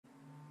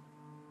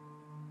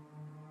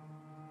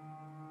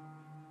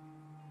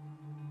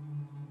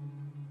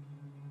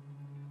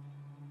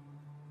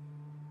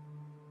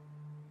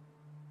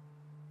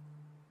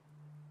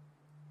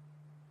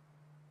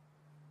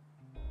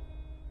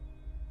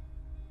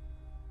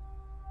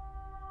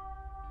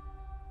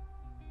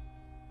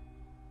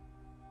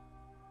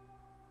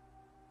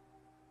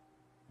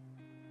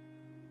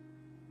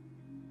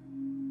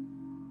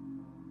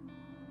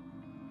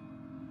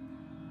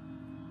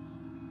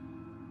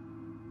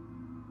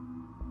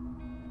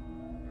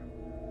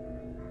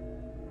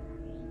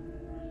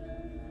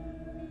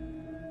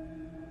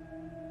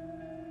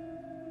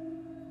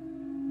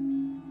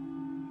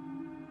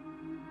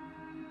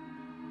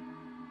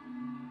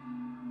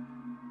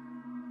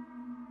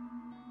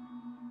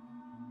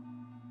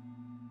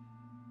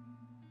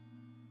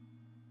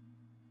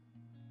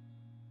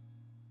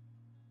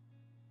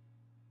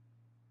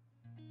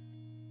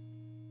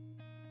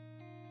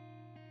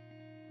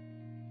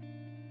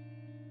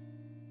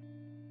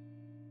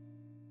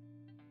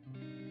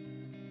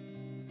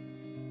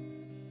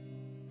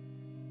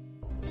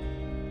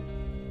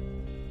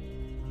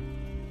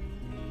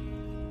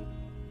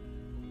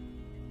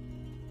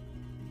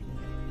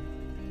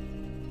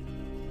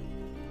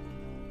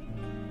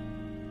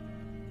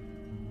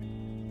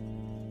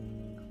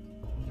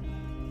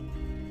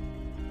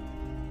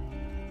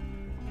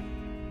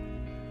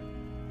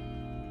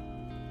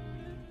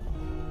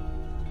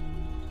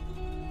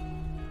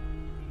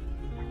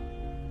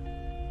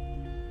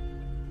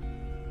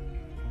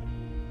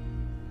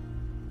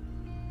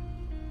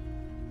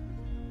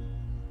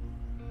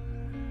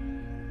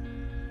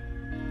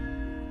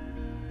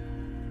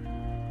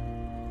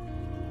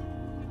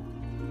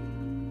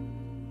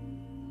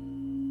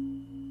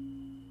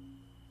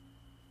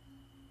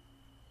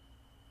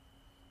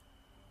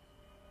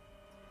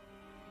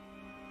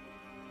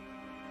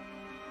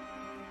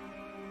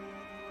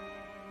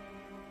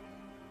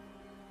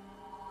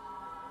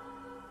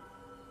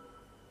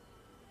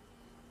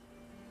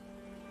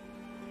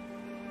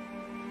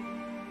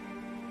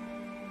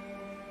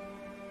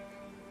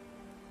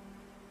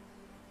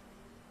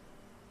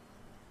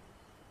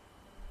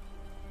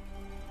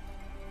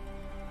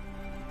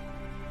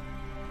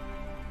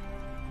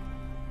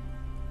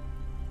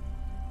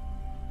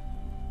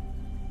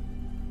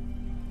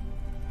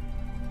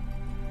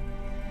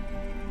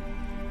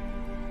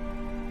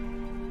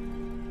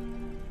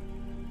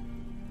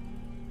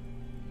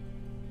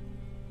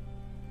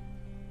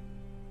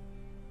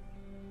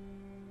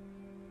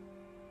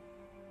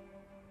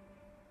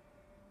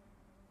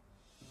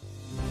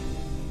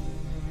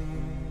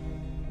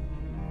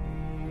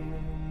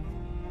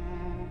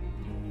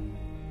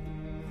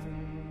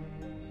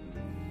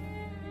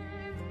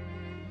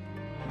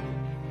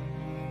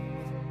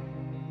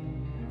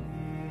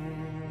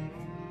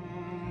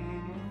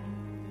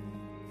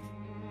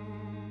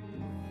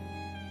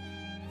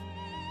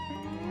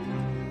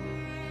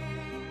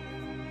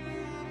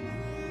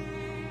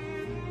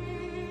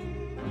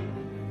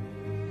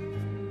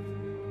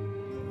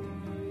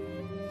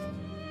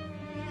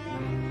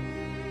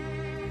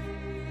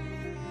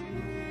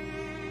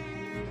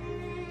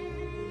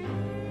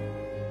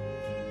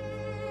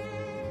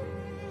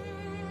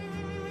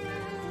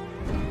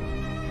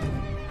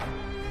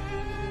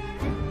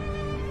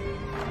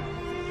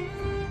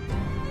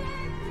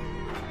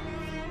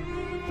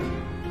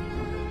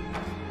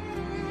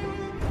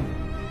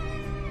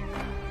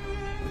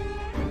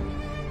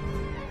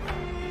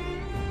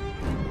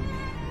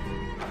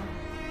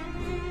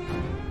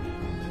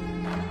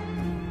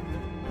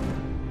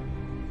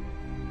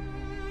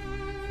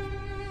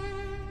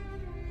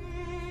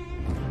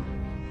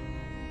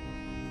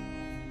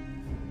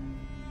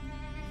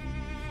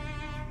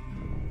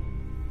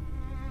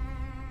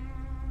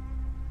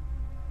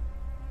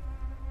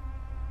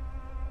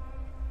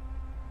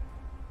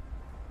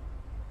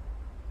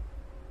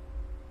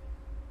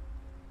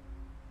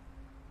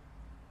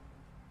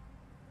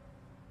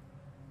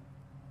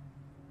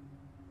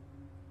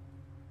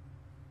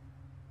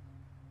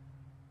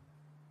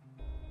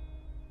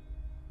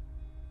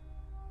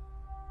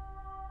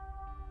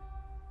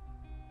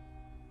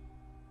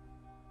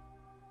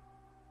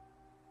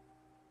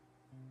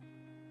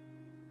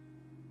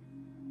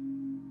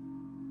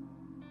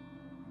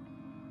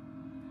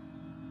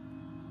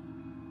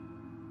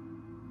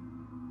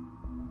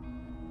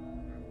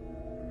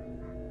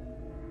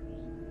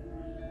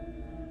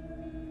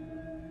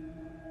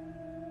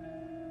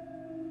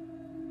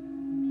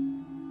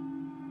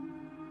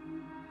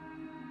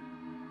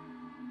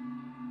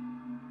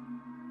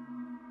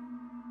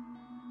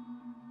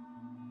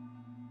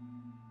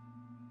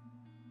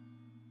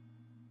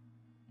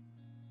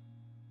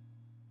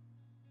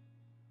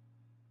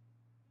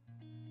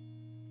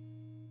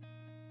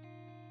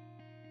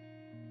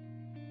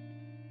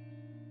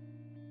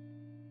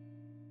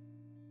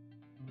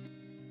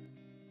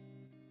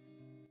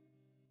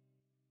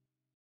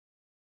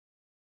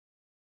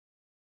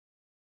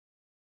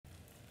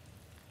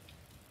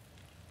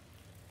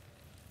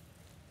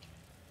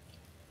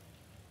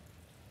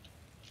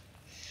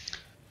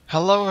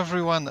Hello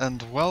everyone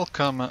and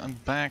welcome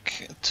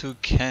back to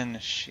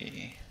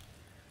Kenshi.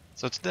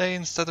 So today,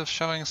 instead of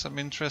showing some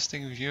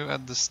interesting view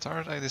at the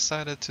start, I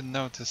decided to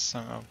notice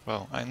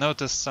I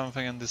noticed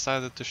something and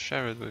decided to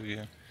share it with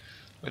you.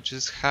 Which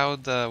is how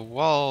the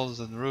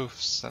walls and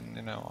roofs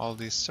and all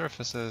these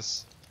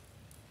surfaces,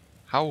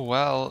 how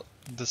well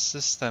the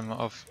system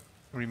of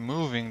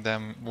removing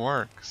them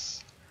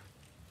works.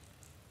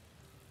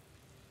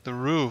 The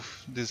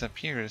roof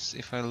disappears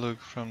if I look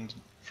from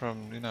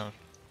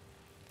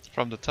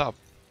the top.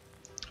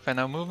 If I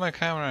now move my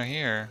camera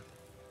here,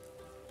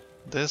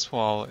 this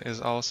wall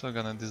is also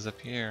gonna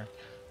disappear.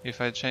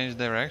 If I change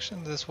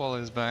direction, this wall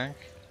is back,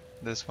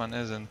 this one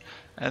isn't,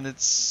 and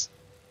it's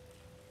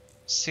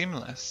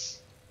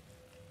seamless.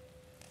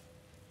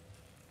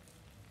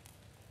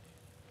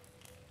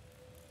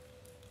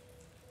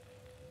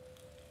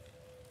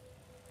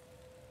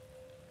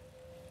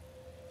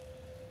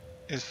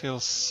 It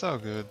feels so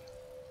good.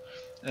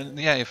 And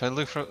yeah, if I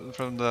look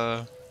from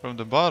the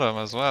bottom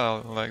as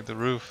well, like the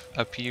roof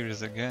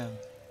appears again.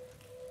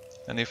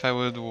 And if I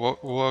would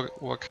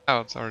walk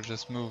out or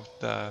just move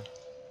the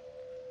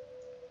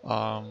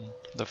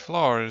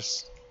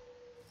floors,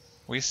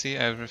 we see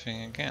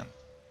everything again.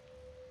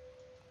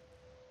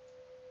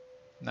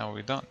 Now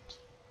we don't.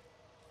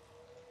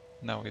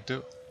 Now we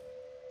do.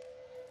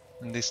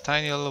 And these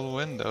tiny little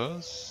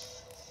windows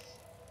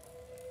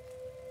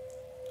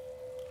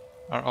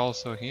are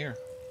also here.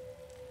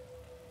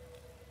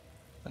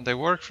 And they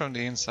work from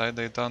the inside,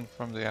 they don't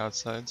from the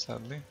outside,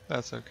 sadly.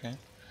 That's okay.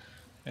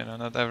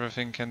 Not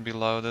everything can be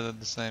loaded at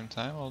the same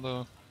time,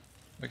 although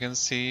we can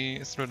see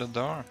through the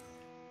door.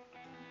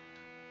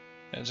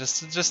 Yeah,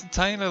 just a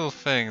tiny little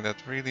thing that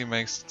really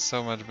makes it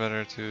so much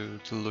better to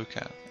look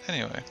at.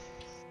 Anyway,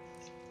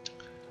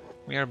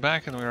 we are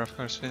back and we are of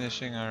course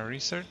finishing our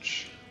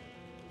research.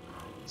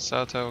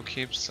 Sato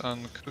keeps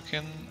on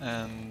cooking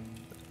and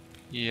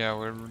yeah,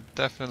 we're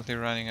definitely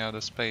running out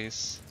of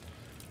space.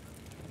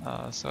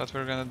 So what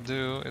we're gonna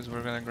do is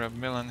we're gonna grab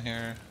Milan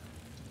here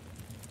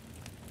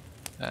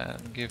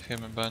and give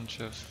him a bunch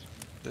of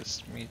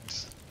this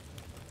meat.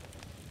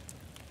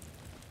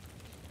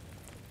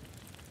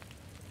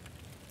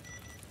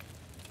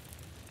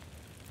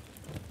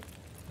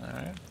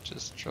 Alright,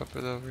 just drop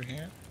it over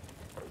here.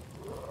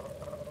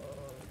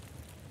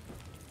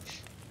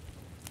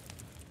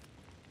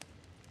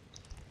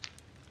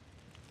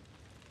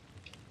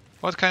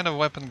 What kind of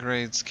weapon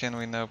grades can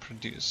we now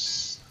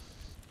produce?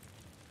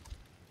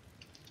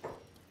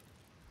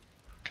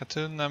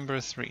 Cartoon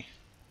number 3.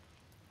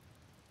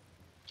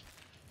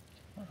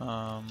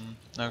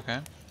 Okay.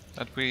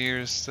 But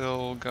we're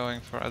still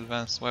going for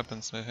advanced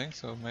weaponsmithing,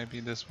 so maybe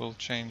this will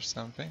change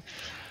something.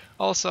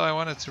 Also, I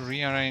wanted to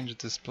rearrange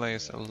this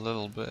place a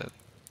little bit.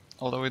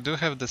 Although we do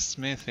have the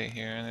smithy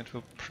here, and it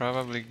will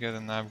probably get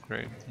an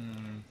upgrade.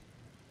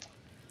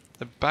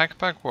 The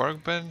backpack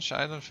workbench,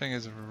 I don't think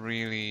is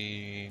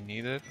really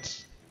needed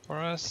for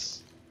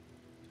us.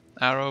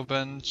 Arrow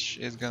bench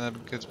is gonna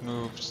get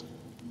moved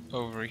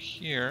over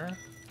here.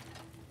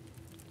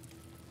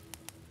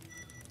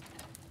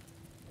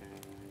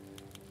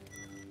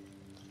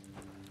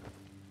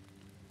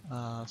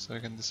 So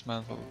we can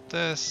dismantle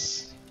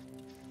this.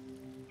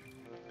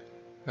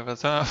 We have a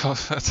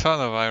ton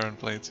of iron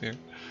plates here.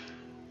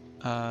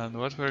 And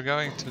what we're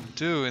going to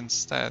do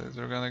instead is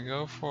we're gonna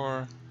go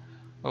for,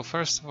 well,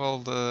 first of all,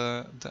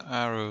 the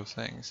arrow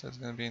thing. So it's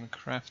gonna be in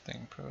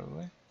crafting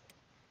probably.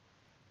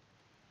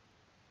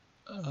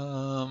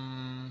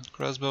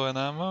 Crossbow and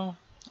ammo.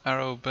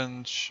 Arrow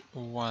bench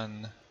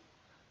 1.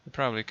 We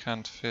probably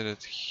can't fit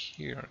it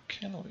here,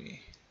 can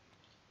we?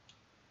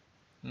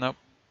 Nope,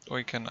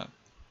 we cannot.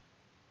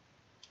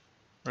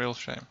 Real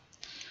shame.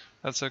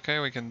 That's okay,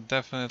 we can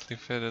definitely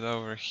fit it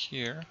over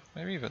here.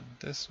 Maybe even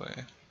this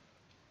way.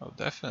 Oh,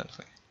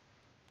 definitely.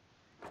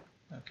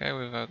 Okay,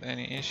 without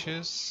any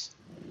issues.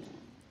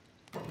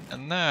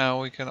 And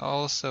now we can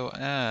also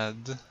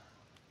add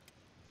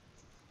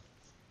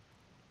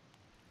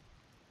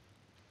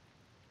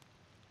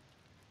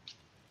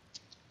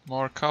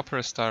more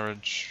copper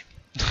storage.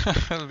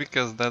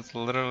 Because that's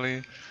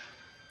literally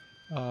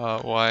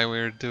why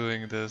we're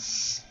doing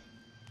this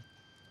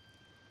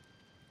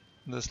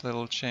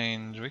little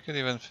change. We could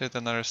even fit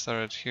another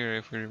storage here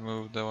if we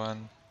remove the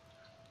one.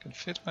 We can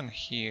fit one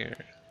here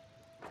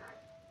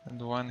and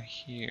one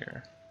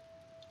here.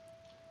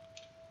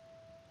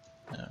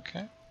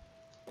 Okay,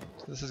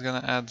 so this is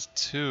gonna add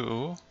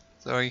 2.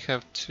 So we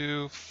have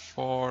 2,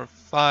 4,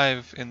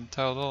 5 in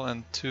total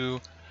and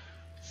 2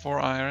 for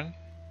iron.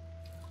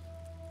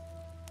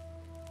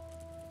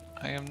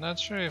 I am not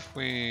sure if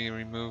we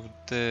remove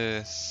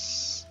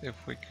this, if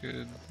we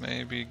could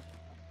maybe,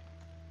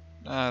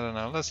 I don't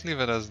know, let's leave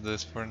it as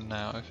this for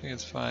now, I think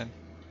it's fine.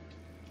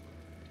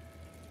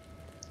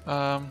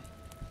 I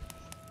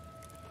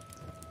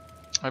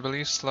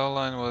believe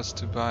Slowline was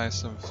to buy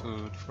some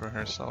food for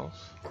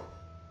herself.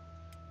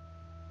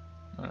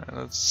 Alright,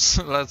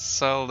 let's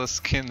sell the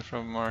skin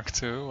from Mark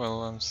II.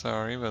 Well, I'm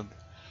sorry, but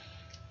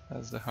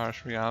that's the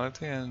harsh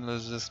reality, and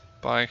let's just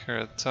buy her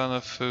a ton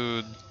of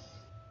food.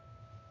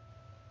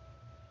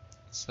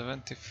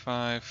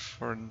 75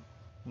 for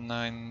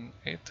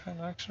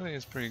 9,800 actually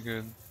is pretty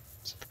good.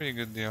 It's a pretty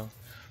good deal.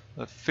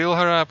 But fill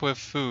her up with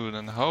food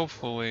and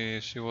hopefully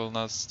she will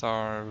not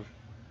starve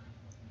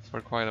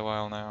for quite a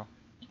while now.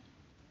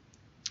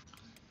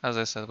 As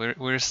I said,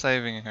 we're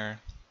saving her.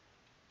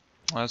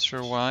 Not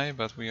sure why,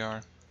 but we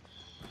are.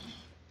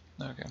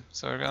 Okay,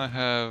 so we're gonna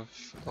have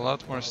a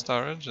lot more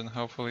storage and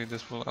hopefully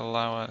this will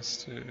allow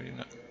us to,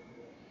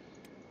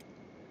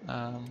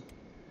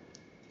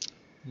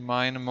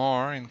 mine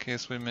more in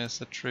case we miss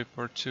a trip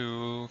or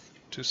two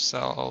to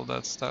sell all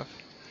that stuff.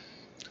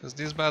 Because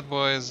these bad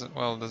boys,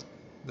 well,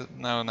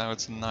 now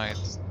it's night,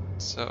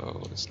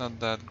 so it's not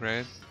that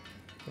great.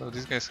 Well,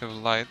 these guys have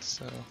light,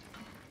 so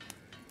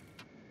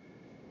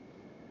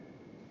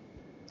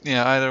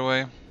yeah. Either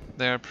way,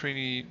 they are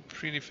pretty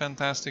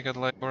fantastic at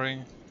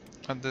laboring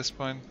at this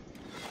point.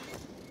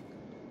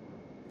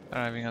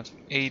 Arriving at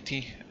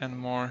 80 and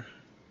more.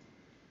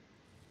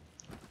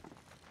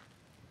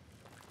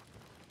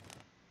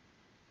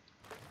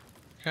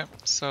 Okay,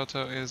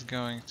 Soto is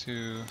going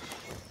to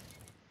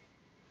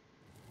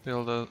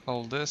build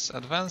all this.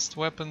 Advanced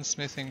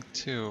weaponsmithing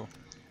 2.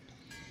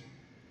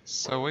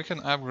 So we can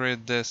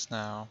upgrade this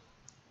now.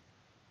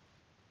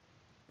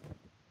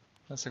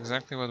 That's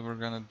exactly what we're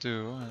gonna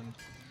do, and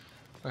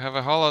we have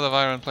a whole lot of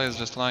iron plates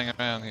just lying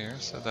around here,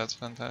 so that's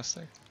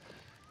fantastic.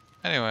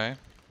 Anyway,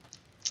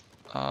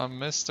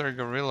 Mr.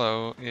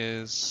 Gorillo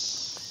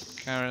is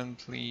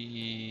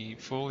currently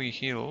fully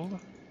healed.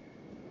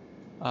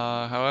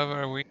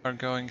 However, we are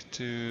going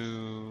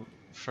to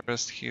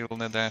first heal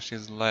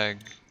Nadashi's leg,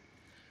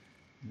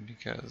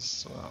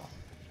 because, well,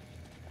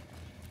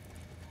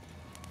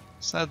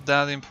 it's not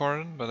that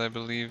important, but I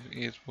believe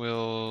it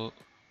will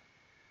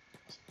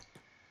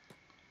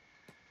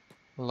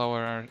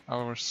lower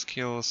our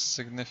skills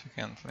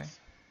significantly.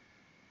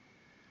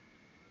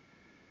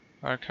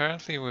 We are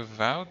currently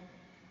without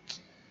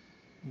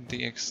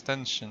the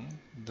extension,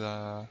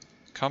 the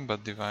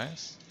combat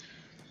device,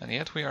 and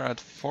yet we are at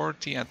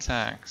 40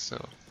 attack,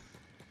 so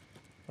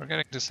we're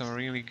getting to some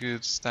really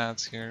good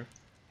stats here,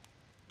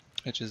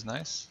 which is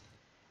nice.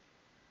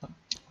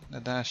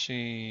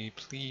 Nadashi,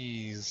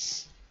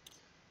 please.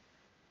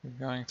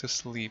 We're going to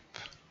sleep.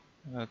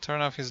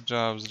 Turn off his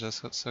jobs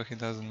just so he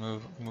doesn't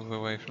move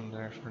away from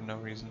there for no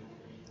reason.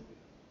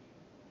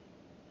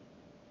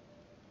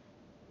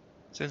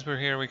 Since we're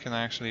here, we can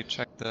actually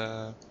check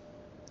the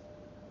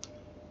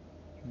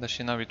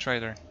Shinobi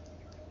Trader.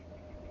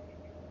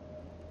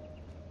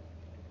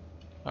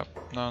 Oh,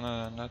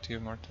 no, not you,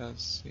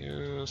 Mortez.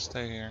 You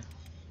stay here.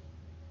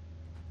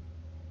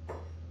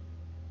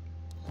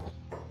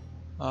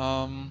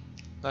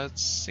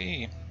 Let's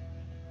see.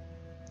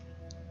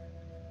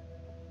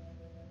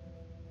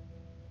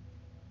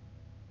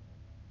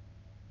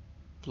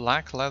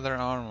 Black leather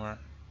armor.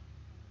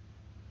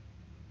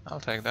 I'll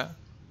take that.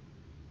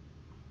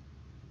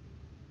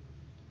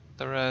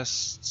 The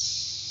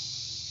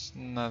rest,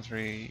 not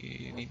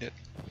really needed.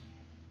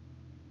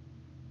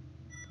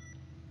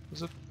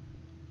 Is it?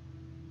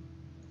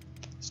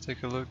 Let's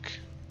take a look.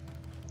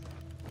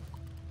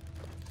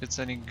 If it's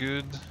any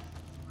good.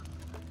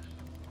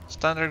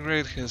 Standard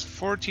grade has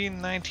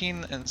 14,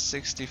 19, and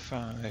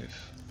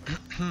 65.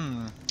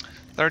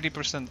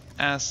 30%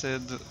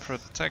 acid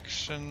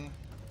protection,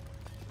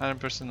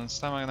 100% on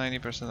stomach,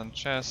 90% on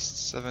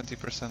chest,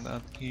 70%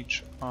 on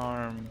each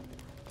arm.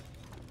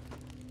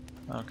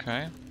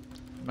 Okay.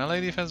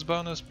 Melee defense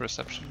bonus,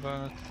 perception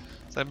bonus.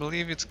 So I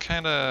believe it's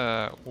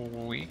kinda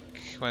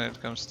weak when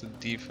it comes to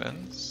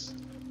defense.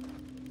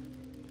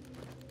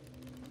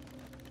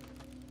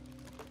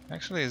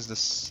 Actually, it's the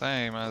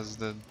same as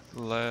the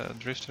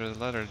Drifter's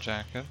leather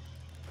jacket.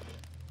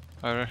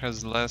 However, it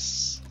has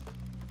less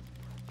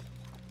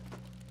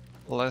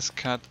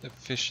cut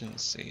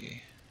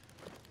efficiency.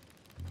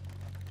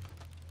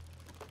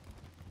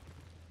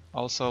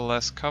 Also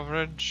less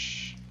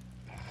coverage,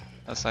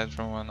 aside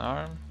from one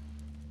arm.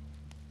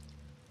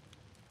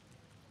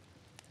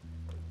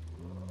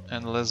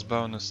 And less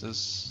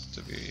bonuses,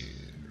 to be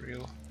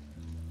real.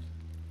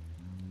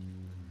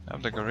 Now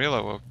the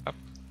gorilla woke up.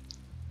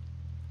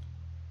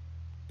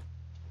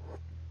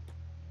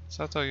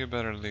 Sato, you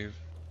better leave.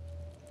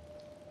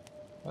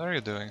 What are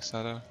you doing,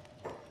 Sato?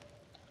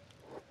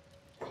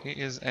 He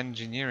is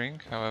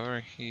engineering, however,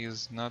 he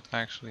is not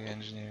actually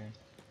engineering.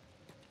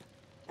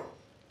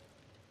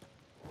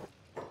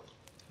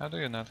 How do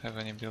you not have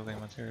any building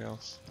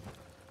materials?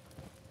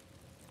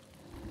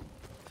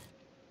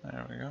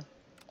 There we go.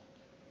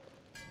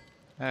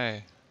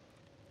 Hey,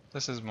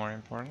 this is more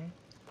important.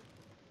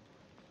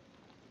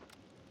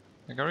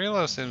 The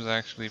gorilla seems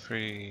actually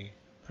pretty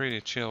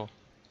chill.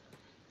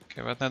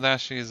 Okay, but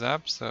Nadashi is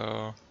up,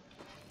 so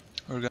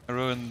we're gonna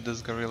ruin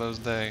this gorilla's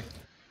day.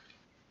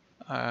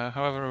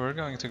 However, we're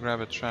going to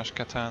grab a trash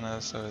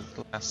katana so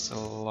it lasts a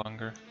little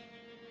longer.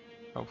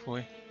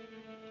 Hopefully.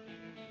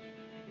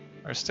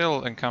 We're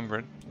still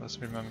encumbered, let's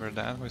remember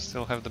that. We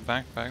still have the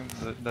backpack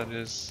that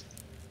is...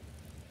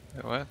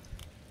 Wait, what?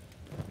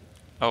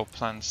 Oh,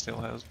 Plan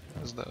still has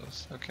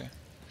those, okay.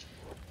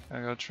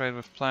 I'll go trade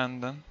with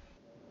Plan then.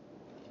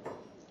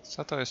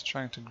 Sato is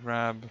trying to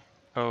grab...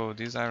 Oh,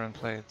 these iron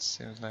plates,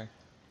 seems like.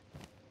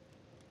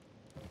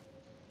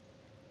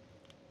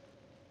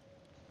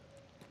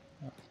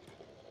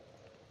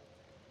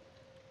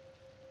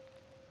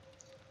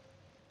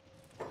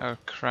 Oh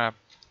crap.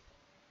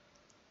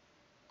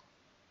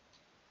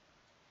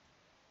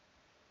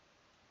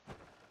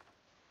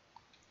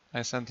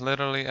 I sent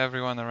literally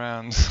everyone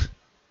around.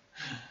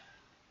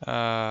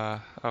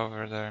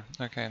 Over there.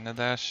 Okay,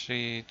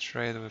 Nadashi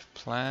trade with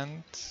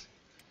plant.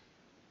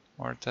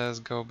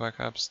 Mortez go back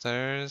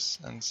upstairs,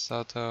 and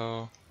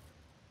Sato,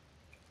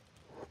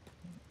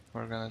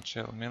 we're gonna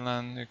chill.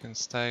 Milan, you can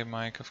stay.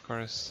 Mike, of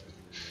course.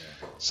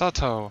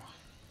 Sato!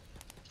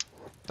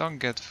 Don't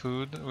get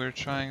food. We're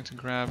trying to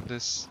grab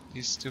these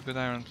stupid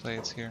iron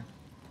plates here.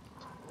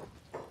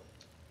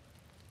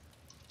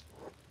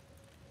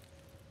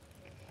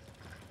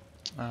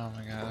 Oh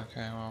my god,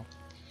 okay, well.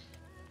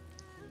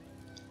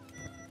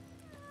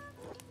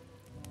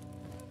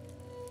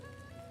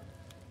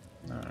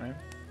 Alright.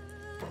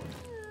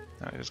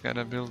 Now I just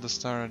gotta build the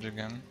storage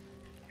again.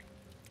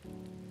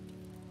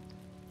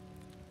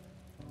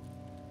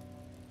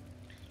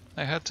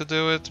 I had to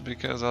do it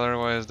because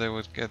otherwise they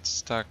would get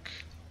stuck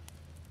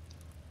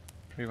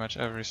pretty much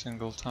every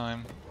single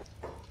time.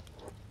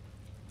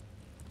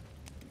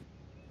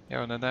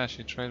 Yo,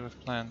 Nadashi, trade with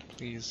plant,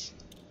 please.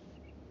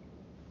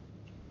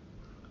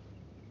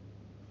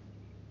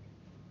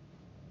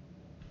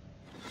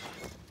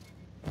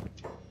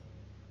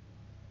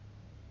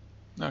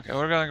 Okay,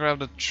 we're gonna grab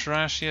the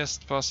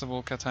trashiest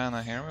possible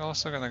katana here. We're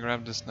also gonna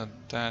grab this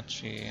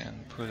Nadachi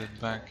and put it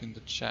back in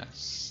the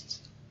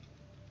chest.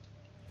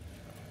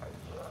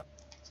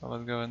 So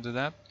let's go and do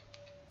that.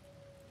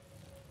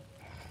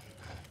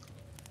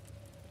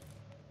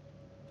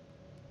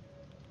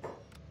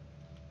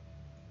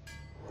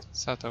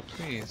 Sato,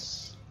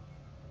 please.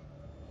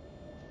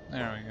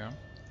 There we go.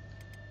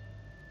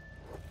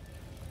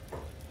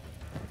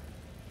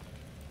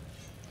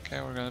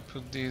 Okay, we're gonna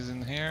put these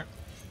in here.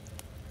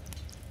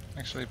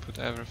 Actually, put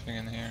everything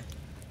in here.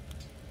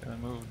 Gonna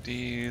move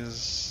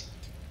these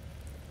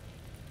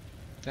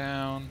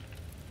down.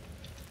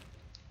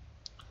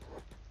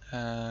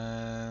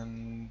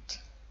 And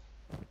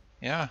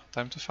yeah,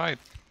 time to fight.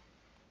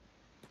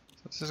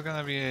 So this is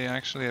gonna be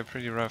actually a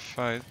pretty rough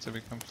fight, to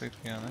be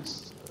completely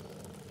honest.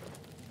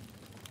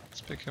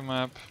 Let's pick him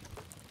up,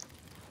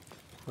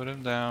 put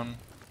him down,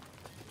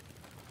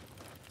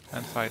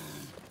 and fight.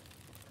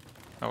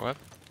 Oh, what?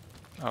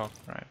 Oh,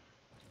 right.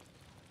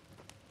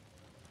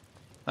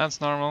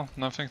 That's normal,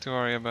 nothing to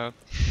worry about.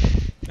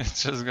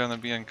 It's just gonna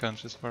be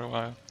unconscious for a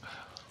while.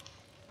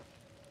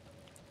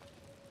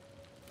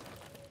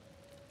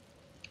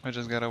 We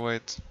just gotta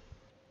wait.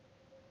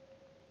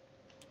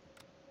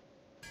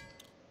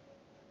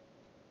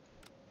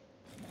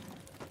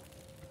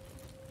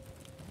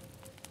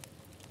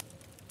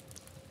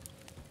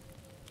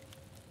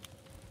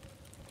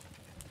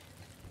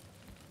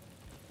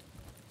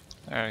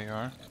 There you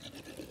are.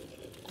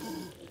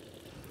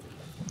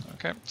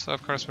 Okay, so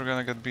of course we're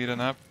gonna get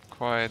beaten up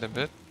quite a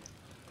bit.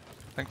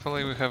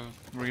 Thankfully we have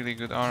really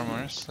good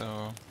armor,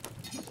 so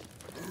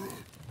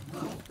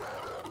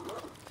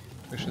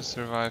we should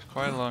survive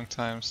quite a long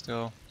time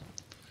still.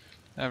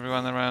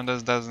 Everyone around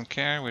us doesn't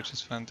care, which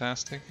is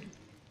fantastic.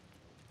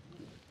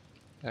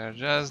 They're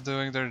just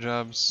doing their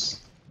jobs,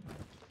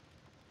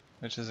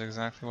 which is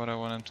exactly what I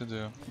want them to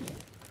do.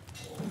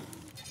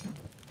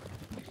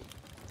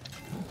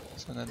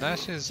 So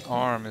Nadashi's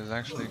arm is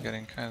actually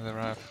getting kinda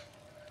rough.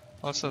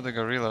 Also the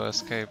gorilla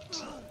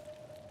escaped.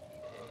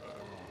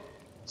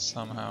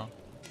 Somehow.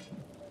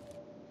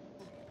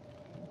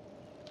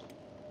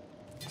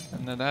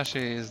 And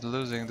Nadashi is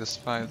losing this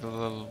fight a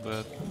little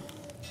bit.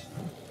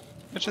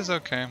 Which is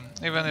okay.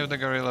 Even if the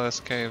gorilla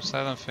escapes,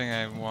 I don't think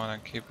I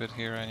want to keep it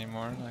here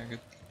anymore. Like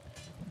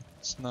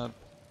it's not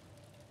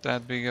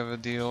that big of a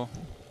deal.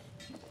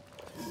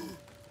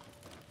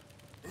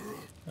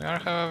 We are,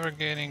 however,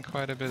 gaining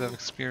quite a bit of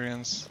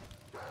experience,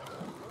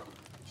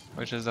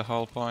 which is the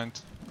whole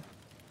point.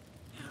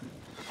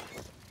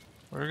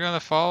 We're gonna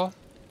fall.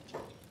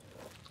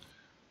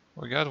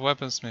 We got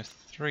Weaponsmith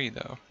 3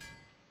 though.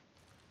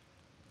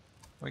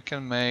 We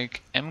can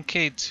make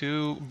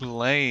MK2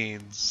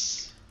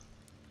 blades.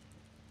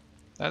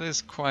 That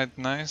is quite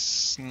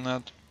nice,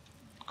 not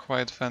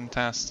quite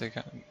fantastic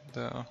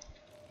though.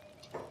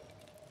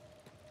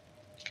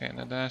 Okay,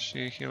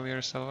 Nadashi, heal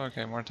yourself.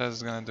 Okay, Mortez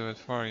is gonna do it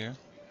for you.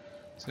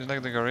 Seems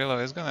like the gorilla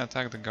is gonna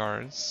attack the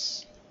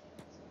guards.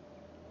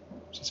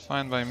 Which is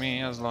fine by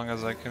me, as long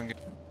as I can get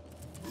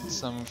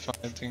some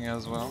fighting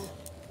as well.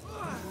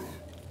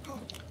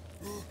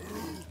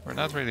 We're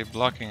not really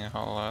blocking a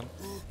whole lot.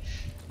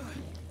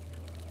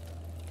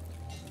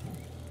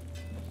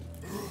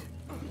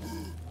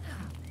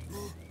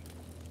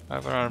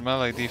 However, our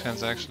melee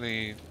defense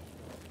actually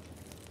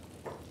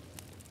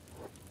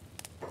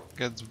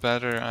gets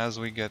better as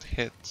we get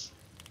hit.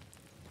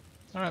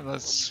 Alright,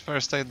 let's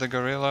first aid the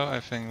gorilla.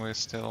 I think we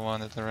still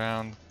want it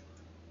around.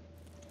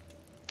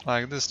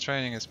 Like, this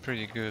training is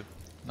pretty good,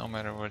 no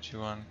matter what you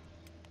want.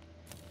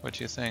 What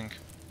you think.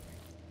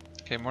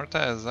 Okay,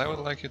 Mortez, I would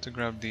like you to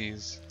grab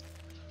these.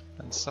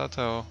 And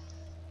Sato,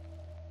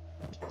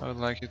 I would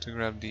like you to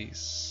grab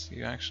these.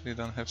 You actually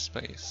don't have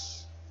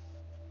space.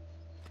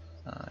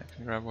 I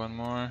can grab one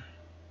more.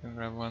 You can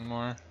grab one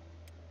more.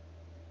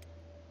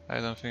 I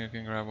don't think you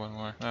can grab one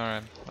more.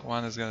 Alright,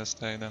 one is gonna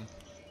stay then.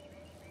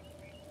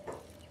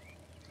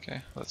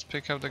 Okay, let's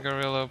pick up the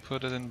gorilla,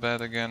 put it in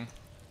bed again.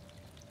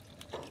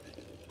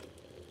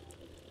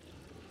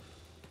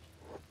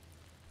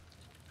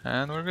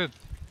 And we're good.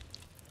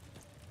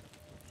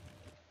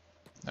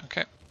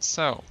 Okay,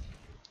 so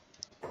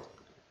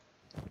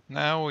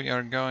now we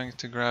are going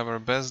to grab our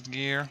best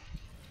gear.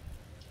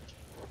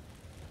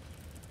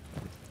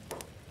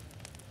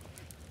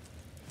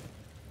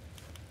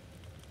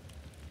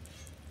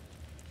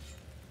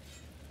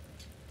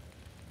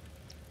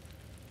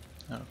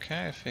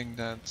 Okay, I think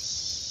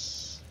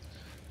that's...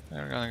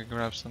 We're gonna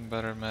grab some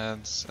better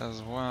meds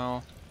as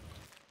well.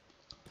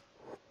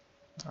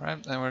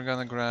 Alright, and we're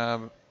gonna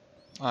grab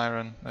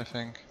iron, I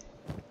think.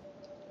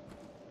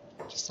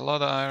 Just a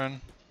lot of iron.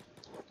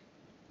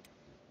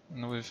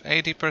 And with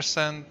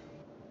 80%,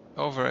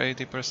 over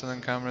 80%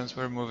 encumbrance,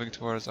 we're moving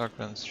towards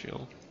Akran's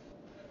shield.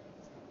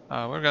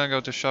 We're gonna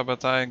go to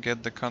Shabbatai and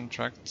get the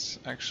contract.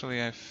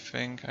 Actually, I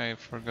think I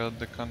forgot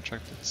the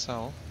contract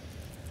itself.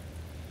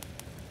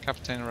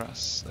 Captain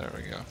Russ, there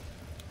we go.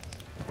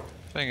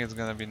 I think it's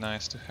gonna be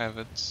nice to have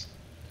it.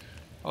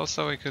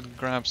 Also, we could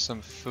grab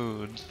some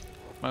food,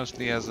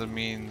 mostly as a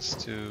means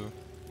to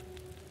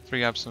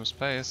free up some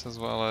space, as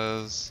well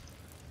as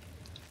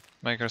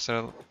make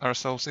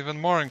ourselves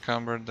even more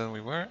encumbered than we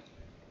were.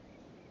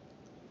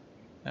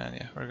 And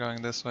yeah, we're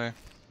going this way,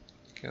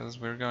 because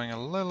we're going a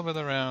little bit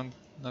around,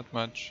 not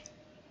much.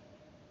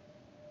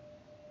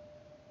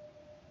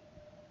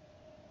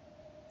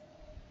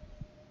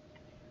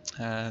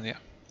 And yeah,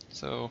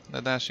 so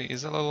Nadashi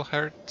is a little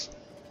hurt,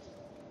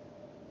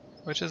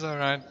 which is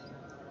alright.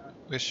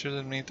 We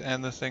shouldn't meet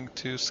anything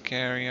too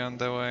scary on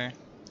the way,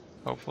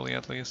 hopefully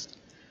at least.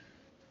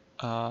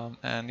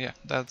 And yeah,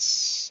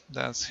 that's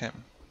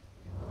him.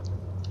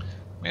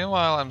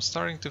 Meanwhile, I'm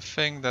starting to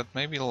think that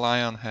maybe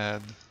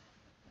Lionhead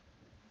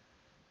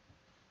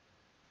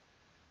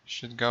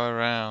should go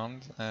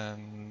around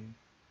and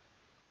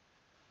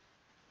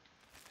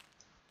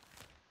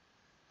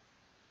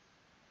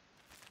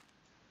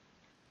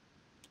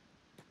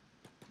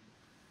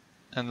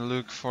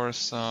look for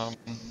some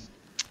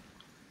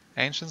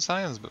ancient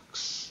science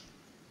books.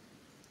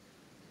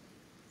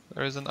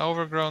 There is an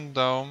overgrown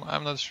dome.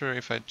 I'm not sure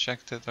if I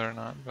checked it or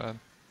not, but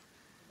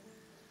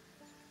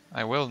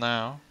I will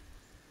now.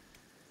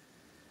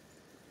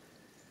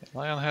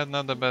 Lionhead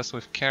not the best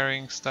with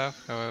carrying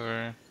stuff,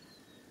 however,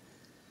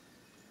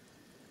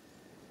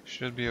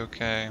 should be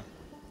okay.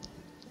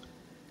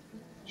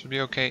 Should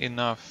be okay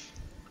enough.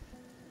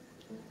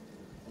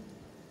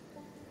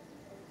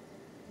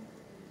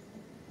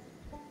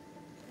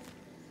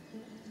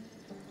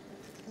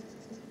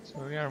 So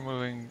we are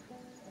moving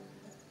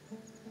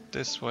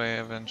this way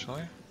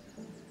eventually.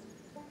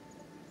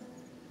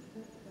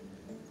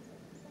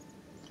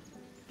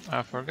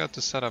 I forgot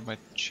to set up my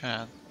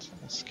chat,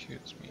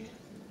 excuse me.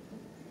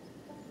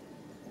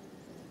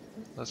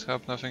 Let's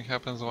hope nothing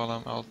happens while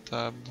I'm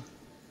alt-tabbed.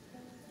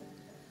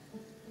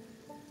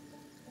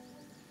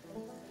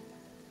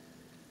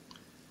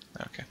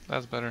 Okay,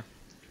 that's better.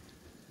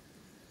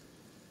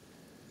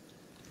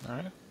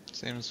 Alright,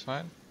 seems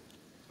fine.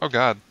 Oh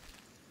god!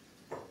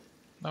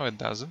 No it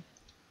doesn't.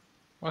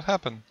 What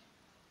happened?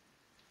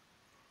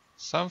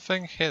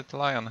 Something hit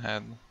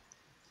Lionhead.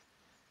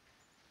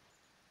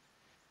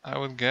 I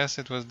would guess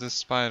it was this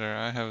spider,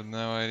 I have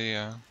no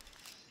idea.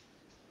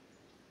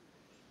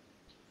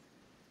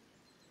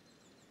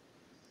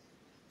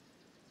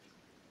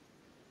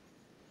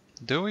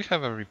 Do we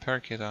have a repair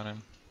kit on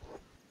him?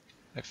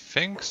 I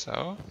think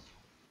so.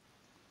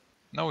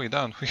 No we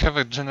don't, we have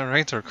a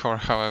generator core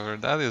however,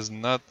 that is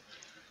not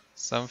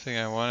something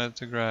I wanted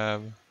to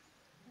grab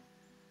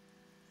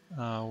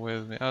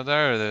with me. Oh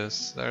there it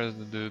is, there is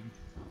the dude.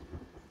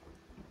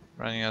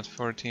 Running at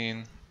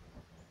 14.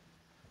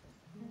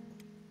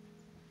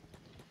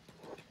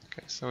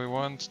 Okay, so we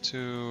want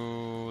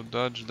to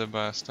dodge the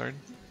bastard.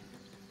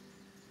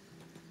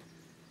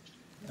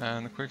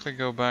 And quickly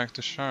go back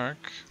to Shark.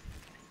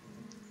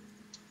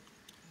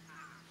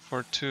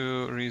 For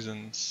two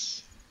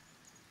reasons.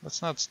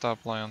 Let's not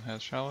stop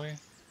Lionhead, shall we?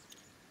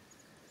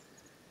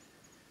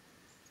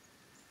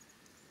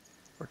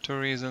 For two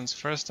reasons.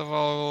 First of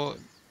all,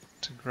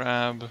 to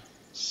grab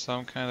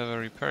some kind of a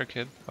repair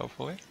kit,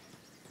 hopefully.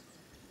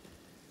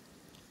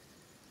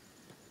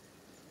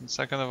 And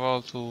second of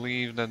all, to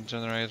leave that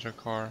generator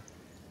core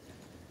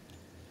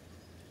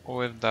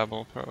with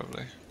double,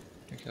 probably.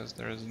 Because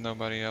there is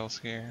nobody else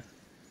here.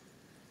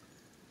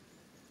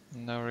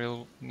 No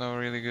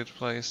really good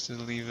place to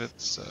leave it,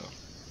 so...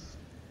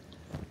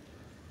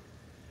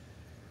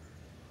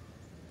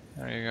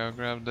 There you go,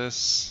 grab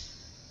this.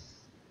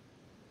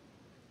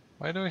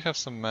 Why do we have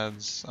some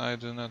meds? I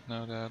do not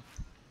know that.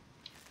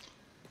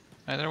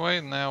 Either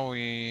way, now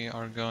we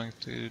are going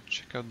to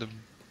check out the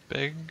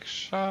big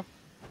shop.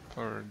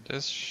 or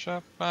this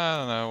shop? I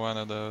don't know, one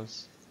of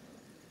those.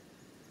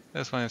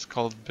 This one is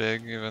called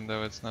big, even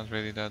though it's not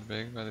really that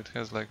big, but it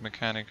has like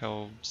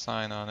mechanical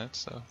sign on it,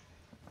 so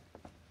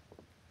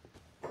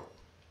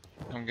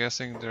I'm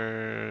guessing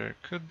there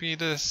could be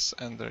this,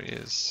 and there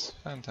is.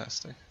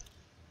 Fantastic.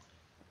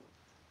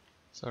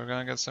 So we're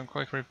gonna get some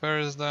quick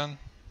repairs done.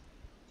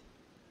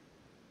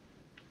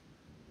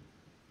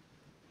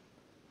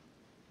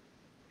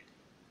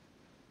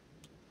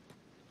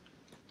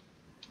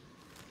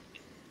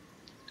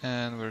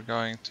 And we're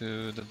going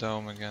to the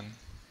dome again.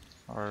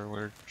 Or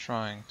we're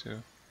trying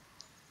to.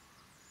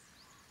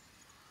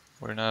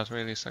 We're not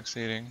really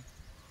succeeding.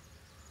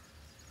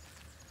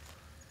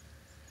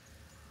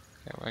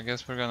 Okay, well, I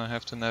guess we're gonna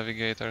have to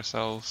navigate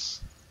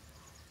ourselves.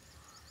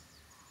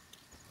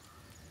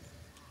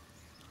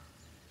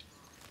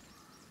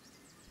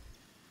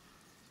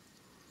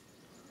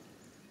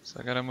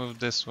 So I gotta move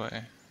this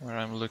way, where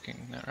I'm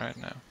looking right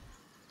now.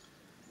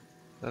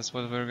 That's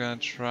what we're gonna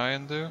try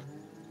and do.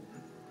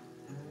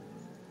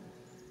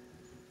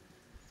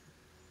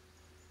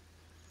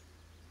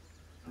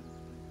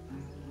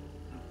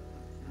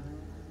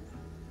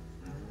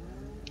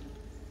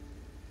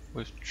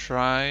 With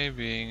try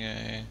being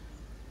a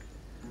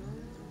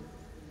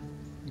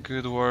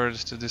good word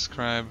to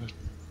describe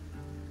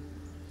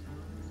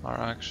our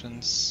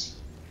actions.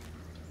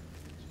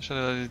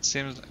 Especially that it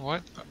seems...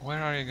 What?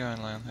 Where are you going,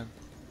 Lionhead?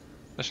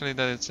 Especially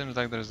that it seems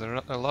like there's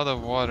a lot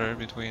of water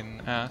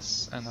between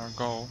us and our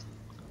goal.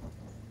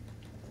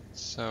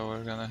 So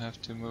we're gonna have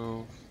to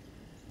move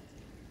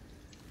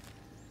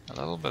a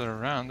little bit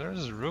around.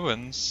 There's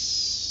ruins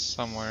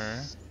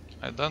somewhere.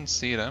 I don't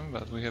see them,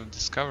 but we have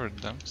discovered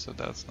them, so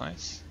that's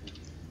nice.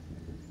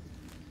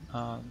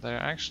 They're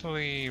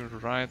actually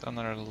right on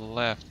our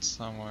left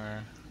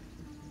somewhere.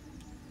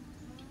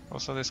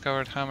 Also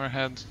discovered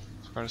Hammerhead,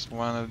 of course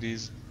one of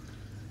these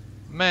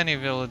many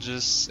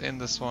villages in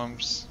the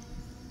swamps.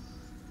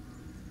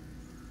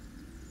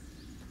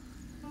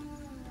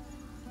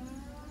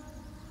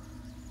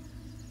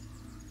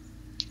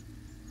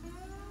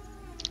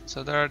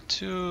 So there are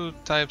two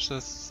types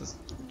of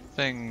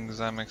things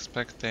I'm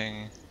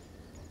expecting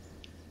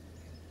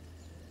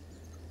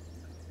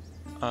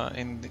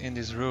in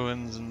these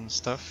ruins and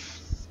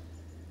stuff,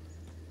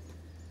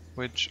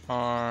 which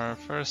are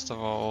first of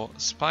all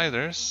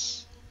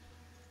spiders,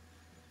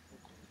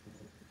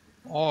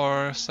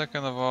 or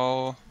second of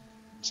all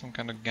some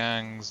kind of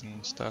gangs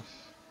and stuff,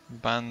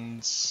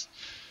 bands,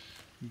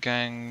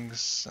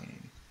 gangs,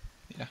 and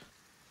yeah.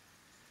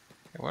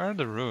 Okay, where are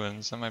the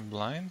ruins? Am I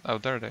blind? Oh,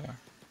 there they are.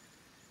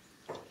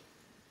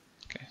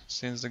 Okay,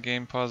 since the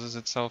game pauses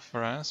itself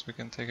for us, we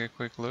can take a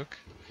quick look.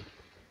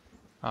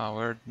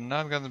 We're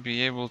not gonna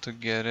be able to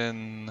get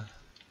in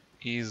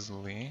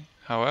easily.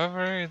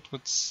 However, it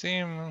would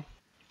seem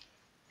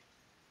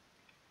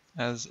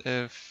as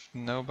if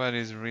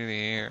nobody's really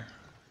here.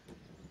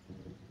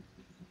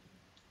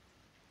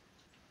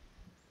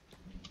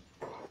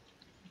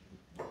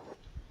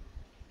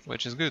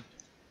 Which is good.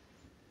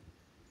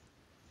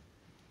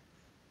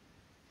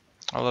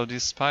 Although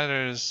these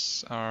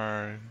spiders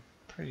are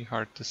pretty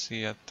hard to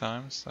see at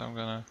times, so I'm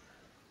gonna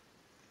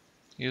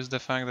use the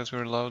fact that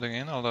we're loading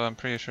in, although I'm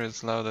pretty sure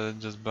it's loaded, it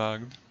just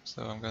bugged.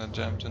 So I'm gonna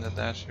jump to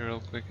Nadashi real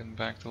quick and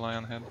back to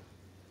Lionhead.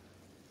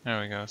 There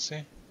we go,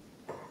 see?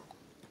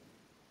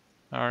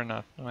 Or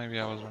not, maybe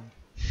I was wrong.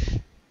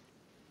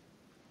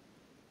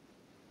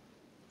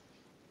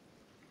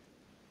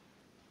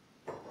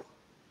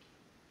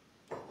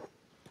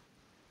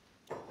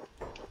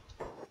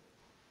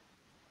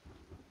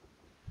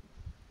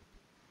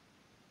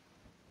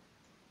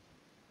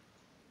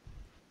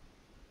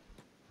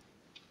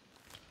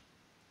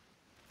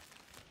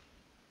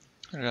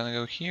 We're gonna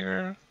go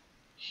here,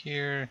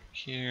 here,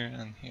 here,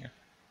 and here.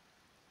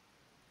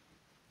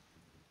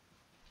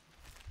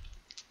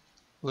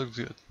 Looks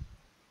good.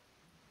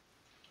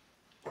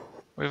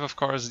 We have of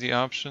course the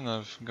option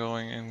of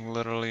going in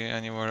literally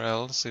anywhere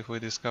else if we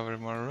discover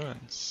more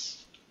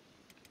ruins.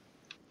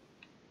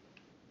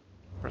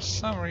 For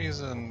some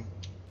reason,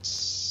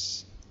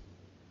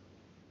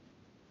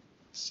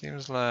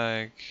 seems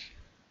like...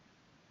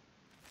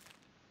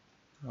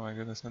 Oh my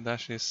goodness,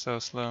 Nadashi is so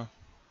slow.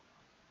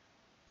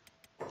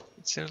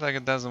 It seems like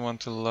it doesn't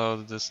want to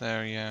load this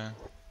area.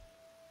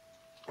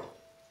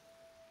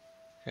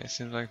 Okay,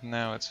 seems like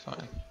now it's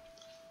fine.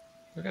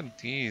 Look at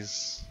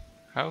these.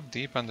 How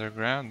deep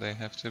underground they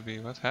have to be.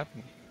 What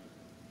happened?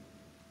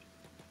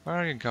 Where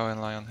are you going,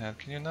 Lionhead?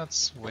 Can you not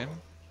swim?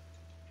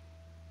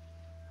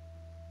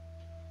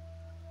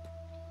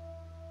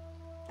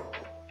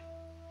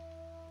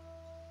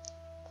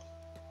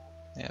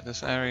 Yeah,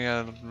 this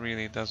area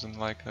really doesn't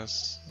like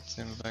us, it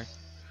seems like.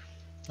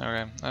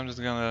 Okay, I'm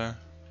just gonna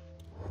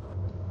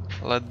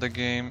let the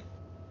game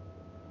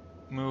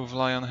move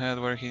Lionhead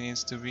where he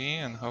needs to be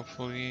and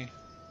hopefully...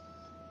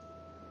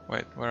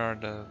 Wait, where are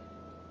the...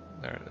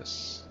 There it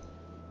is.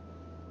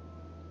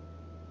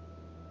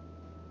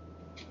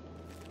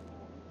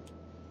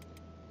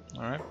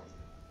 Alright.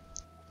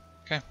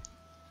 Okay.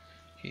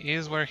 He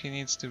is where he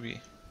needs to be.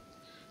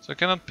 So we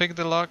cannot pick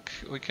the lock,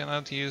 we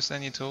cannot use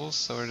any tools,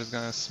 so we're just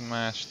gonna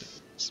smash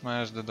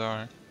the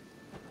door.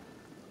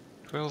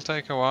 It will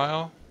take a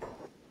while.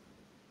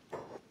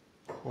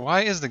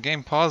 Why is the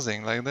game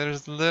pausing? Like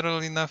there's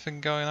literally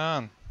nothing going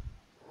on.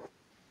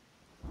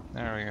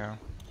 There we go.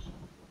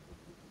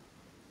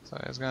 So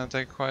it's gonna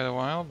take quite a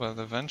while, but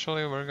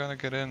eventually we're gonna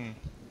get in.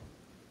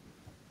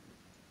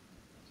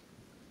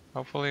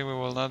 Hopefully we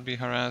will not be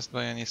harassed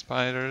by any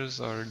spiders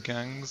or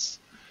gangs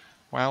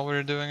while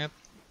we're doing it.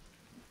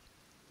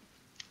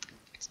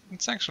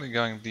 It's actually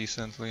going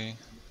decently.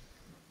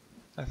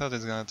 I thought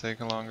it's gonna take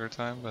a longer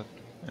time, but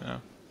you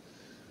know.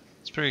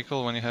 It's pretty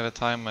cool when you have a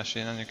time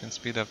machine and you can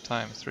speed up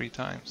time 3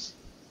 times.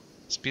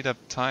 Speed up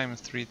time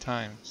 3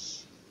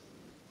 times.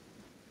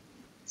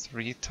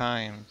 3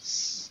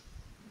 times.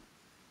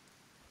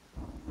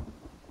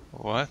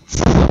 What?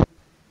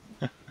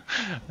 I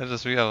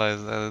just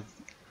realized that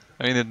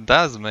I mean it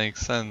does make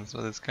sense,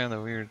 but it's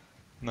kinda weird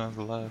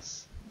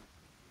nonetheless.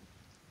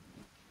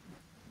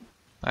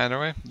 Either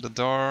way, the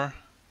door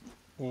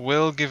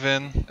will give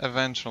in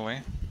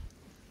eventually.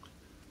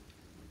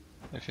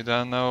 If you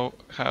don't know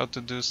how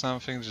to do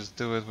something, just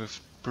do it with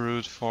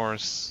brute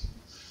force.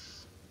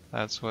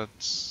 That's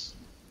what's...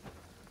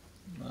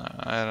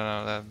 I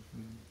don't know,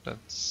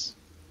 that's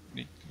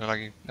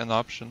like an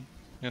option,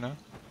 you know?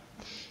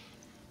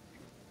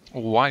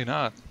 Why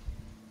not?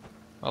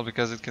 Well,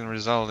 because it can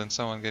result in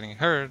someone getting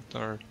hurt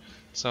or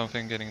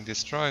something getting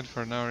destroyed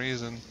for no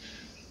reason.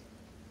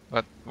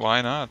 But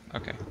why not?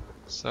 Okay,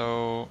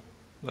 so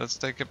let's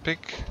take a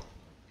pick.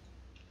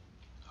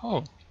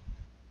 Oh,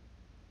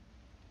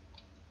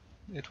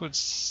 it would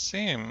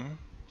seem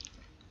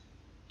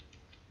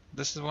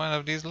this is one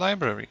of these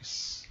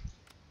libraries.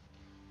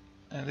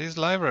 And these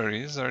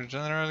libraries are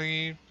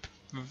generally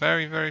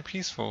very, very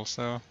peaceful,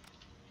 so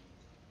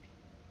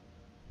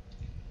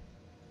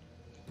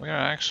we are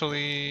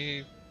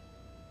actually...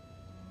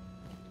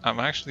 I'm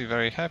actually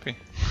very happy.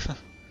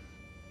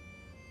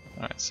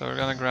 Alright, so we're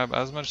gonna grab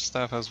as much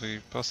stuff as we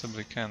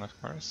possibly can,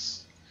 of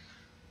course.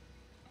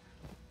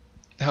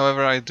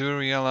 However, I do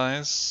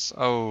realize...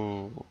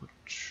 Oh,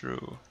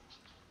 true.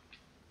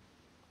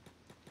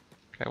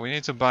 Okay, we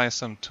need to buy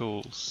some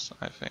tools,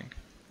 I think.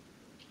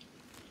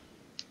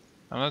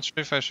 I'm not sure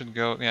if I should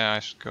go... Yeah, I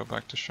should go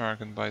back to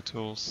Shark and buy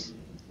tools.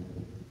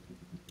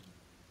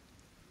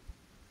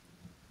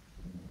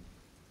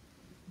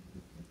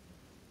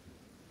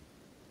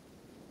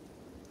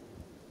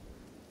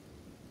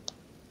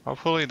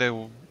 Hopefully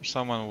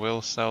someone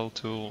will sell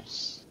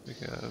tools,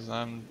 because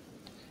I'm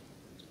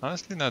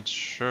honestly not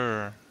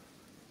sure.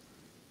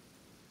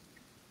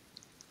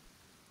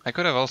 I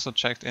could have also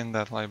checked in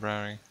that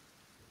library.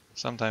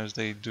 Sometimes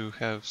they do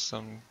have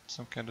some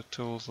kind of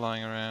tools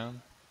lying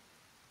around.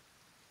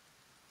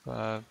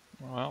 But,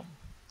 well,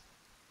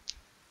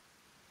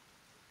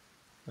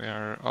 we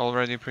are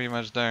already pretty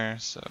much there,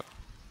 so...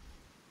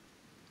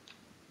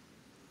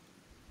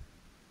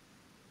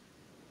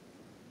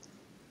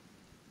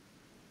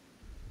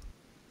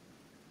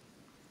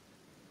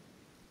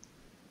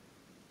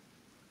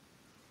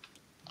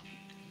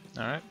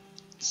 Alright,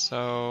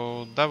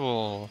 so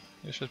Double,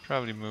 you should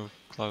probably move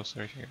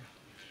closer here.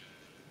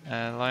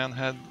 And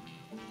Lionhead,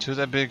 to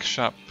the big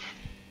shop.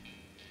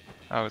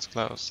 Oh, it's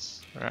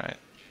closed, right.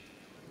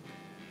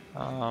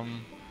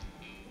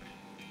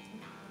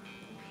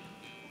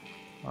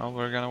 Well,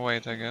 we're gonna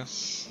wait, I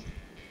guess.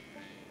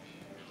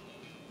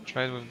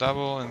 Trade with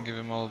Double and give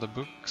him all the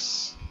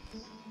books.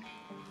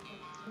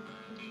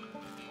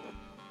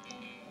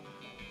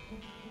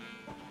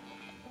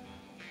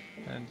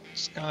 And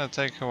it's gonna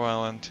take a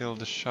while until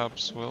the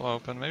shops will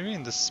open. Maybe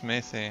in the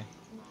smithy.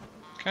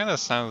 Kinda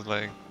sounds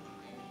like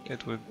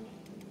it would...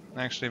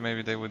 Actually,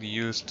 maybe they would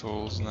use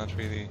tools, not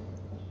really...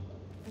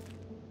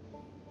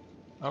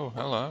 Oh,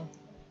 hello.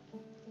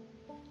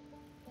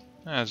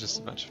 Ah, just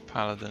a bunch of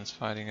paladins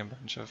fighting a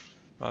bunch of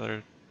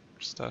other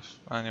stuff.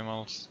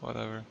 Animals,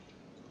 whatever.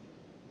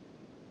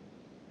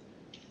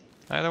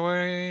 Either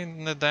way,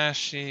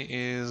 Nadashi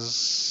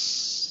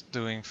is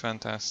doing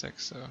fantastic,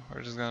 so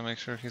we're just gonna make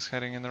sure he's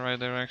heading in the right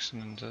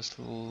direction and just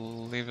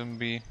leave him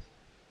be.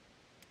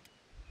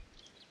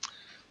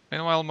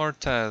 Meanwhile,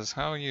 Mortez,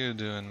 how you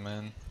doing,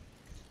 man?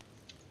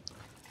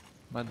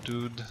 My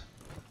dude.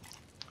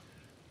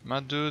 My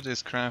dude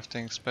is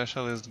crafting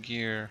specialist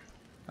gear.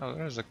 Oh,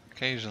 there's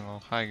occasional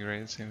high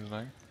grade, seems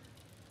like.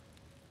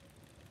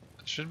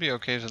 Should be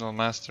occasional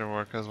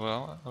masterwork as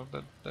well. Oh,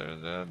 but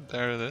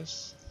there it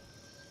is.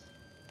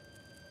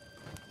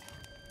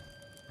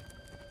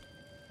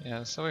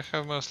 Yeah, so we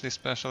have mostly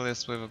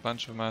specialists with a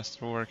bunch of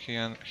masterwork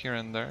here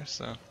and there,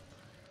 so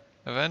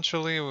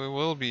eventually we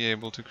will be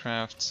able to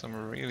craft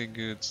some really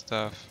good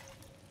stuff.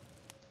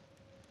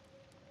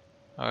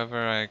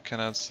 However, I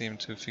cannot seem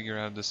to figure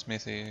out the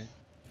smithy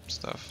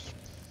stuff.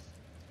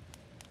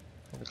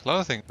 The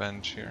clothing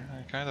bench here,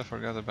 I kinda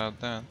forgot about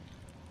that.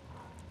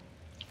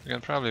 We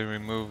can probably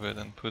remove it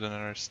and put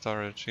another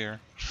storage here.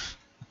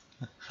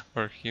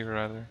 Or here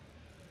rather.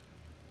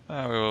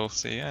 We will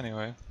see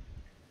anyway.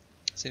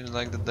 Seems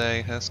like the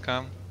day has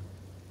come.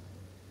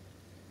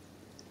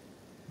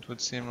 it would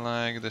seem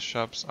like the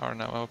shops are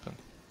now open.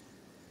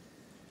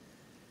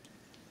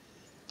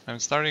 I'm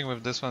starting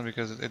with this one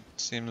because it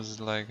seems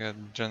like a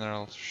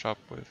general shop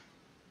with,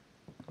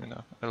 you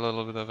know, a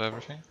little bit of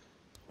everything.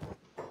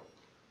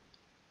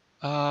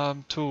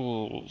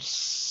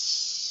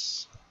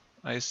 Tools.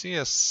 I see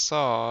a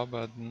saw,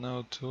 but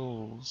no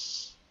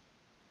tools.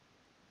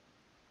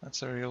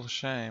 That's a real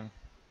shame.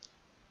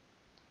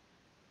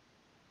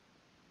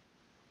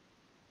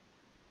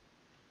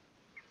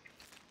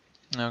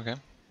 Okay.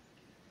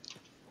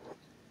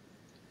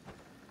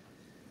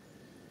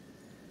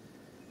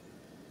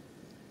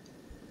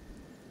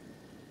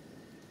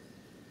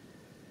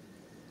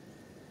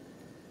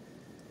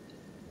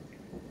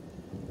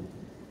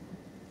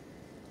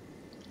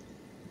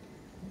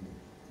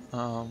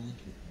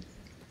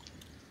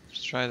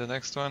 Let's try the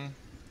next one.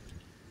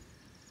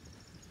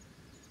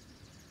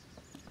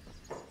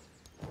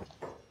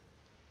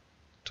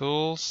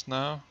 Tools?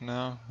 No?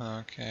 No?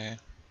 Okay.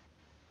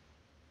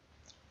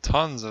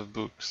 Tons of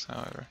books,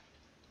 however.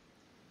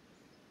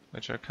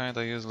 Which are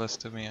kinda useless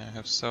to me. I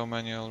have so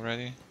many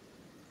already.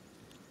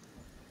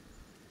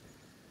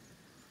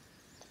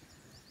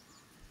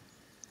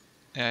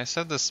 Yeah, I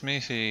said the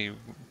smithy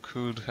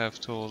could have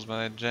tools, but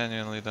I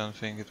genuinely don't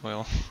think it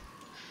will.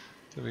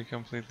 To be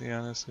completely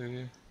honest with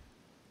you.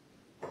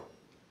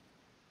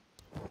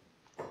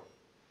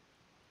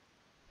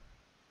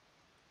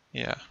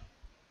 Yeah.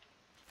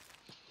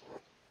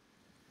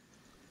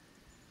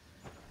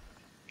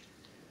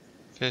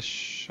 Fish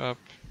shop.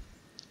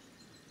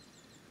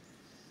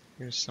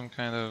 Here's some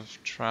kind of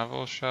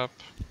travel shop.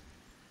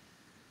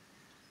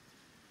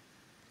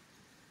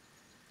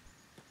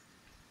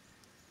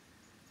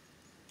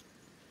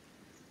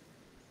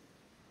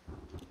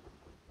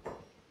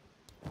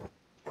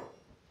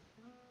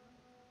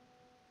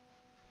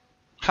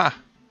 Ha!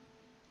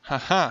 Ha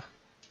ha!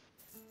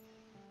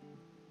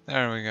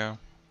 There we go.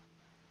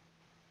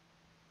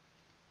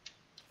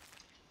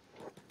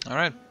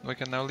 Alright, we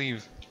can now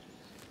leave.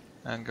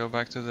 And go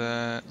back to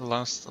the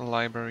Lost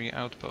Library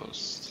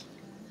outpost.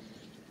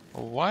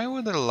 Why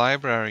would the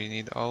library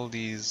need all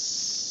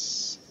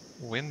these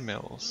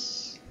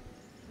windmills?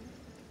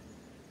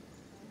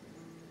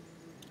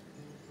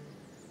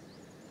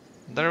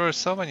 There were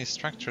so many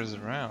structures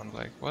around,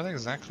 like what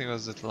exactly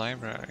was that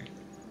library?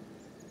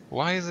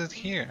 Why is it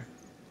here?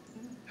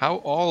 How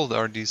old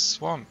are these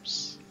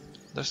swamps?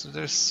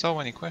 There's so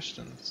many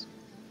questions.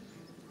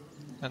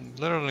 And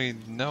literally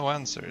no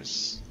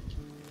answers.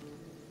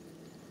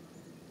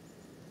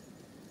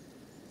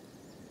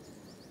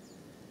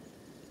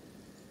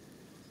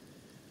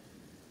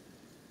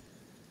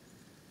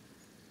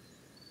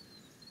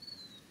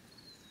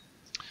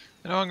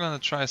 You know, I'm gonna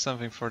try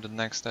something for the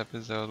next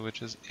episode,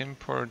 which is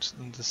import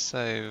the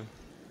save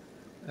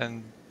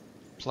and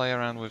play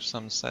around with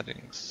some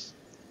settings.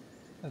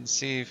 And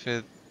see if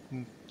it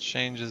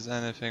changes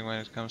anything when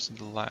it comes to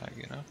the lag,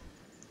 you know?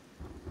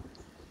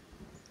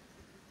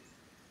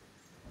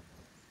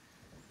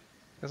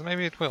 Because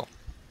maybe it will.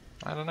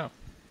 I don't know.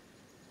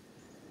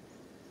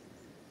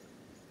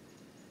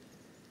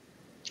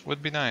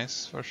 Would be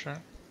nice, for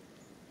sure.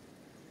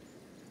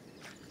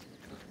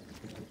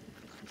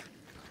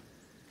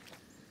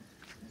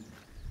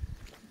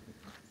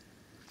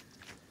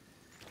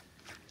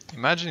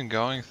 Imagine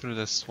going through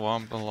the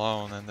swamp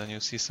alone and then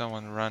you see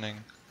someone running.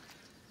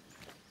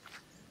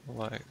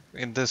 Like,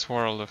 in this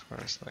world of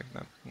course, like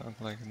not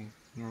like in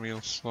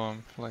real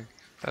swamp. Like,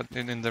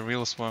 in the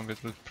real swamp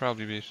it would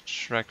probably be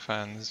Shrek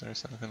fans or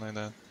something like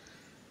that.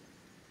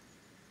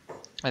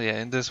 And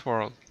yeah, in this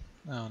world.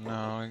 Oh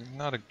no,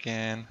 not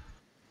again.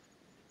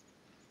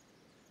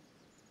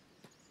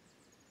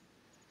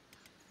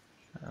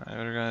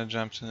 We're gonna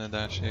jump to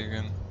Nadashi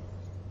again.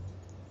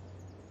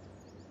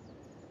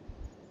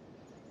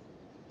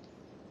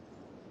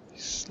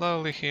 He's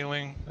slowly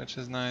healing, which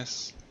is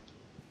nice.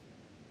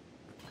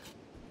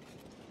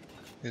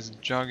 He's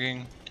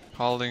jogging,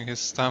 holding his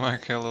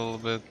stomach a little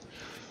bit,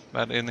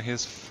 but in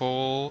his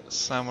full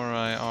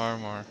samurai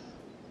armor.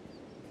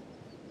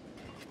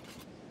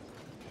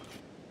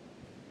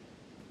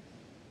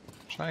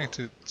 Trying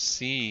to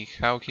see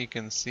how he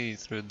can see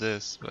through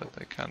this, but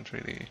I can't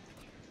really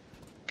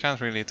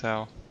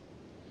tell.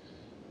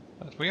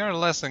 But we are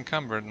less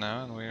encumbered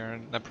now, and we are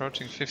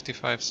approaching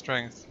 55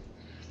 strength.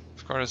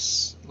 Of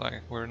course,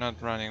 like, we're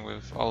not running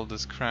with all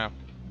this crap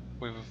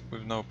with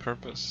no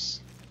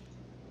purpose.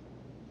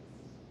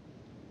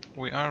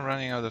 We are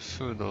running out of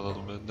food a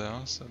little bit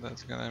though, so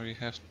that's gonna be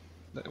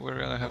we're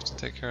gonna have to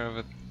take care of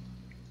it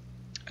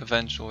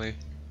eventually.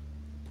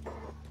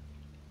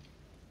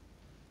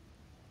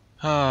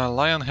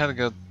 Lionhead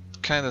got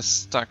kinda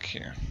stuck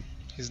here.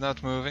 He's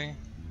not moving,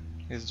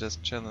 he's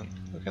just chilling.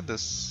 Look at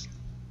this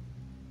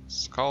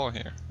skull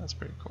here, that's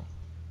pretty cool.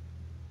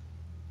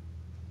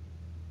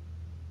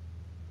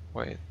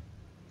 Wait,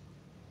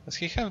 does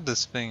he have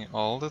this thing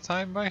all the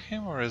time by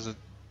him, or is it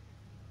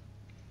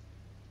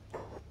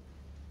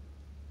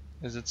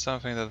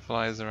something that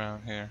flies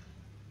around here?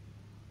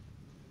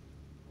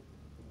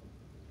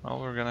 Well,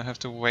 we're gonna have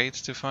to wait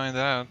to find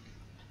out.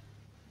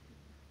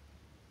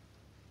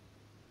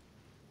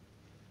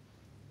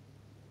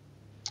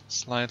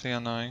 Slightly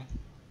annoying.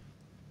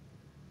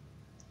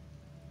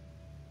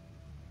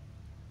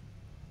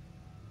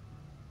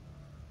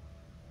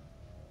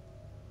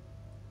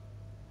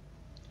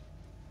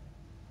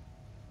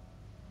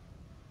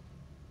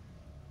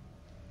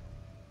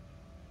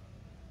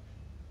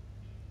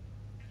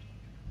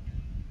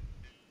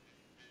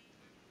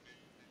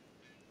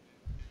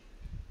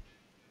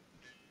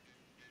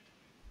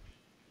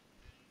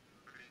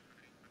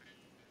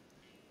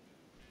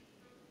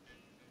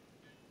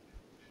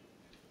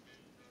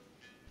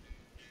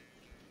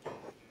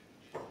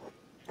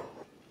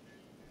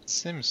 It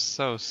seems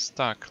so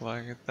stuck,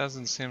 like it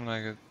doesn't seem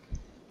like it.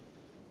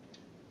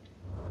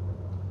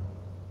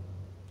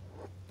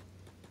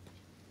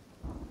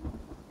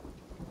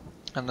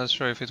 I'm not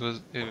sure if it was.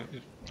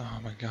 Oh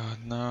my god,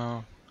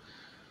 no.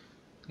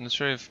 I'm not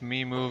sure if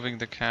me moving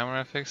the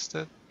camera fixed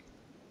it,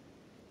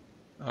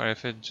 or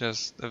if it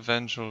just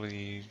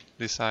eventually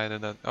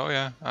decided that, oh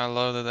yeah, I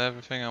loaded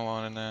everything I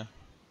wanted now.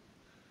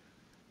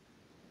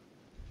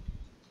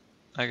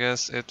 I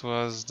guess it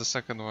was the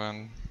second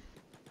one.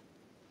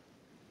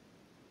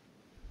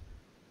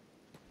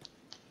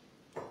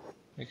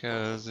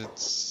 Because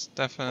it's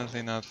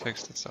definitely not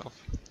fixed itself.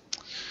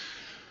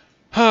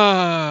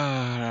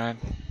 Alright.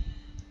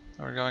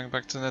 We're going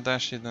back to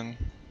Nadashi then.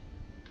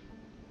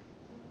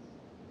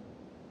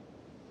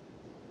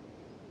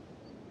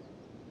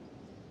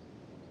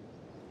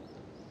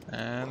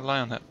 And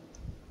Lionhead.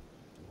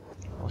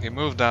 Well, he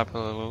moved up a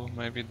little.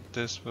 Maybe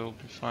this will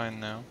be fine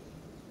now.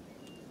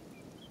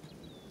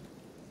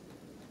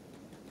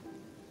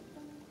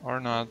 Or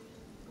not.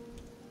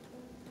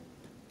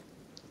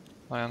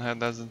 Lionhead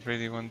doesn't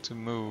really want to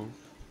move.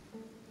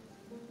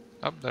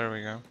 Up there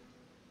we go.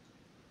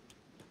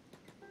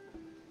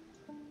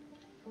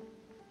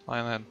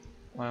 Lionhead.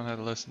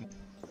 Lionhead, listen.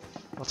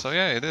 Well, so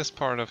yeah, it is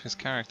part of his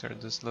character,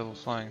 this little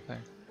flying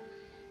thing.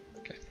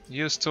 Okay.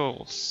 Use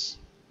tools.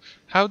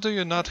 How do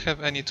you not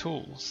have any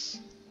tools?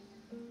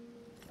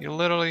 You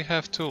literally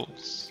have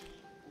tools.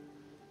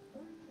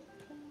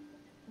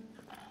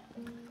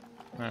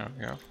 There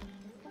we go.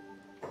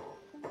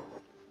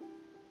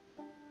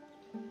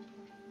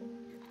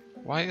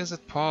 Why is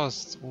it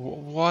paused?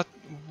 What?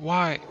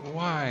 Why?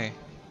 Why?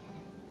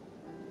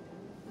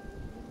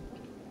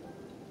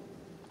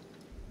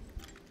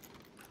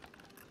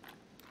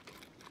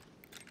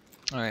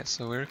 Alright,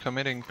 so we're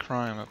committing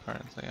crime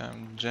apparently.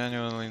 I'm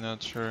genuinely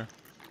not sure.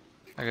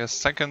 I guess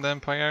Second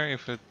Empire,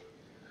 if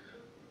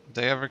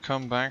they ever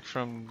come back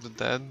from the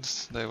dead,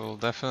 they will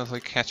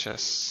definitely catch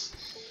us.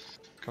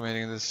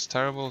 Committing this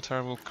terrible,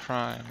 terrible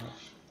crime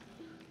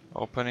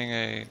of opening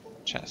a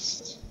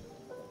chest.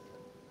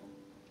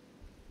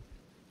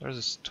 There's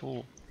a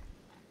stool.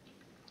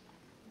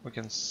 We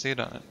can sit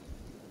on it.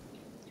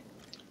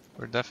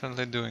 We're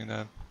definitely doing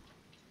that.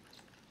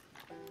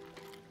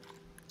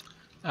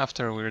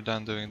 After we're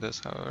done doing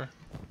this, however.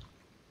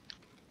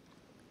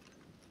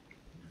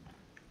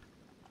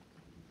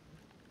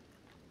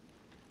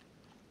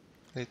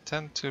 They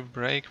tend to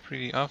break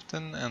pretty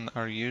often and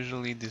are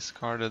usually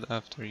discarded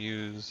after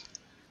use.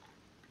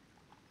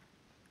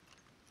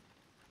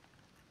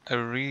 I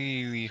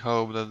really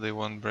hope that they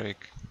won't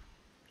break.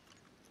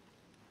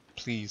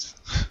 Please.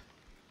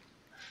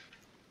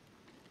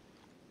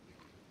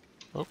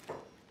 Oh.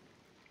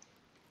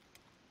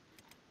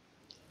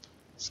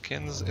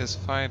 Skins is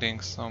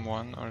fighting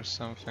someone or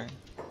something.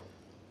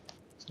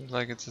 Seems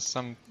like it's a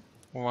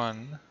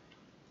someone.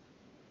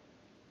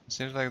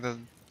 Seems like that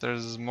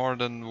there's more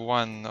than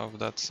one of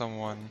that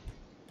someone.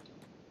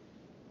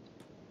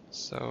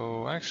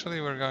 So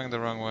actually we're going the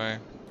wrong way.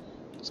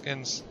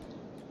 Skins.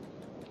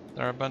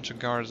 There are a bunch of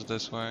guards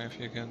this way. If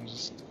you can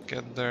just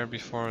get there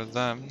before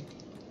them,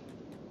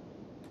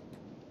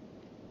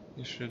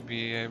 you should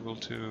be able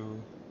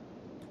to.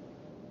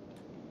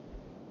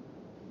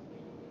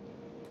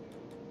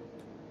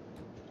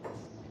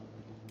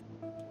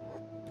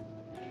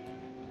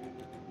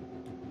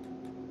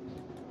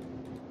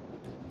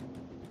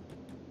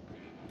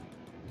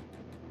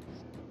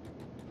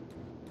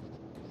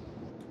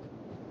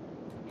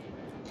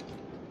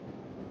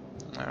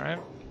 Alright.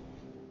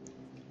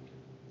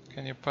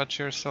 Can you patch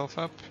yourself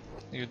up?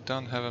 You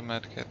don't have a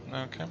medkit.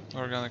 Okay,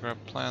 we're gonna grab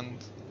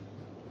plant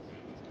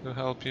to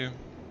help you.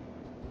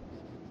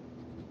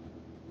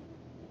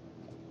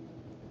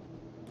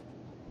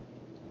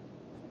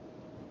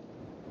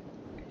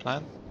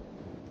 Plant?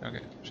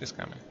 Okay, she's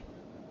coming.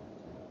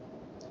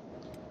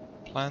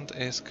 Plant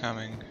is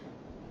coming.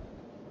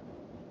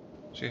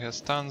 She has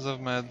tons of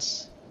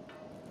meds.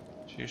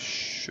 She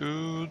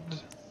should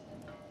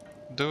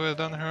do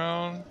it on her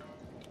own.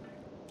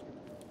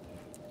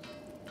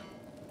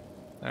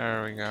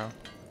 There we go.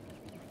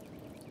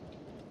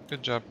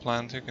 Good job,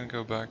 Plant. You can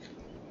go back.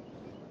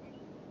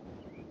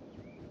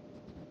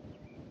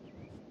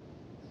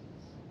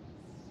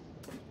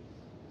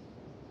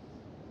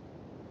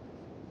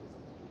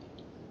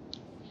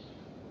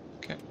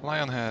 Okay,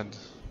 Lionhead.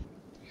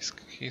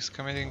 He's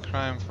committing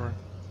crime for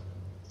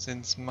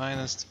since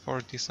minus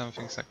 40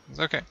 something seconds.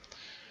 Okay.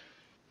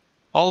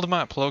 Old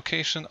map,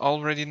 location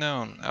already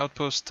known.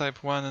 Outpost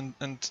type 1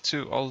 and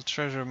 2, old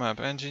treasure map,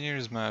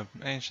 engineer's map,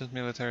 ancient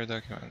military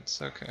documents.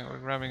 Okay, we're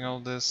grabbing all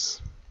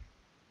this.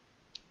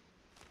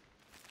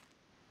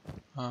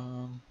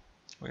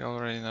 We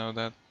already know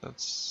that,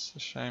 that's a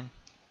shame.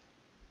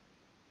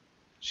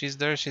 She's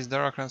there,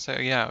 I can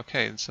say, yeah,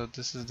 okay, so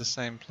this is the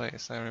same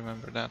place, I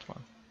remember that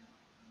one.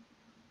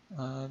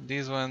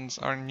 These ones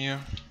are new.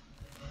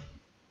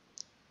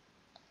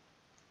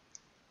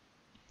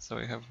 So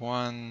we have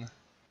one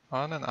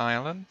on an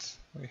island,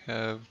 we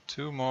have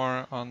two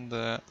more on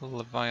the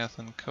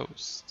Leviathan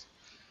coast.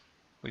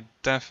 We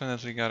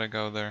definitely gotta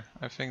go there.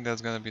 I think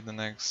that's gonna be the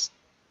next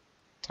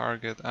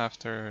target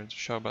after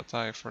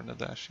Shobatai for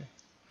Nadashi.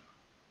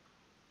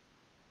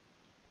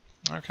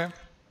 Okay.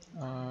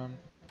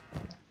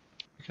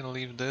 We can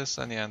leave this,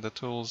 and yeah, the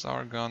tools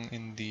are gone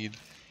indeed.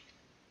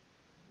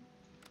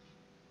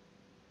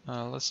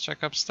 Let's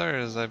check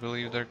upstairs. I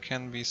believe there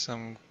can be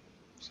some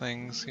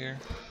things here.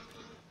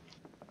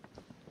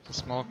 A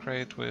small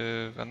crate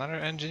with another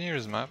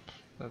engineer's map.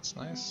 That's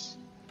nice.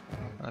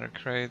 Another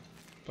crate,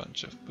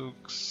 bunch of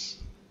books.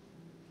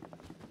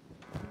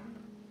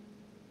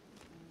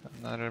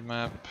 Another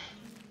map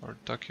or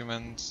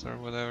documents or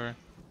whatever.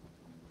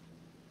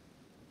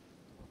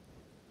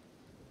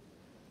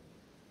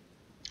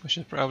 We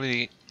should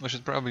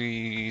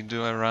probably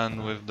do a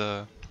run with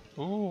the.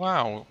 Oh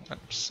wow,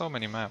 so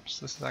many maps.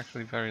 This is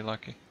actually very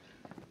lucky.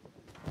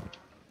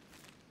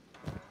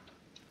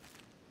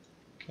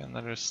 Can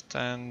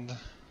understand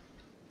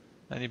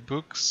any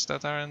books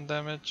that are in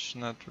damage?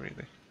 Not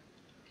really.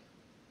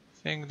 I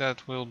think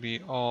that will be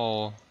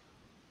all.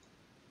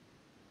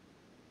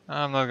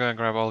 I'm not gonna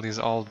grab all these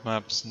old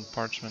maps and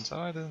parchments. Oh,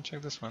 I didn't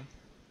check this one.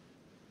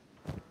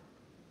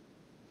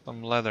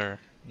 Some leather.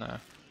 No,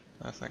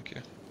 no thank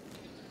you.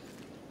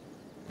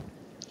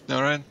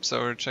 Alright,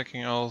 so we're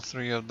checking all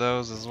three of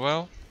those as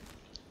well.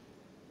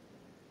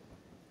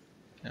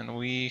 And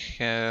we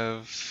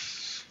have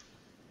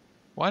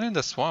one in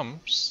the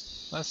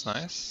swamps. That's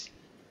nice.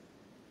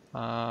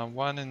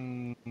 One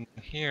in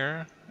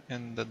here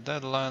in the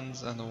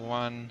Deadlands and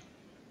one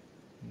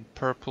in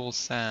Purple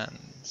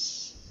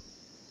Sands.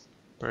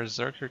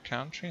 Berserker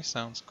Country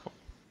sounds cool.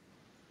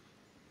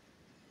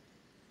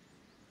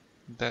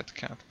 Dead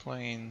Cat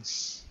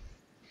Plains.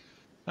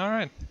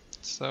 Alright,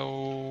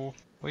 so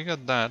we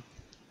got that.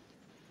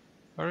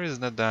 Where is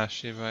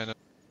Nadashi by the way?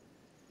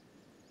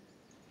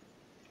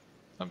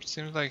 It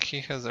seems like he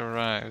has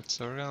arrived,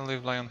 so we're gonna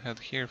leave Lionhead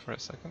here for a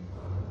second.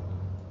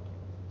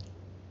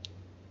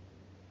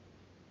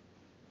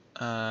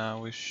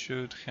 We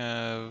should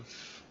have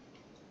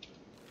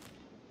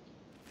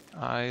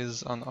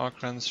eyes on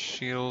Okran's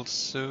shield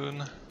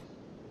soon.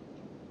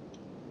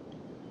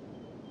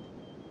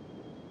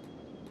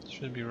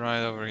 Should be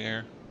right over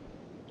here.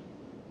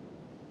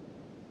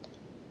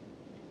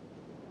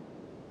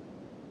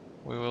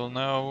 We will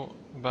know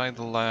by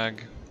the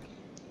lag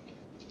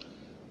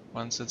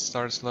once it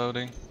starts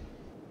loading.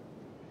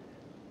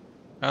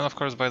 And of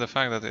course by the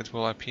fact that it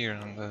will appear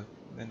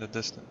in the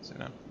distance, you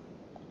know.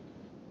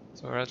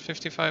 So we're at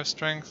 55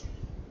 strength.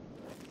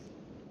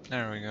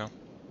 There we go.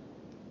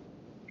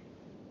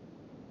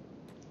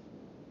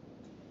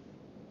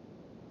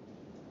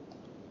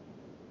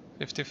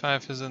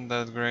 $55 isn't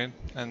that great,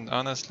 and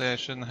honestly I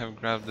shouldn't have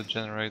grabbed the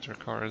generator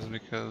cores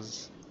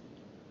because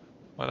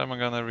what am I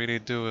gonna really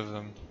do with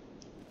them?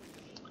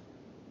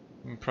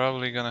 I'm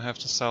probably gonna have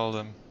to sell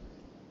them.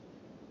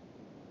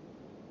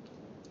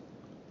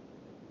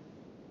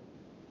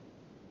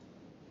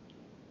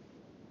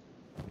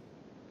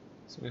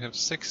 So we have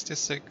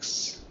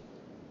 66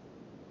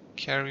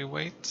 carry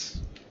weight,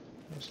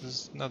 which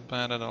is not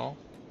bad at all.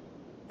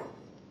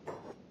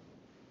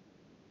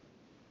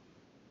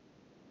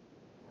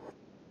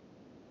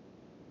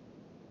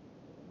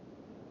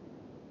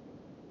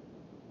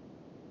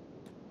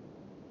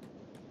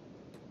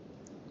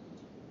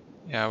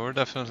 Yeah, we're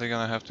definitely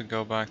gonna have to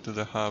go back to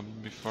the hub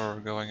before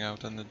going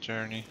out on the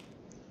journey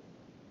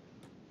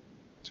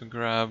to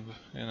grab,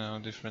 you know,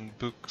 different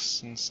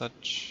books and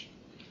such.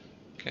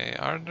 Okay,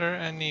 are there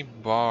any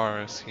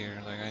bars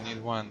here? Like, I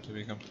need one to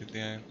be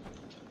completely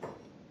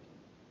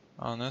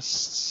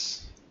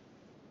honest.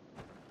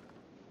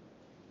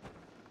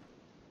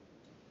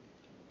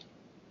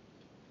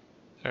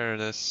 There it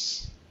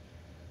is.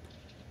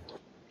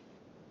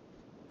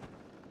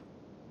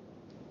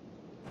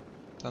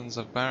 Tons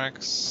of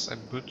barracks, a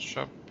boot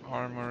shop,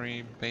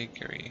 armory,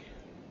 bakery.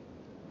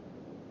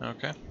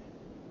 Okay.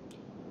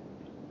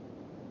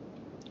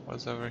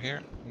 What's over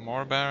here?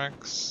 More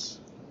barracks.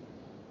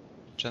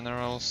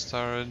 General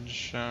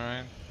storage,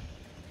 alright.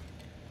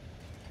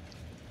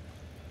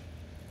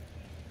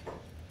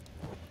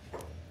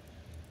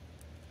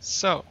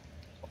 So,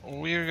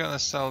 we're gonna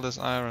sell this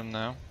iron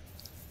now.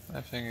 I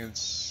think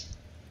it's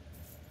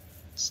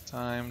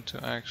time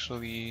to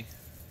actually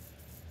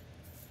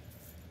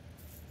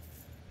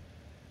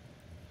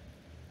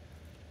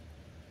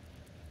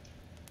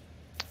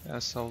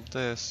sell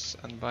this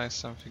and buy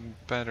something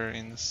better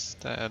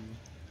instead,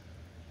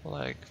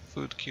 like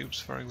food cubes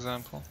for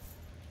example.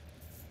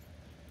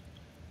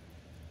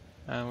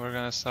 And we're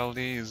gonna sell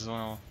these.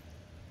 Well,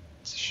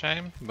 it's a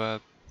shame,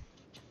 but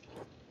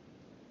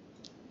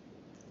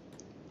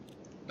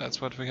that's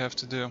what we have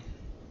to do.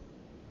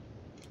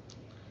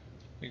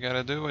 You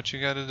gotta do what you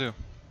gotta do.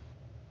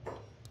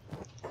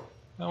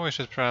 Oh, we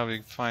should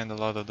probably find a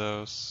lot of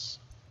those.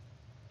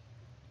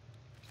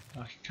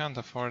 I can't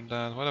afford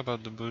that. What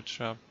about the boot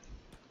shop?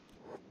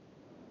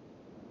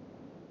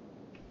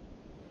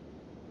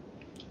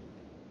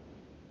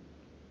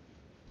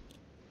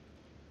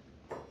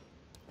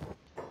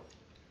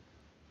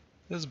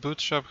 This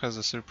boot shop has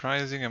a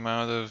surprising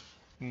amount of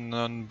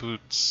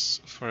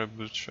non-boots for a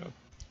boot shop.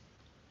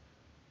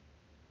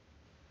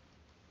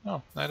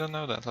 Oh, I don't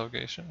know that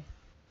location.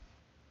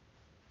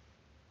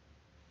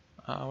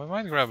 We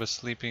might grab a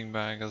sleeping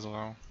bag as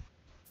well.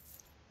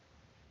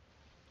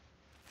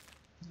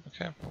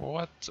 Okay,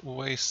 what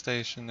way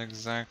station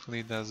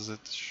exactly does it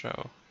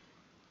show?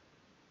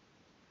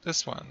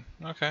 This one.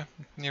 Okay,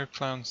 near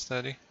Clown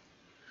Steady.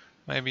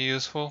 May be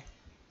useful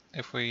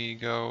if we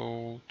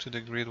go to the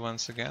grid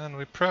once again, and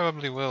we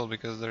probably will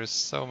because there is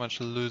so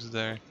much loot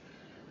there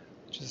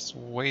just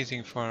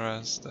waiting for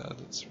us that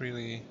it's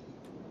really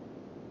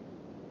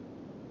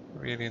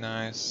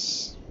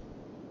nice.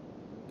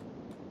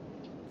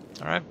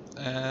 Alright,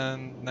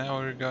 and now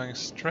we're going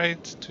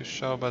straight to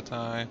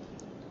Shobatai.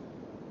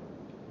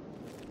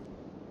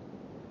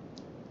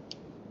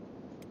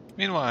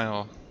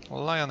 Meanwhile,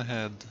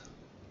 Lionhead,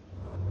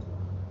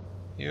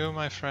 you,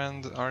 my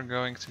friend, are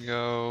going to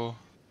go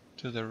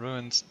to the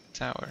ruined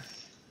tower.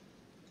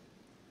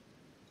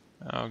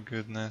 Oh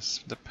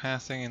goodness, the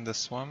pathing in the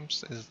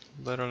swamps is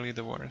literally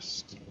the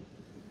worst.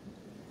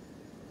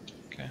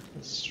 Okay,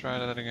 let's try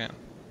that again.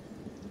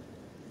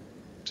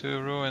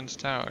 To ruined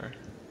tower.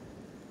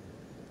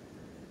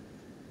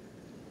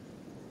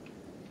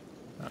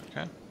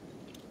 Okay.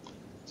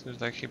 Seems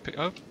like he picked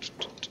up.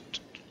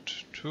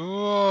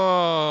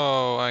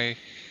 Whoa! I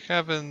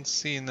haven't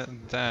seen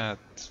that.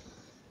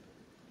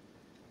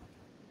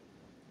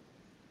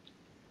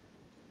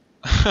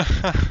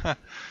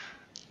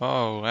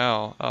 Oh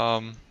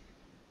well.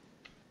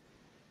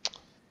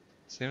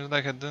 Seems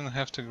like I didn't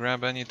have to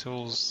grab any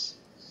tools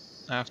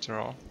after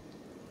all.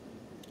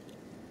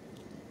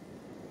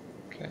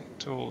 Okay,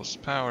 tools,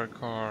 power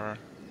core,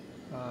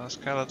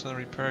 skeleton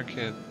repair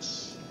kit.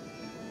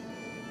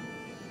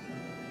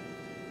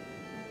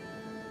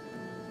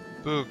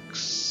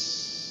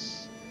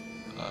 Books,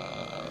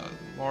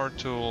 more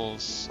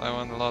tools. I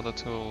want a lot of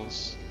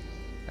tools.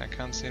 I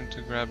can't seem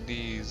to grab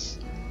these.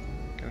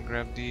 I can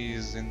grab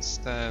these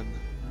instead.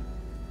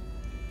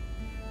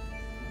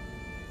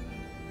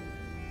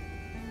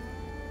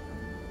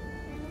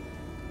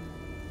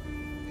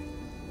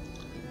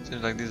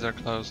 Seems like these are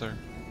closer.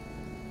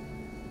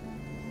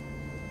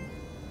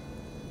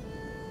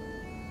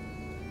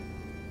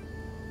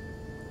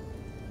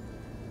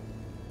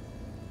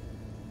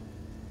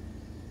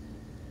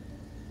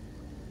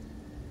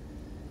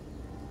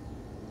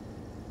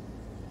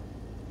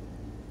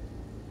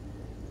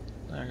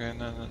 Okay,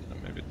 no,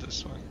 maybe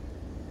this one.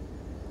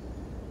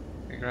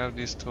 Okay, grab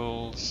these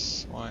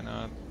tools, why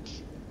not?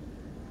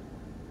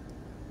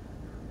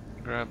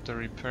 Grab the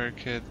repair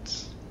kit.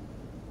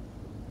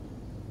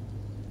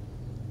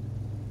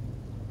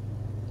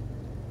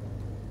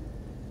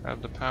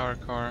 Grab the power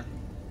core.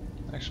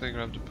 Actually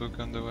grab the book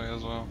on the way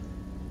as well.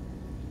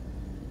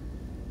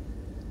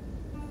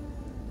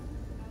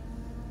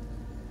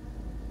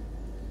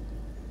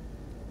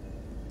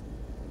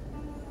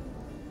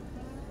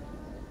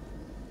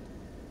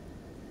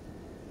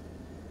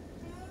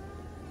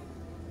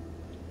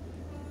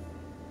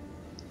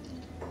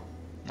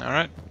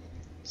 Alright,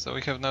 so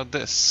we have now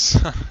this.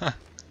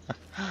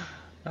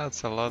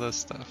 That's a lot of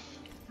stuff.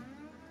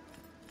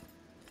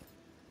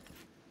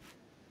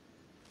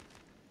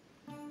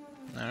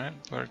 Alright,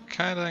 we're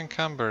kinda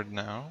encumbered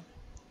now,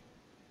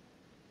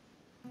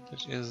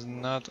 which is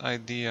not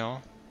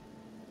ideal.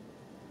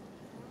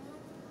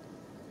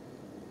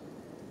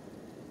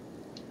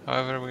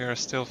 However, we are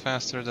still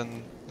faster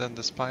than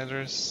the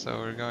spiders, so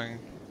we're going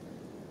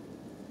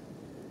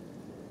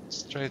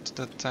straight to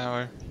the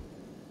tower.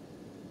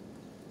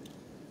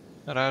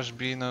 Rush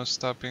B, no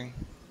stopping.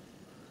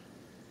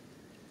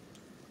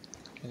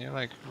 Can you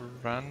like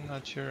run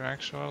at your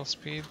actual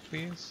speed,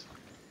 please?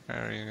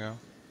 There you go.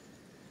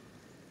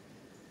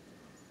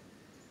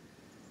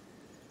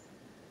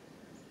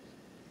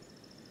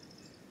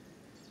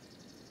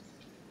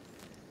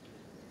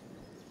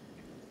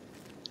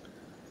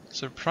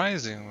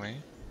 Surprisingly,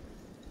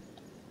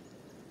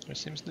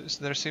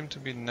 there seem to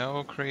be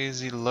no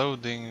crazy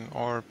loading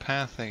or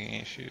pathing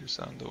issues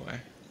on the way.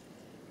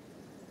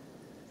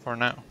 For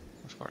now,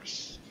 of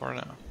course. For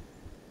now.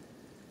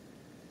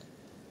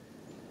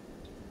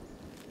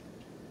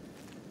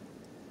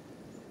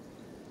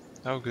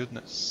 Oh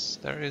goodness,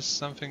 there is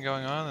something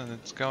going on, and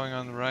it's going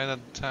on right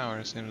at the tower,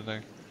 it seems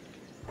like.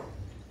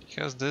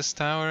 Because this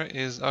tower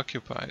is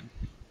occupied.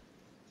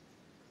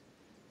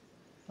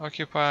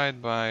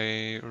 Occupied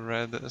by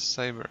red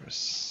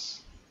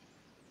sabers.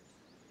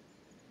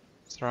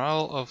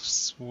 Thrall of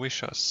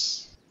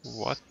Swishus.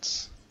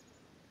 What?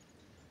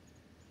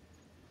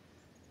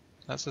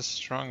 That's a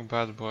strong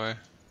bad boy.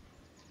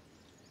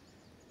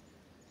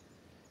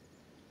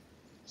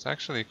 It's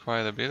actually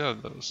quite a bit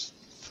of those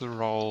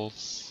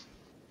thralls.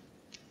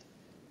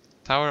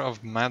 Tower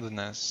of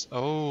Madness.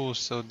 Oh,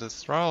 so the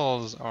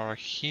thralls are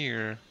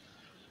here,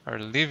 are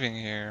living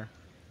here.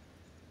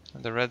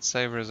 And the red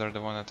sabers are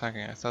the one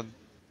attacking. I thought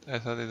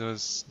it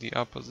was the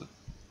opposite.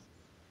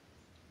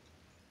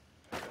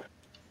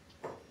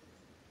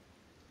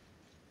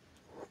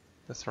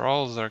 The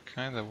thralls are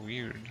kind of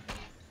weird.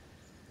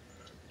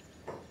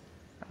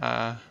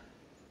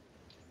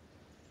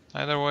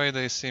 Either way,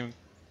 they seem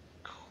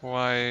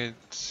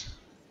quite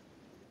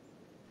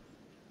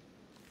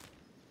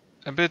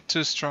a bit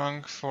too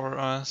strong for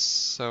us,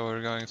 so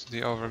we're going to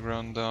the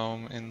overgrown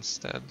dome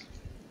instead.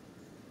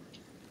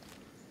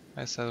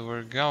 I said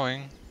we're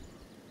going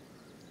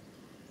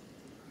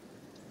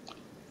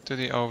to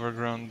the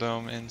overgrown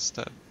dome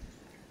instead.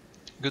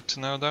 Good to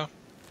know though.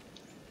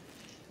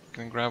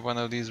 Can grab one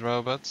of these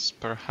robots,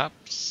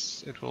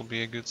 perhaps it will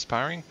be a good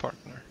sparring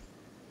partner.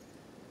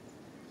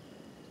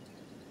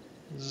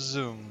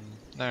 Zoom.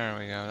 There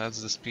we go,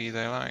 that's the speed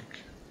I like.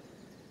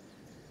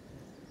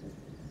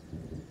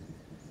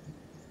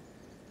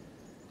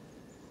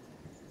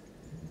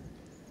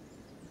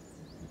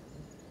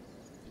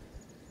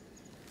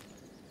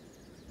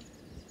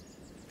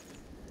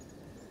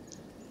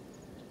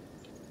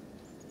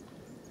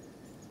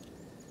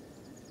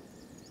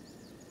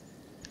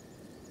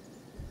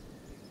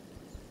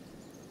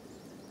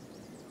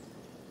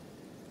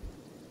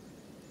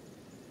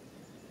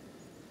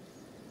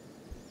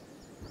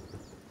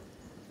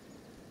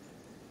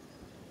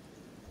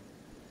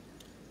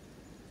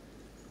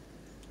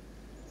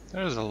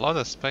 There's a lot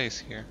of space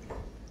here.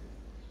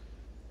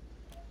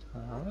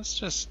 Let's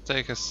just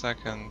take a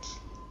second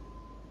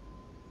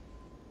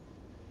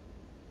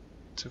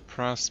to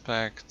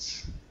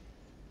prospect.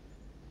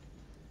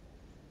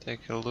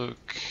 Take a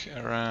look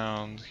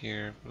around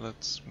here.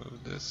 Let's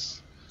move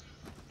this.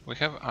 We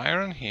have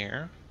iron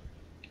here.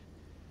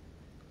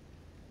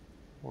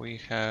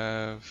 We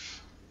have...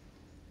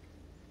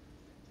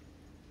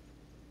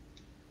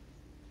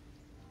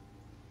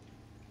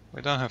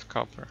 We don't have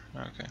copper.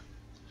 Okay.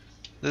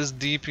 This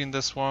deep in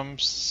the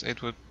swamps,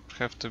 it would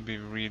have to be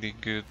really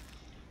good.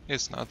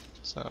 It's not,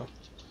 so...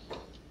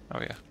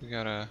 Oh yeah, we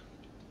gotta...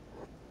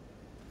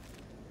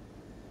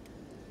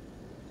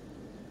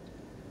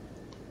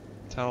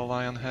 Tell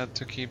Lionhead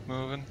to keep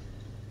moving.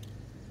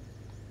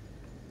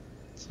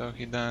 So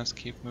he does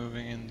keep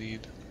moving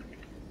indeed.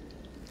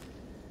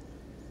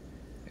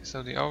 Okay,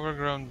 so the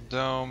overgrown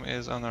dome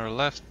is on our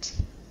left.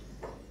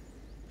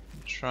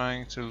 I'm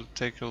trying to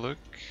take a look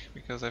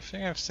because I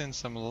think I've seen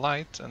some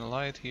light, and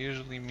light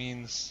usually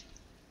means...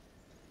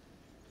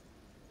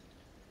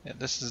 Yeah,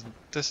 this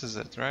is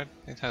it, right?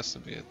 It has to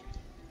be it.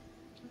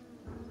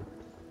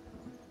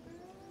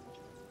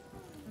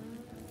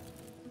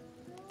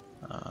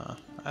 I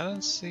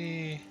don't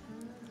see...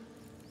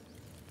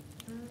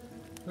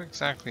 Who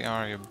exactly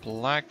are you?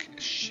 Black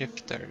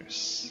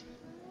shifters.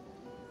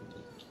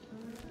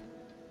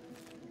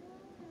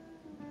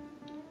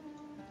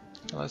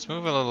 Let's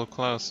move a little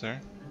closer.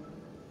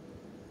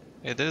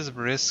 It is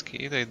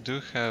risky. They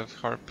do have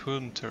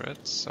harpoon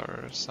turrets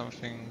or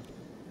something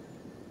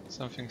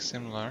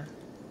similar.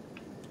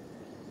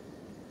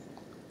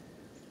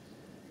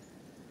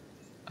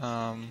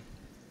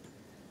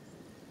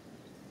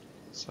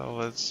 So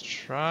let's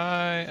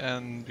try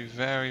and be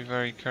very,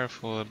 very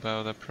careful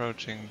about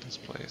approaching this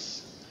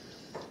place.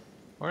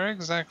 Where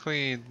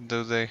exactly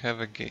do they have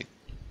a gate?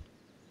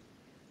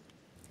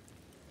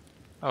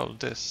 Oh,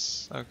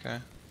 this. Okay.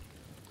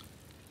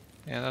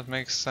 Yeah, that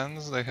makes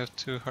sense. They have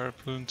two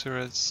harpoon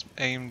turrets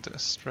aimed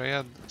straight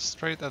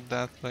at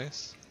that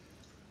place.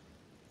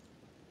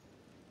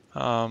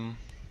 So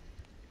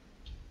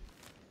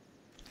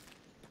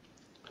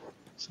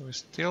we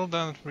still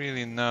don't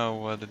really know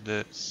what it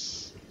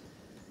is.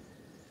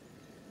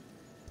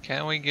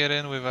 Can we get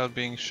in without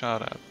being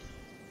shot at?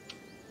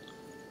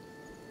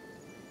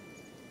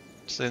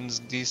 Since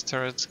these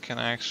turrets can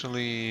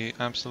actually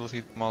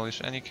absolutely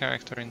demolish any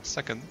character in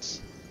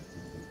seconds,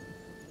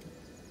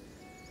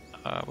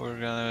 we're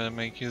gonna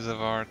make use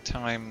of our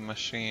time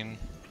machine.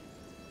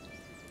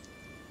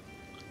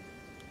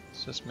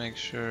 Let's just make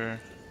sure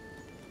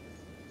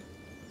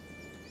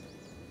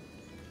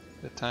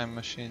the time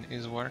machine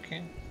is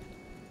working.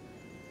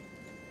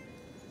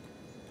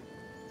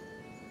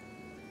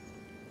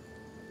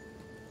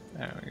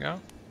 There we go.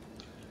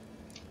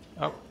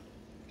 Oh.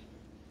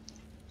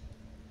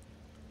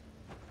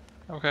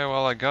 Okay,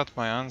 well, I got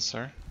my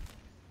answer.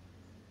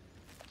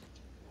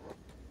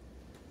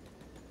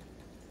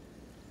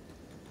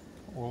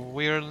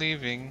 We're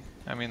leaving.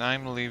 I mean,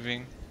 I'm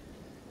leaving.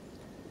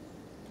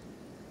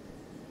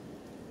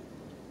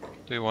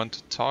 Do you want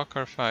to talk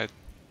or fight?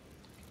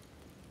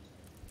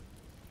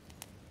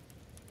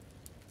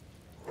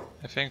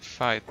 I think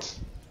fight.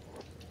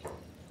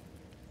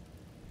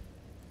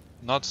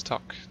 Not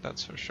talk,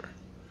 that's for sure.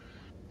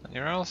 And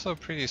you're also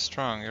pretty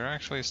strong. You're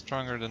actually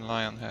stronger than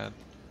Lionhead.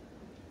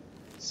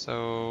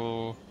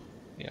 So,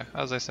 yeah,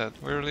 as I said,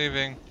 we're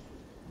leaving.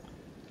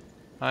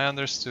 I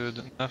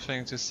understood.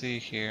 Nothing to see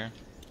here.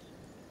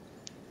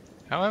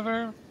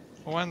 However,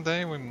 one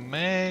day we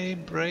may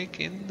break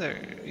in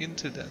there,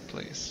 into that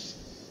place.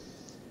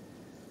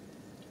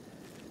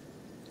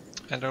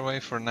 Either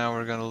way, for now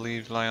we're gonna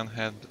leave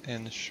Lionhead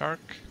in Shark.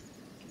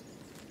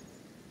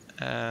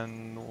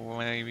 And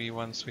maybe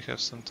once we have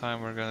some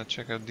time we're gonna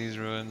check out these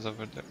ruins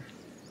over there.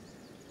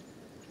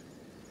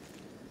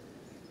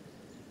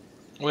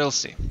 We'll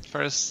see.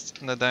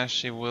 First,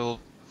 Nadashi will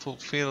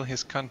fulfill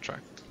his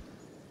contract.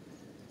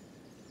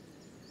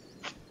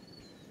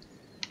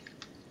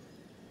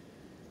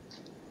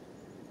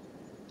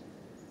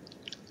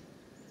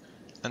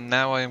 And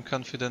now I am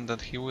confident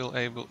that he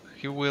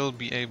will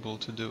be able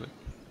to do it.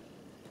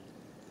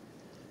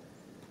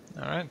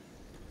 Alright.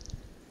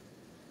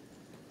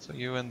 So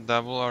you and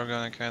Double are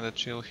gonna kinda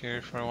chill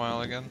here for a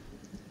while again.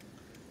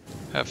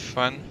 Have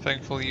fun.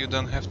 Thankfully you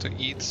don't have to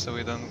eat, so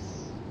we don't...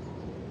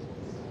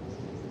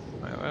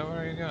 Where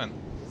are you going?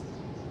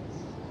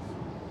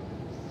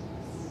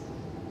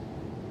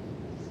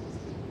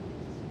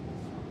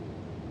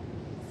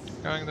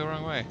 Going the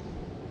wrong way.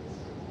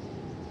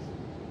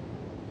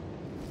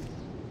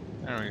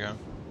 There we go.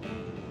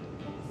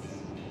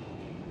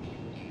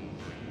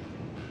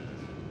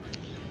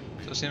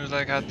 So it seems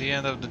like at the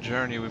end of the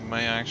journey we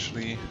may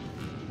actually...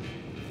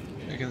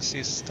 You can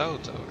see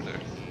Stout over there.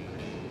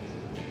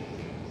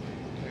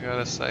 I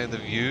gotta say the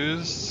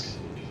views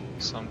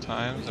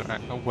sometimes are...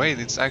 Oh wait,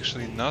 it's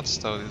actually not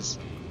Stout, it's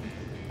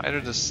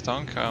either the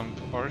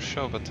Stonkamp or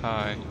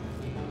Shobatai.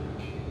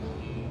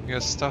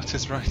 Because Stout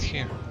is right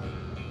here.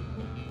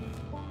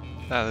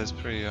 That is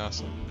pretty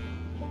awesome.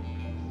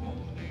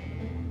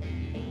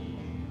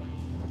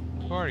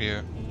 Who are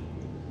you?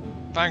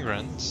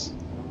 Vagrants?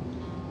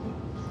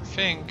 I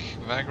think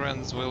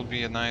Vagrants will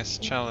be a nice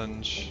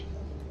challenge.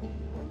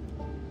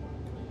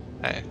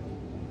 Hey,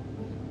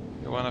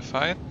 you wanna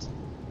fight?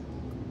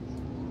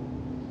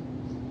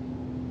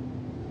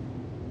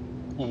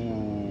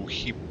 Ooh,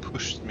 he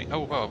pushed me.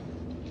 Oh, wow.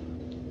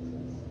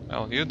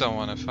 Well, you don't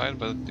wanna fight,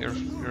 but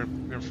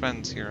your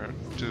friends here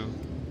do.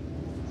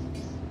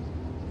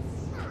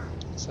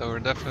 So we're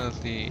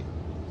definitely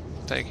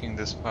taking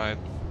this fight.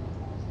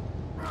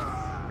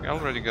 We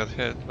already got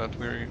hit, but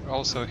we're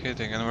also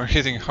hitting, and we're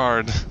hitting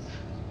hard.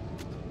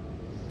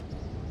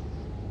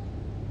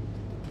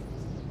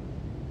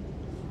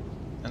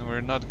 And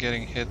we're not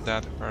getting hit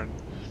that hard.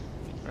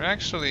 We're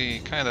actually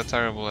kinda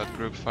terrible at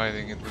group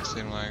fighting, it would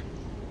seem like.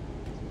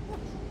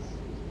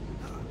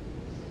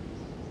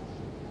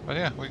 But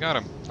yeah, we got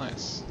him.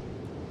 Nice.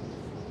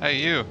 Hey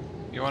you!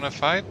 You wanna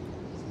fight?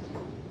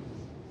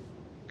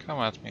 Come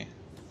at me.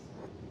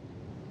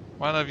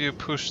 One of you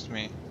pushed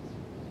me.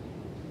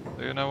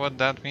 Do you know what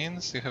that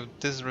means? You have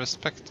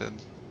disrespected.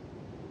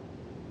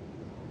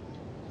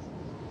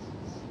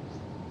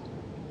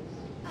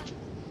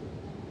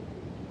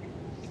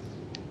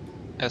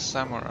 A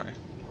samurai.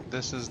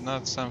 This is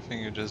not something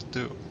you just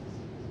do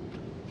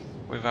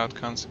without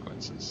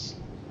consequences.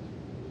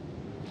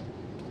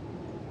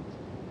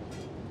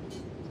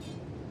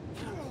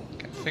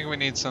 Okay, I think we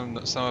need some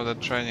of the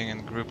training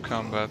in group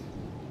combat.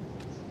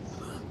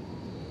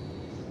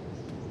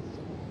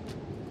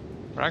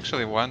 We're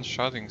actually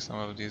one-shotting some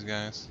of these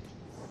guys.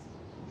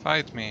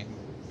 Fight me,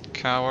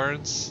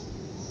 cowards.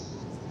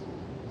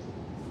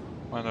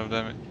 One of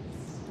them...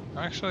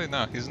 Actually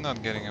no, he's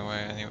not getting away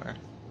anywhere.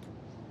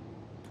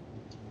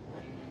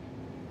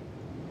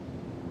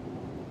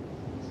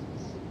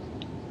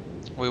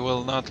 We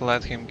will not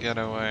let him get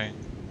away.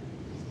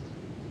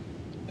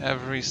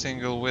 Every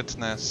single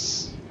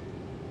witness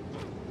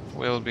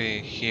will be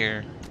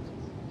here.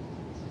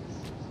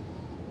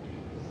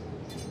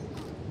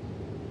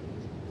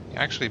 He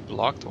actually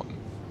blocked one.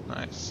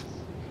 Nice.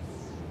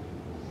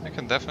 I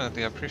can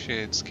definitely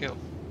appreciate skill.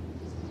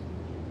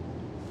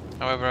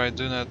 However, I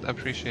do not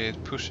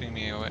appreciate pushing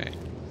me away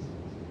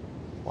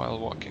while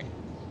walking.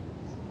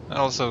 And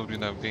also, you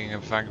know, being a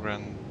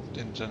vagrant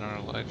in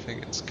general, I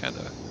think it's kind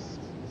of...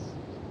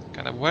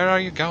 Where are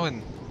you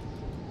going?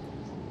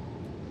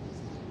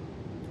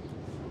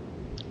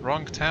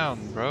 Wrong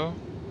town, bro.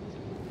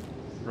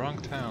 Wrong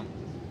town.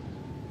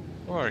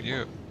 Who are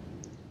you?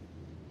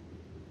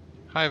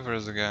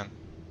 Hivers again.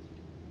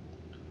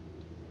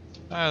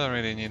 I don't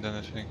really need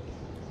anything.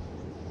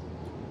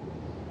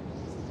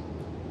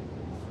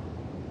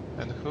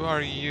 And who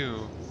are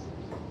you?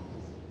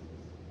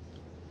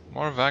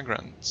 More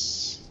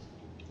vagrants.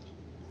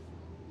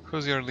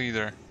 Who's your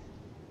leader?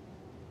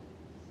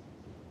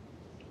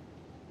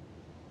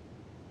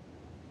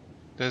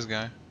 This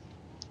guy.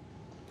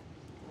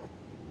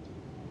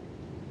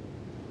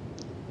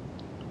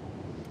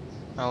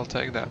 I'll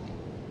take that.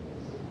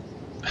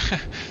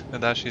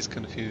 Nadashi's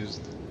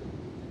confused.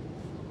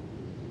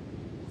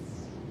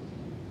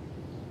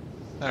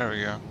 There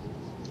we go.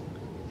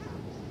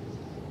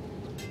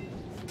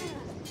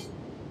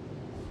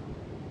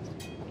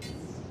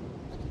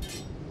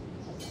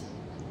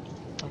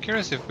 I'm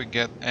curious if we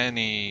get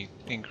any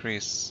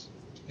increase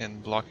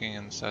in blocking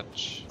and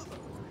such.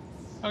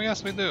 Oh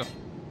yes, we do.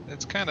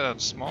 It's kind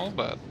of small,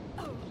 but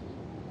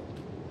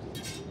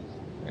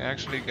We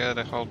actually get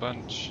a whole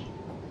bunch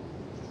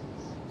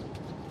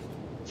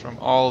from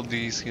all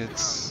these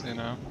hits, you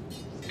know,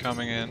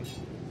 coming in.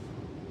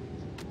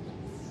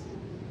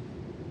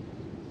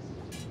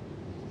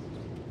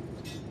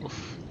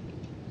 Oof.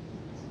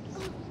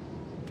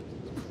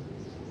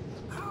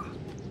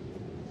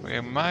 We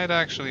might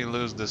actually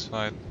lose this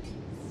fight.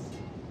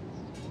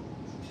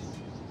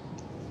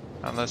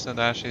 Unless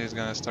Nadashi is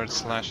gonna start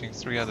slashing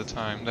 3 at a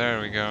time. There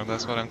we go,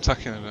 that's what I'm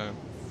talking about.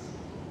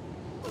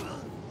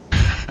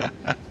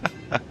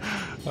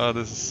 Oh,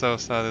 this is so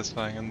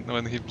satisfying. And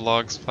when he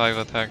blocks 5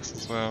 attacks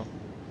as well.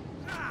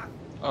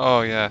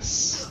 Oh,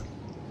 yes.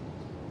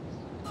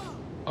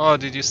 Oh,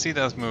 did you see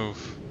that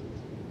move?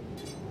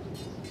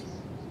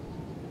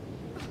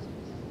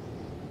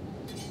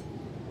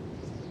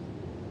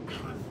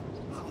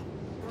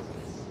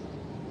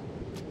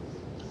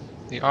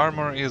 The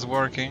armor is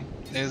working,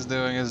 is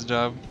doing its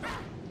job.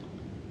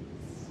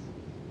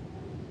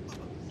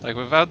 Like,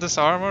 without this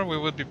armor, we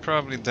would be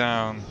probably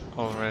down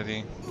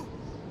already.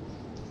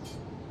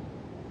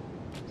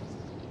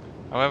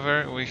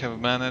 However, we have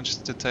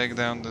managed to take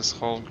down this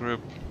whole group.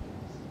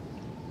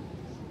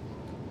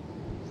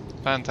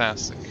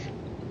 Fantastic.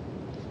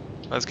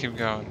 Let's keep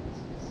going.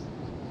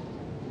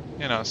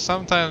 You know,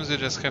 sometimes you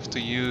just have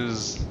to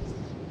use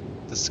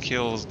the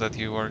skills that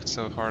you worked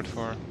so hard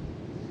for.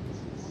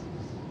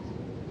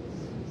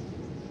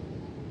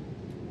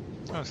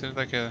 Oh, seems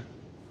like a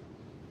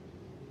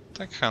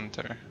tech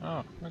hunter.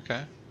 Oh,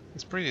 okay.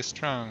 He's pretty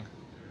strong.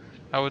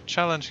 I would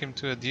challenge him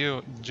to a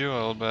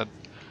duel, but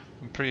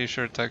I'm pretty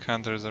sure tech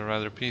hunters are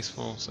rather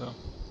peaceful, so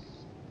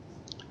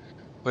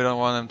we don't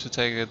want him to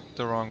take it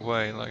the wrong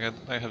way. Like,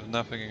 I have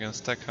nothing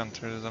against tech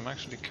hunters. I'm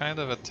actually kind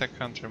of a tech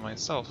hunter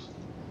myself,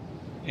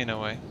 in a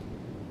way.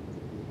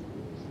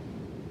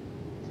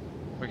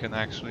 We can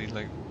actually,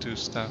 like, do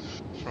stuff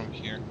from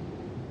here.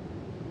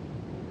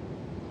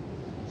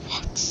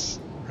 What?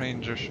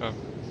 Ranger shop.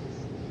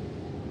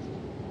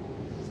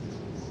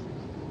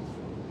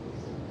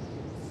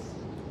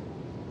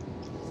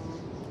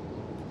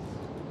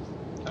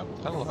 Oh,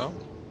 hello.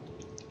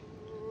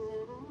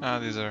 Ah,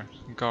 these are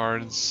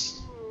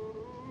guards.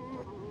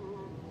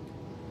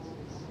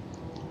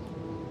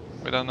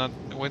 We don't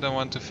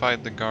want to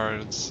fight the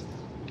guards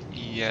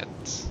yet.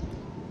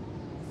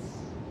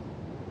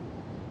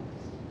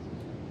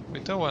 We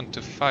don't want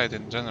to fight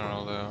in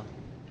general, though.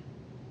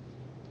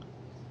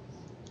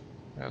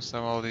 We have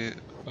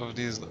of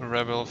these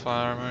rebel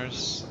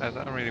farmers. I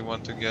don't really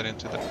want to get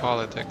into the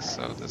politics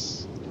of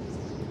this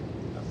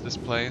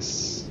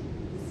place.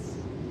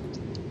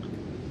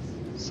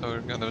 So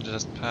we're gonna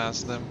just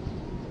pass them.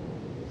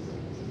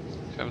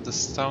 We have the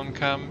stone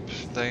camp,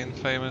 the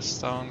infamous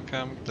stone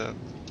camp that...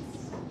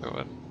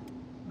 What?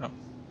 Oh.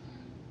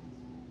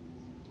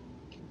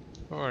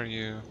 Who are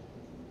you?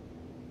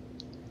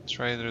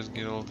 Traders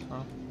Guild,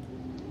 huh?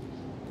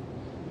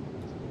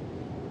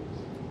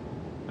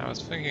 I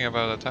was thinking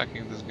about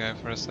attacking this guy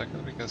for a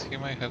second because he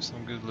might have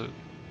some good loot.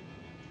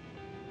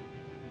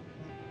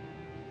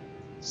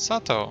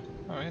 Sato!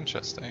 Oh,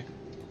 interesting.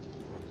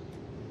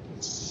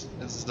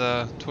 It's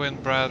the twin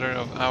brother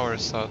of our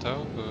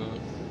Sato who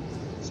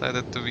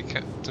decided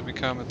to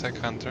become a tech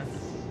hunter.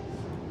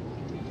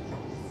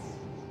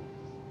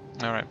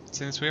 Alright,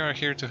 since we are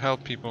here to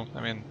help people,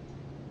 I mean,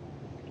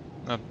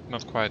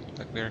 not quite,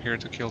 like we are here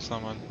to kill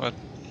someone, but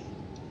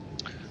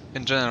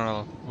in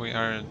general, we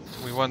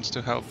want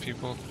to help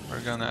people.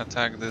 We're gonna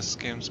attack this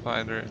skim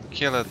spider and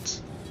kill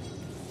it,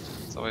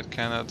 so it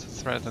cannot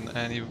threaten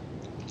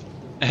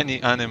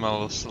any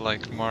animals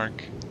like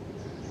Mark.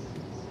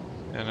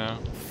 You know.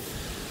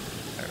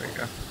 There we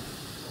go.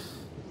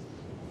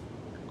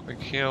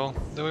 Quick heal.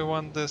 Do we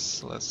want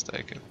this? Let's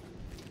take it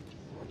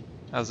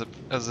as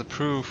a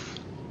proof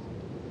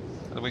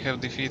that we have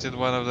defeated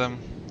one of them.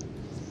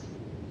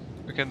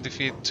 We can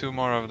defeat 2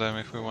 more of them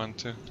if we want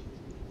to.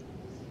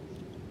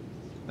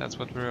 That's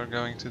what we are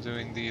going to do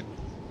indeed.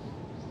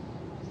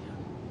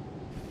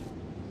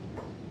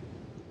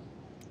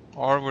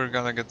 Or we're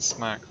gonna get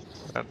smacked.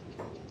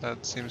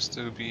 That seems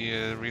to be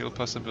a real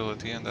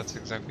possibility, and that's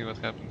exactly what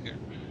happened here.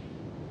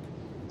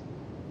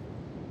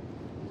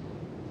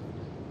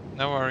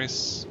 No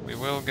worries, we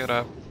will get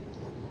up.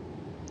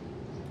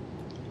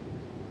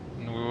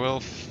 And we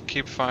will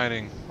keep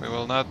fighting. We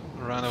will not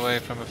run away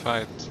from a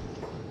fight.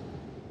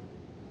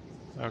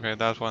 Okay,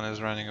 that one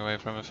is running away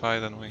from a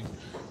fight, and we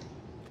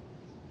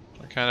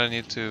kinda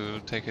need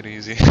to take it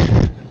easy.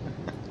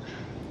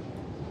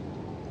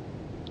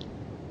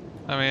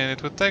 I mean,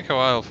 it would take a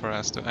while for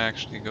us to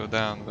actually go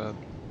down, but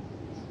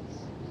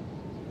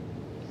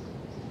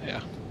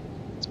yeah,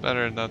 it's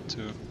better not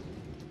to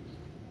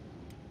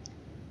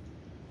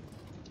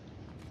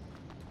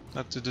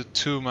do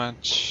too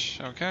much.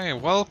 Okay,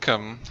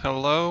 welcome.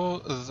 Hello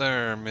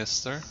there,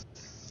 mister.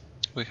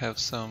 We have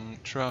some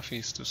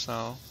trophies to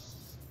sell.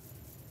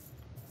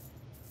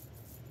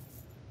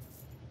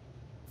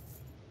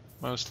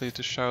 Mostly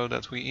to show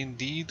that we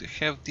indeed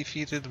have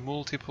defeated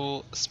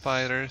multiple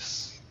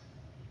spiders.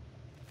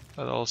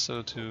 But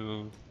also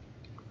to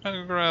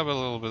grab a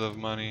little bit of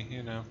money,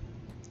 you know.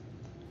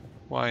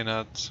 Why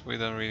not? We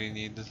don't really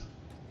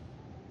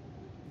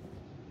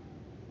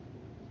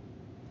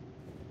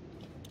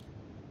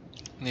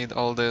need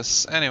all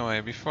this.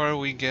 Anyway, before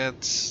we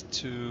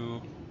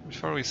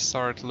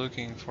start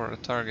looking for a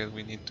target,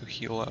 we need to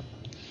heal up.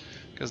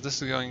 Because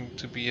this is going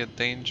to be a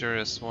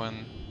dangerous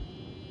one.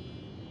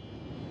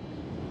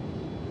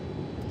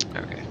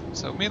 Okay,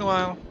 so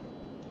meanwhile,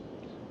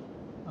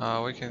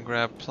 we can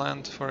grab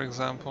Plant, for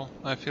example.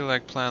 I feel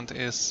like Plant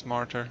is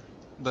smarter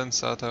than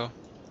Sato.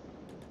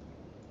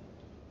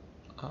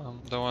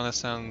 Don't want to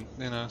sound,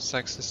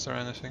 sexist or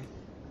anything.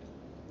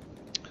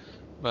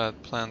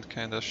 But Plant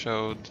kinda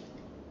showed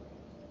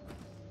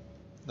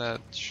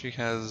that she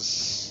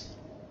has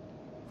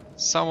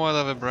somewhat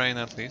of a brain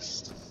at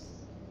least.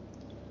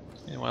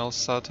 Meanwhile,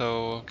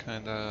 Sato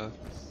kinda...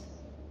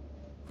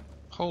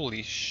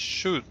 Holy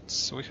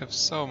shoots! We have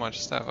so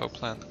much stuff. Oh,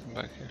 Plant, come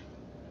back here.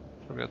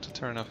 Forgot to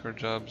turn off her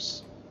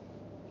jobs.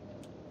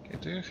 Okay,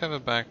 do you have a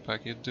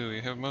backpack? You do.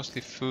 You have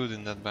mostly food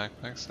in that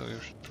backpack, so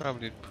you should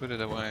probably put it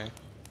away.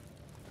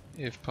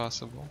 If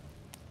possible.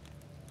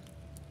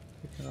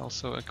 You can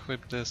also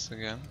equip this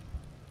again.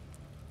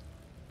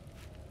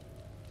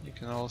 You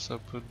can also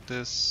put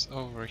this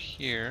over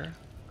here.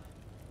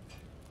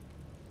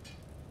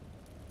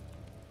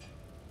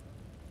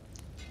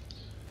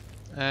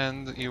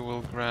 And you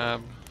will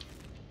grab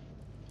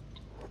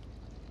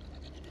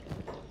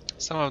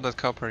some of that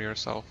copper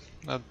yourself.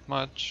 Not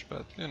much,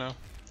 but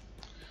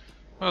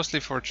mostly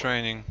for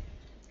training.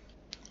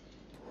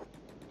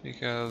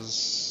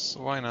 Because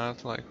why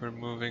not? Like, we're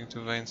moving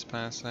to Vane's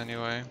Pass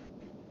anyway.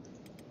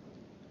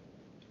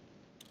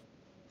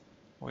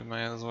 We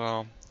may as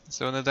well.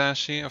 So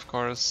Nadashi, of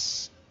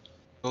course,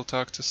 will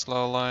talk to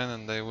Slowline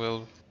and they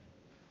will...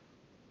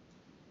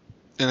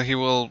 And he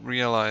will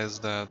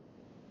realize that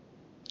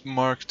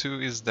Mark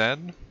II is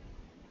dead.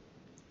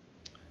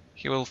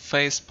 He will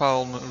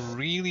facepalm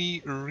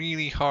really,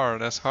 really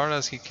hard as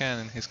he can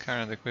in his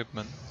current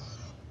equipment.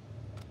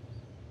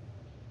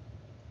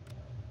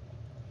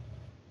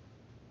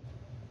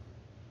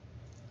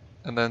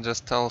 And then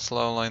just tell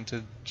Slowline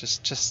to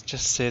just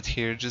sit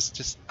here,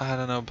 just I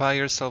don't know, buy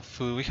yourself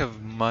food. We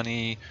have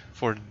money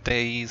for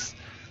days.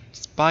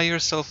 Just buy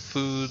yourself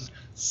food,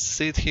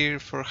 sit here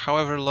for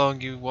however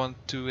long you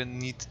want to and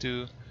need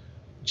to.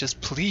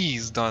 Just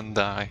please don't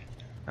die.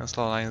 And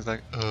Slowline is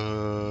like,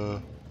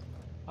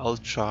 I'll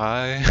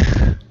try.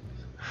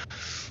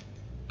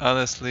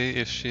 Honestly,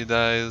 if she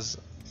dies,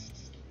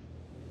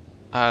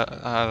 I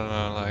don't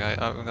know,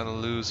 like I'm gonna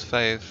lose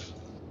faith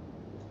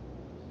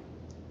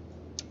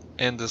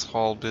in this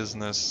whole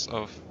business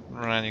of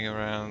running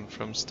around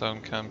from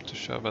Stone Camp to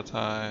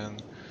Shobatai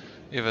and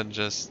even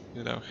just,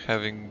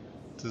 having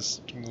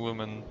this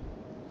woman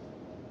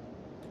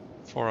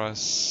for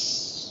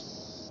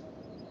us.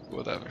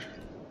 Whatever.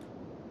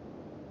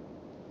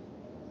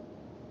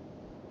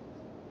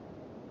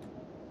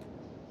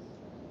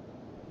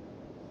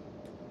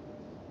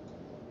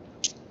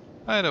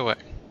 By the way,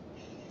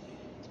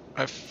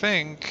 I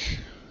think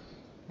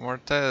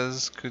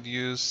Mortez could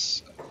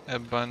use a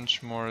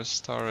bunch more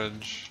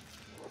storage.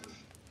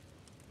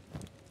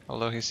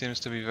 Although he seems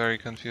to be very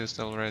confused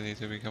already,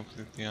 to be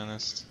completely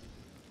honest.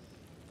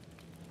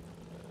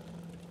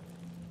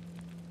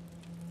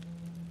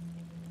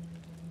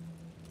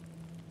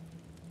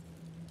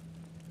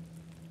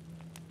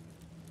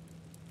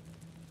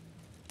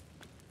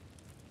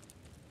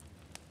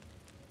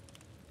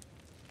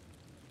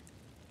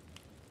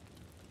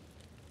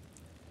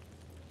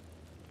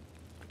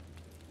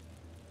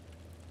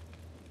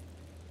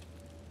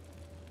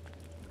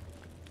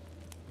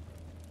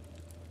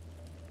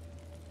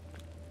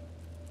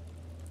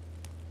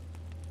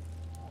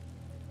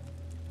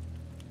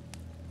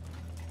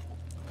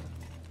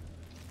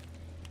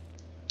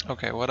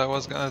 Okay, what I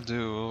was gonna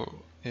do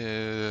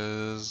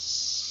is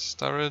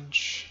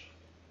storage,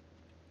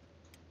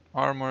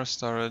 armor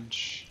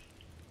storage.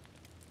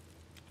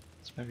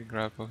 Let's maybe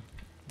grab a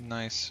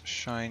nice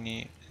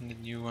shiny and a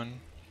new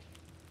one.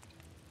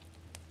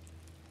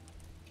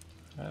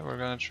 We're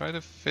gonna try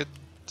to fit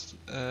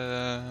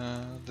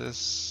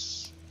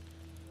this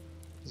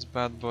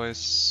bad boy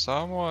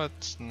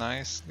somewhat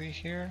nicely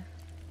here.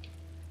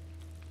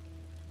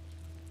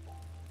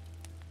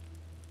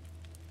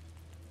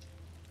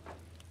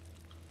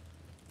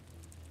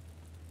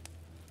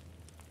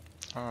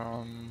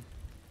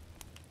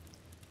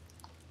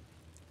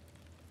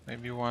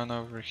 Maybe one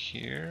over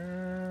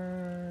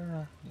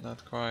here.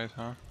 Not quite,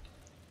 huh?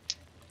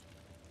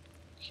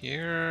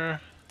 Here.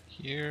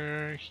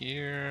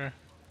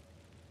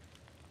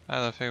 I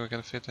don't think we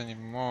can fit any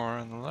more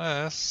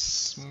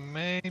unless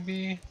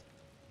maybe.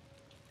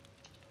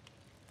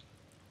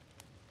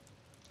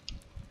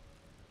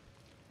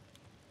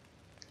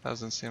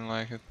 Doesn't seem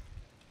like it.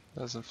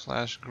 Doesn't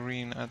flash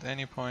green at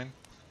any point.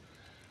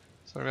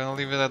 So we're gonna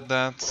leave it at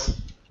that.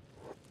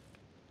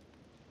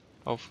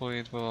 Hopefully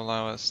it will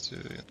allow us to,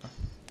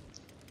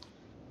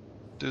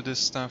 do this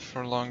stuff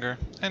for longer.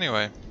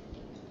 Anyway.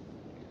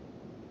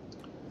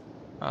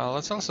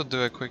 Let's also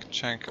do a quick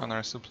check on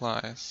our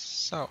supplies.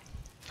 So,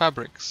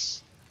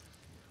 fabrics.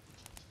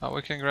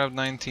 We can grab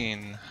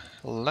 19.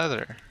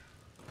 Leather.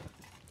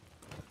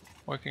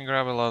 We can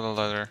grab a lot of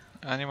leather.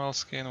 Animal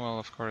skin, well,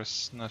 of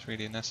course, not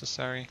really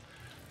necessary.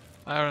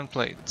 Iron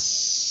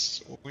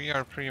plates. We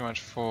are pretty much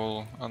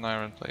full on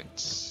iron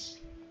plates.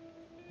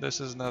 This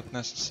is not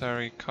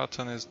necessary.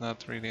 Cotton is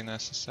not really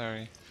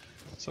necessary.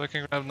 So we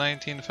can grab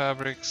 19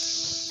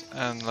 fabrics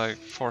and like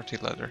 40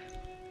 leather.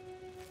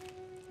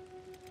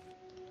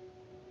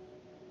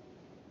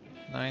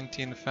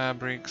 19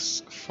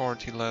 fabrics,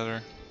 40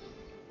 leather.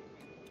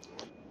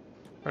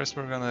 First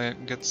we're gonna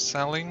get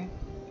selling.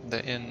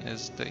 The inn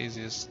is the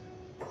easiest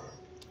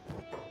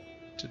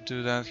to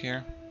do that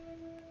here.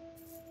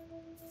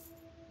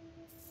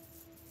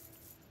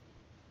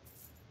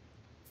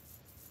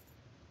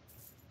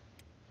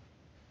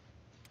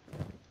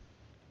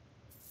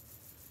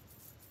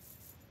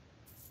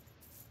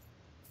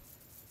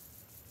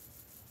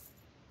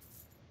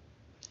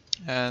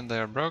 And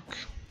they're broke.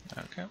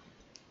 Okay.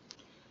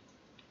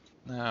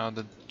 Now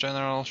the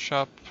general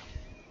shop.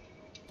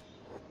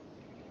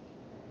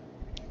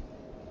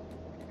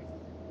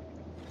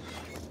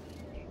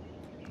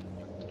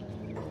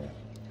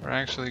 We're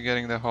actually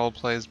getting the whole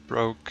place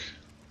broke.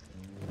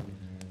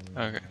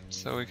 Okay,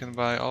 so we can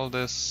buy all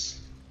this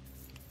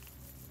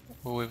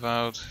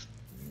without,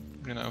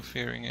 you know,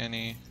 fearing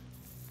any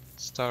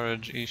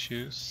storage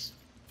issues.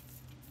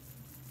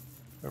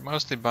 We're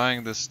mostly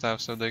buying this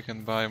stuff so they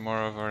can buy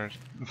more of our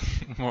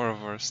more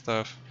of our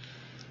stuff.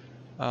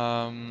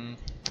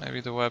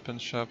 Maybe the weapon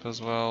shop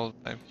as well.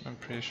 I'm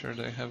pretty sure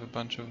they have a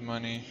bunch of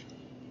money.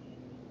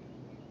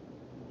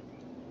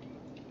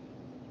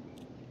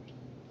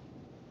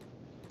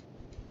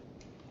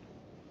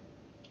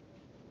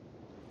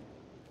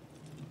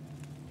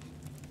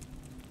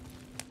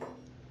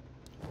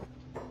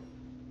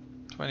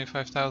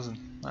 $25,000.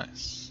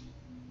 Nice.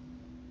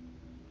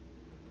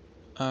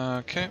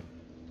 Okay,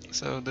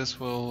 so this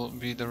will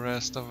be the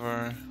rest of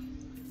our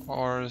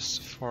ores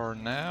for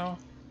now.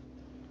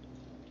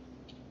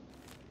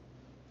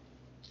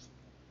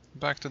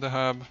 Back to the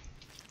hub.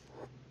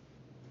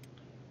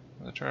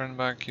 Return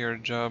back your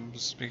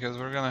jobs because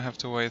we're gonna have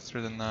to wait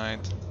through the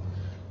night.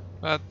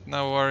 But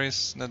no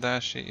worries,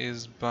 Nadashi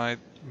is back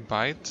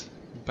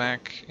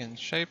in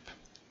shape.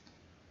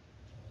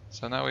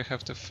 So now we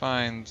have to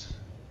find...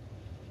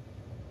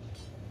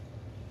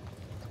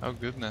 Oh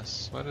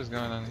goodness, what is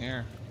going on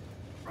here?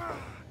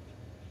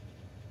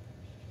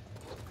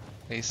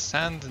 A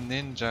sand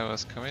ninja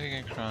was committing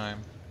a crime.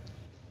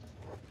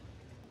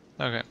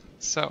 Okay,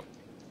 so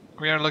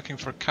we are looking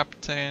for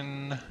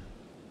Captain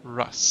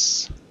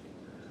Russ.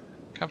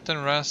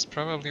 Captain Russ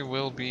probably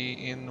will be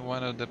in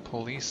one of the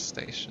police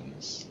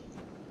stations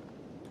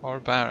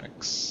or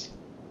barracks.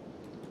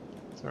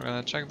 So we're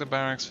gonna check the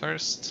barracks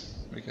first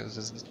because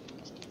it's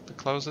the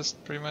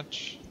closest pretty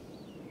much.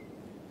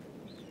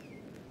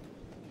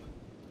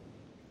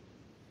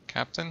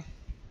 Captain?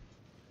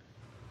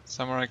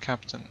 Samurai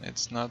Captain,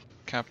 it's not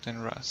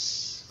Captain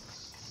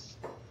Russ.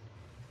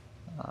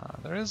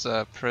 There is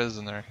a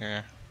prisoner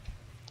here.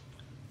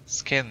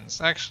 Skins,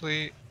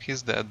 actually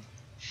he's dead.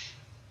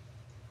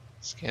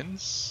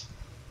 Skins?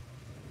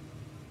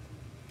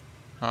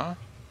 Huh?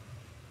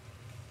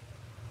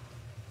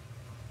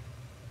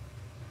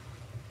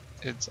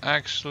 It's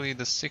actually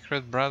the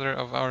secret brother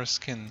of our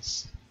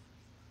Skins.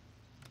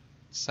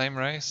 Same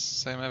race,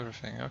 same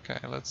everything. Okay,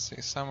 let's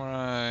see.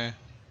 Samurai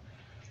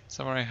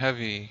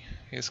Heavy.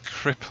 He's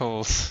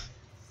crippled.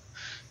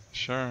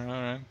 Sure,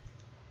 alright.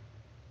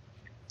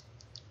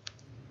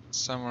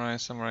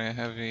 Samurai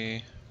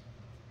Heavy.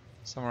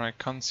 Samurai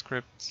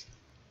Conscript.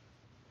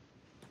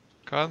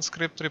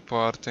 Conscript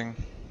reporting.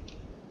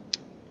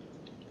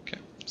 Okay,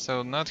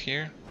 so not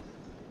here.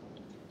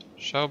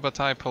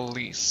 Shobatai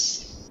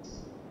Police.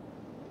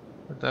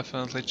 We're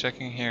definitely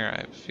checking here.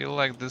 I feel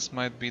like this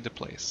might be the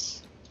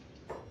place.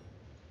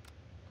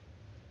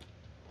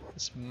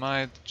 This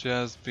might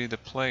just be the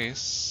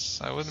place.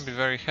 I wouldn't be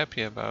very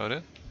happy about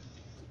it.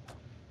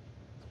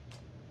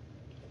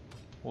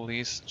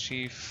 Police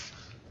Chief.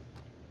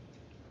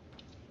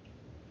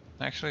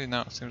 Actually,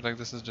 no, it seems like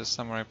this is just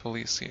Samurai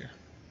Police here.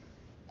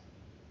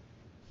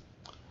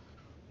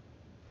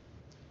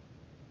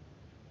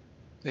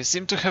 They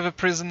seem to have a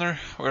prisoner.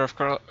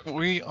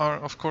 We are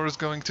of course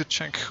going to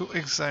check who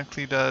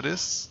exactly that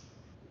is.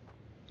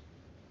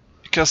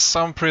 Because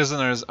some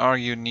prisoners are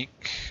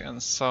unique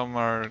and some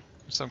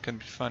can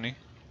be funny.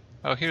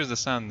 Oh, here's the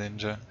Sand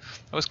Ninja.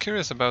 I was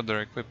curious about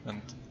their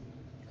equipment,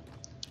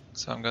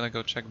 so I'm gonna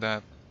go check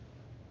that.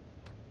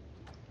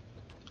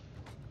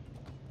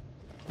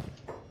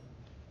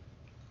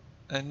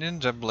 A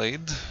ninja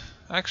blade.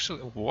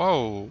 Actually,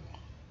 whoa!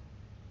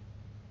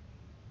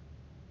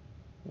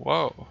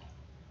 Whoa!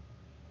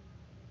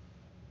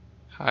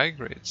 High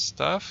grade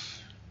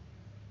stuff.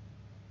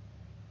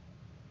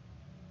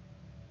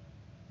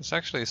 This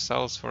actually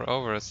sells for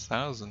over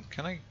 1,000.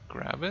 Can I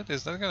grab it?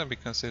 Is that gonna be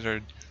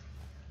considered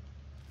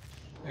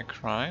a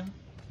crime?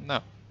 No.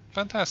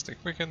 Fantastic.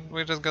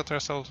 We just got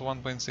ourselves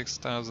 1.6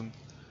 thousand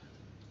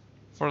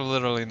for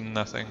literally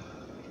nothing.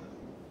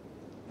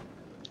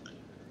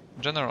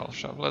 General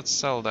shop, let's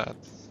sell that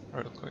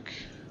real quick.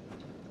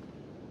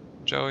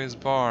 Joey's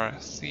bar,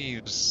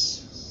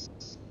 thieves.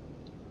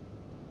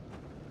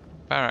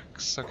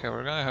 Barracks, okay,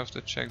 we're gonna have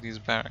to check these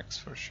barracks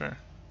for sure.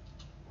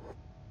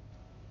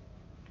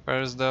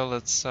 First though,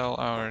 let's sell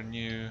our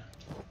new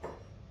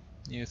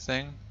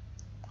thing.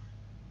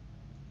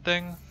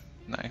 Ding!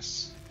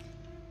 Nice.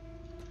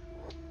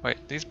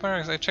 Wait, these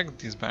barracks, I checked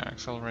these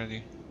barracks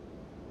already.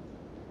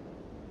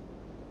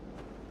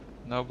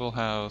 Noble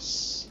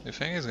house. You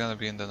think he's gonna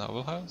be in the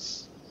noble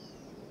house?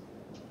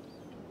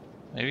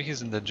 Maybe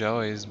he's in the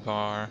Joey's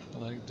bar.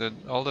 Like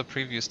all the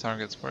previous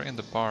targets were in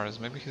the bars.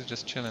 Maybe he's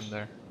just chilling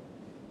there.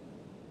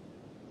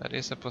 That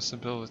is a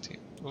possibility.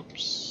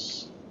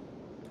 Oops.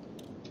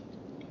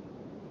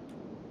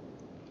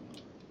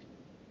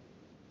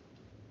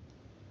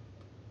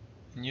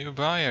 New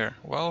buyer,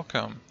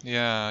 welcome.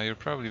 Yeah, you're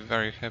probably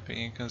very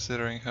happy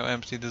considering how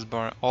empty this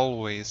bar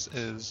always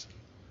is.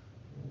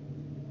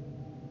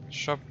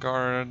 Shop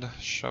guard,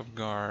 shop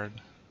guard.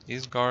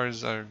 These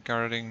guards are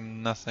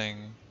guarding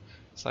nothing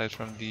aside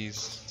from these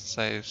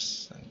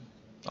safes and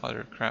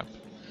other crap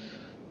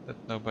that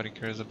nobody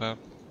cares about.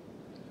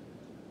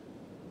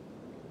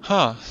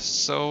 Huh,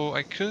 so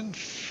I couldn't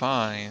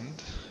find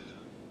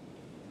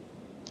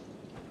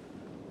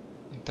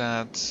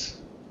that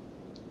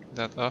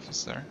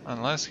officer,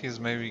 unless he's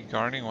maybe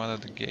guarding one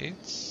of the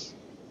gates?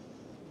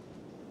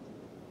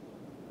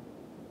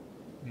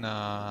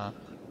 Nah.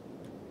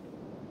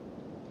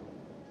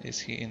 Is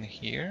he in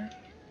here?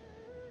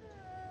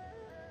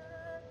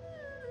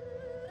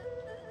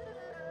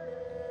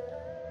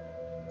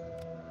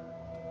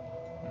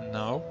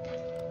 Nope.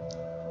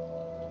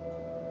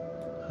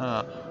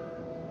 Huh.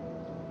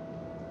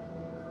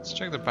 Let's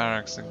check the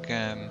barracks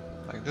again.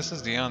 Like, this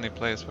is the only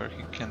place where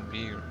he can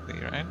be,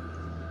 really, right?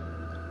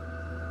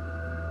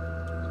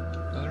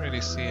 Don't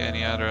really see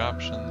any other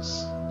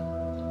options.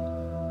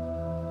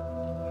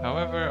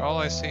 However, all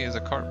I see is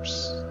a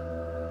corpse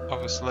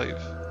of a slave.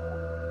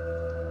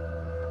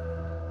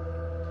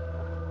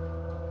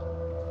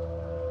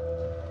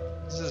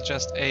 This is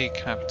just a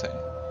captain.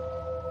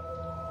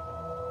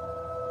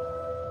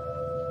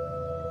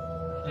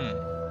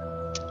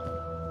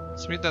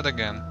 Let's read that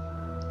again.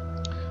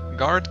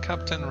 Guard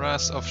Captain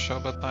Ras of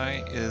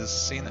Shobatai is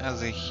seen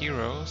as a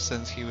hero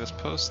since he was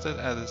posted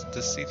at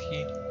the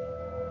city.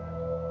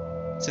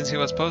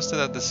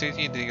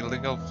 The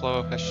illegal flow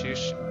of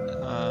hashish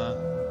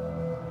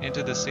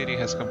into the city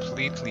has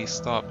completely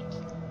stopped.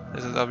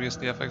 This has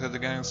obviously affected the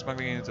gang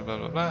smuggling into blah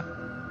blah blah.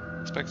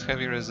 Expect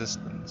heavy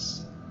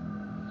resistance.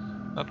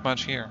 Not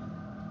much here.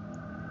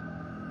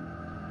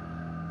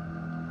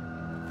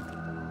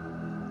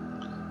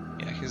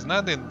 Yeah, he's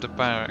not in the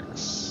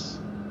barracks.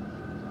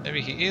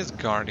 Maybe he is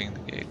guarding the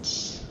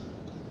gates.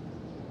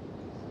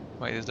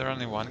 Wait, is there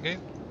only one gate?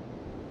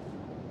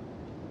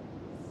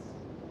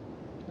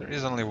 There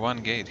is only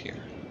one gate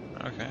here.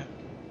 Okay.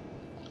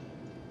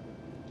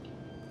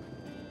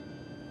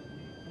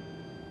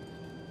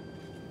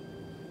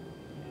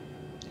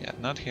 Yeah,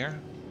 not here.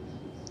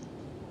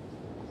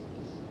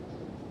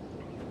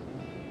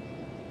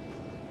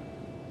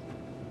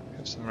 We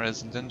have some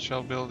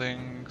residential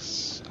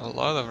buildings. A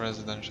lot of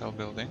residential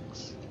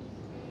buildings.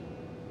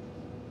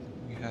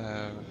 We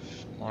have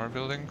more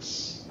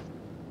buildings.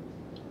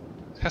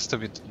 It has to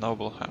be the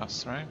noble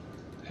house, right?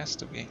 It has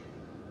to be.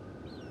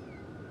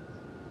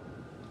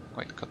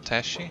 Wait,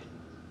 Koteshi?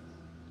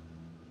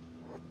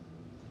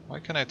 Why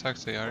can I talk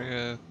to you? Are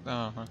you...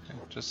 Oh, okay,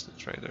 just a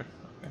trader.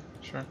 Okay,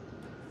 sure.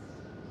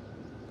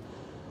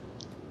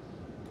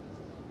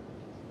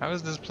 How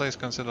is this place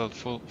considered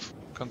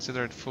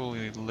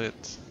fully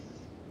lit?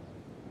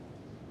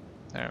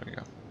 There we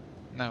go.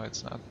 Now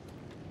it's not.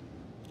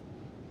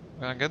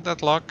 We're gonna get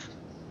that lock.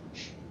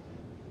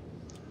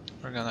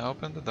 We're gonna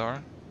open the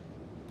door.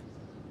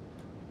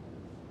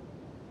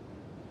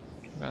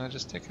 We're gonna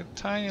just take a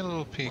tiny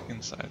little peek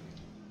inside.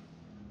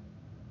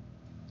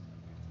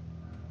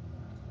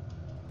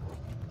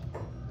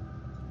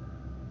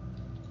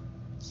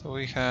 So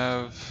we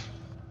have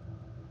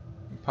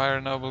Empire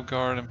Noble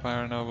Guard,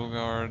 Empire Noble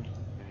Guard,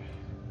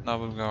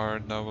 Noble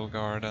Guard, Noble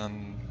Guard,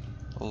 and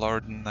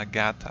Lord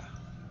Nagata.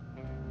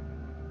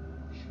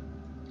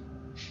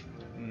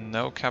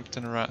 No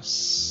Captain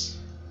Russ.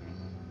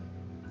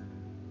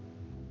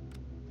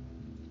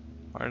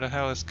 Where the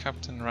hell is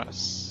Captain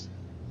Russ?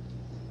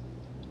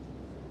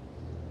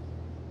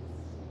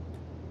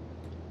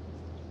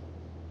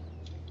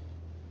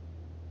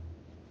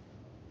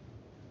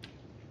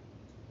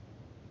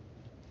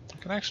 I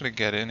can actually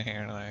get in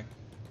here, like...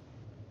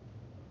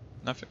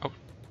 Nothing. Oh.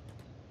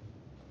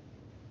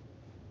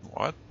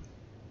 What?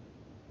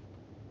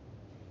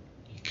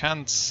 He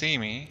can't see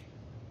me.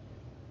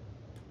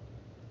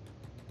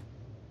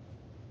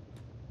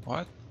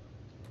 What?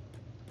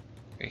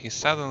 Okay, he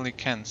suddenly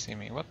can see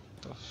me. What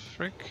the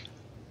frick?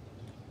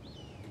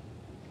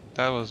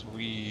 That was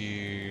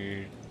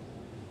weird.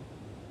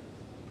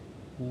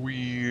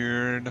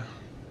 Weird.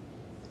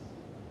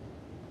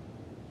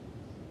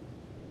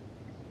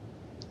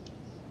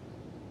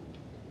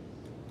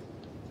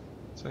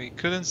 So he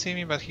couldn't see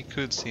me, but he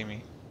could see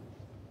me.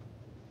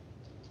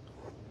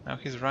 Now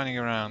he's running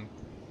around.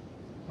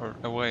 Or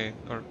away,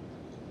 or...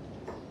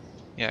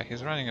 Yeah,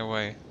 he's running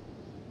away.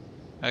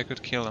 I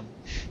could kill him.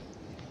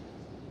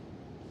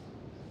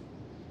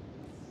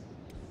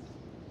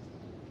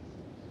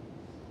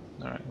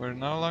 Alright, we're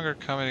no longer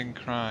committing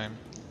crime.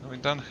 We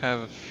don't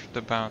have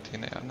the bounty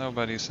now.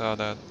 Nobody saw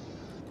that.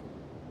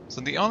 So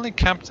the only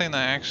captain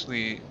I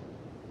actually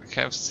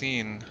have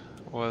seen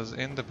was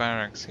in the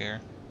barracks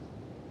here.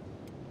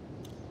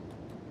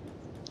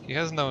 He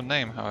has no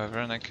name, however,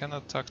 and I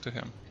cannot talk to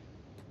him.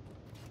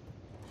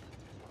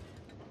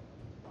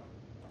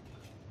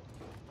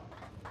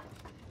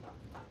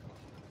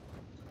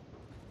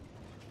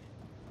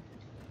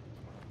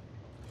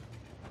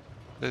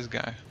 This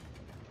guy.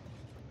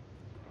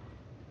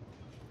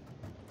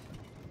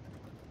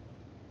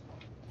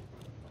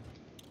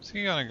 Is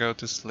he gonna go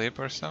to sleep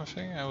or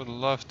something? I would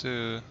love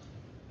to...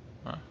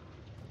 Huh.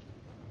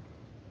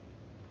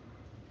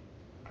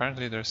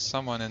 Apparently there's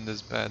someone in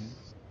this bed.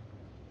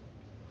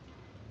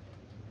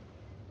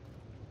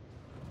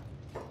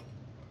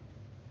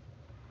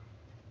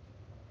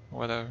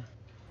 Whatever.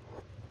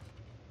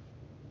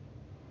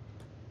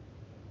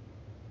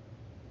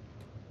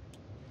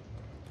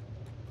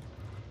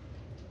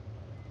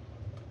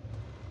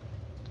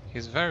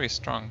 He's very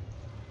strong.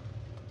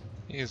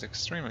 He is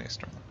extremely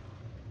strong.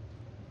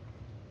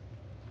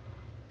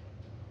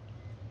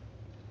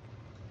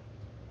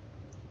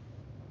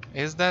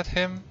 Is that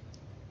him?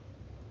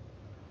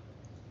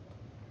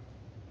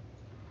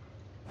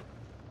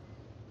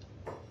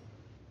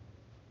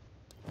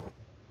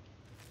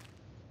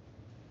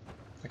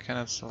 I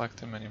cannot select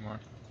him anymore.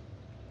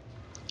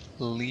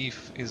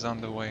 Leaf is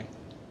on the way.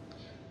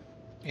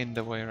 In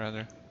the way,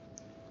 rather.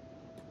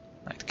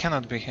 It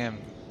cannot be him.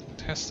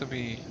 It has to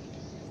be...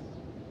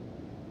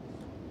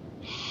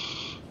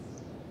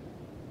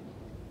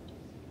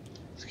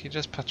 Is he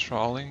just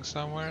patrolling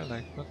somewhere?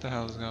 Like, what the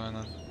hell is going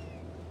on?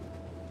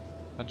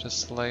 Bunch of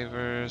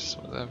slavers,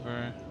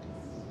 whatever.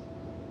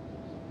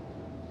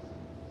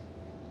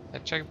 I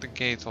checked the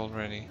gate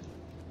already.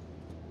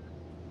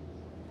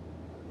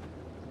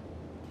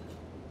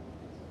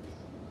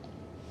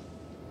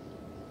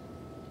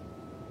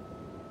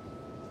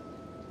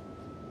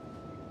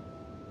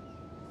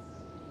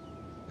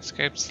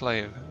 Escaped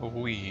slave,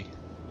 we.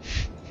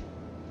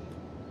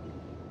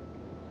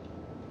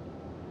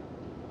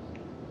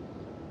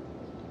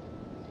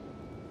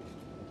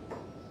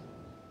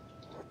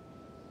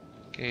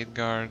 Gate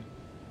guard.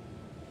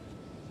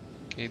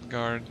 Gate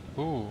guard.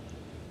 Ooh.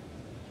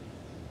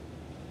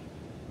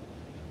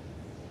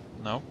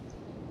 Nope.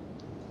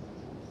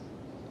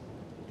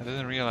 I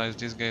didn't realize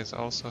these gates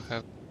also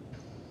have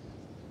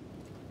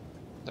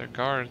their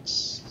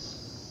guards.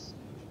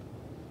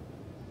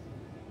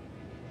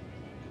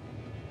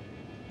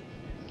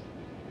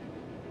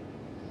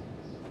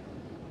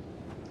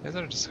 These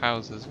are just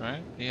houses,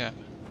 right? Yeah.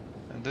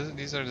 And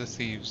these are the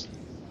thieves.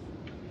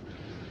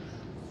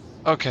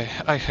 Okay,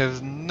 I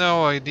have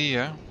no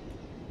idea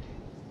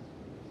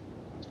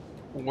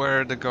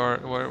where the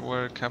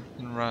where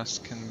Captain Russ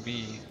can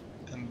be.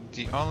 And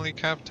the only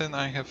captain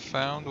I have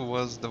found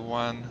was the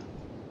one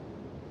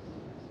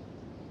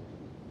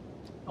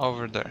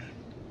over there.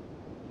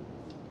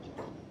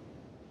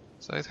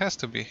 So it has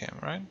to be him,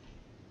 right?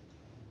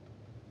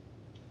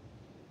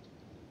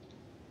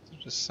 So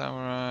just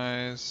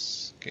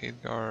summarize,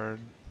 gate guard,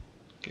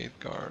 gate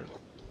guard.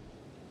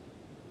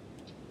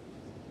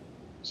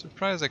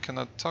 Surprised I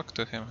cannot talk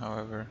to him,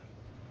 however.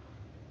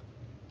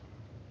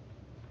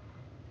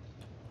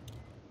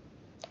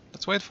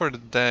 Let's wait for the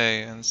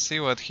day and see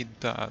what he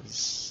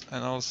does,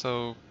 and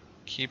also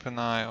keep an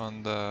eye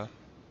on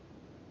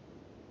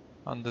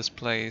this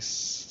place,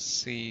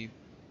 see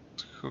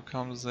who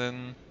comes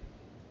in,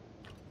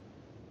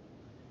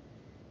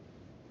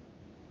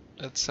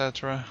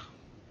 etc.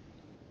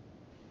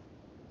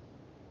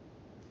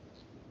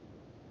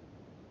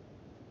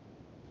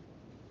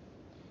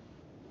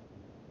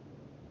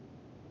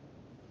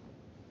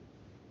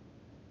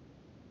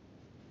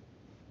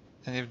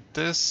 And if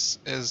this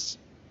is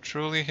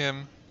truly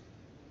him,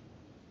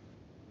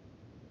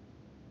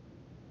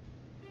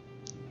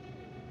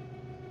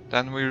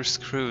 then we're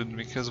screwed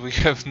because we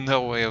have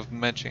no way of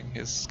matching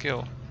his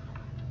skill.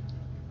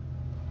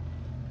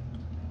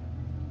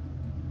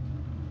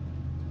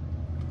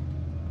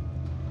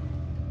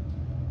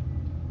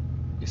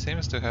 He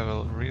seems to have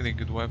a really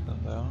good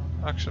weapon though.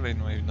 Actually,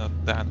 maybe not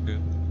that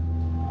good.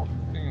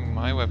 I think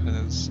my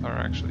weapons are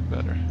actually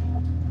better.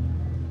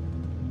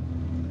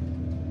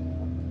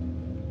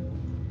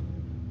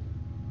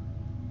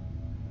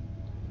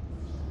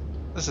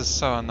 This is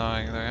so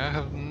annoying. Like, I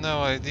have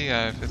no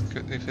idea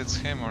if it's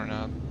him or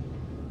not.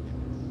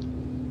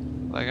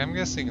 Like, I'm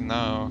guessing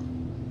no.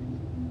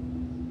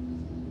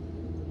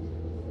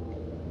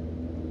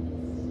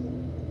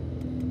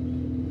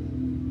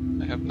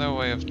 I have no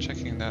way of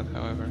checking that,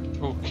 however.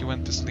 Oh, he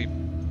went to sleep.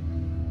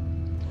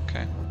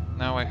 Okay,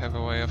 now I have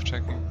a way of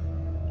checking.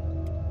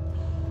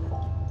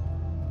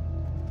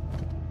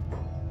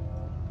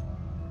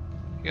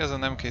 He has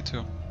an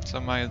MK2, so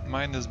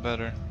mine is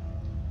better.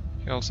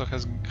 He also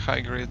has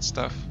high grade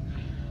stuff.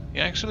 He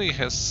actually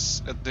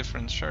has a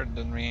different shirt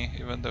than me,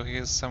 even though he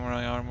has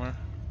samurai armor.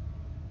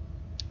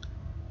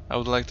 I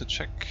would like to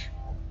check.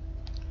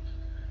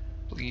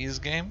 Please,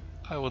 game.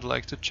 I would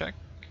like to check.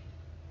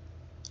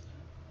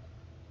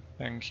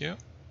 Thank you.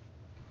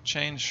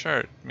 Chain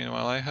shirt.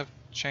 Meanwhile, I have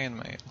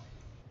chainmail.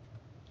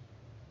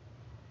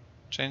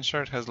 Chain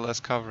shirt has less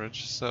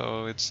coverage,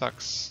 so it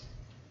sucks.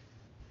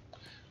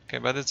 Okay,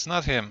 but it's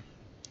not him.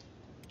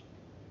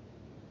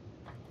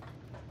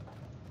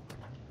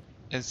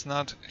 It's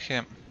not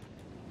him.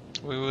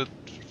 We would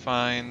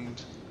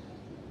find...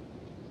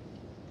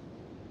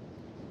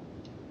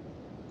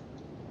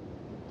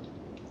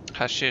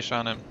 hashish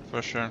on him,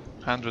 for sure.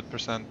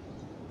 100%.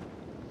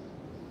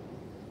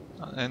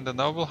 In the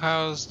noble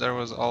house, there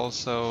was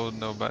also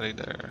nobody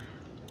there.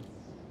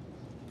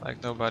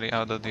 Like, nobody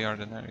out of the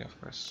ordinary,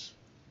 of course.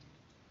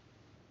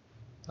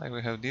 Like,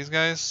 we have these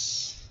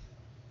guys.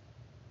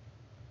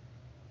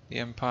 The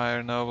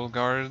Empire noble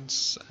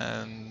guards,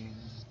 and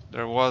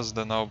there was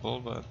the noble,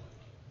 but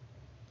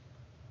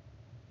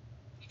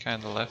he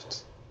kinda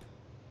left.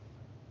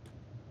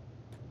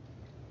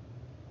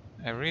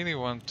 I really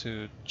want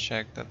to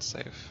check that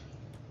safe.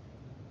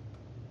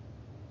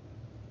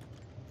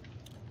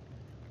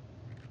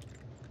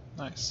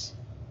 Nice.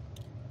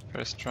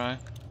 First try.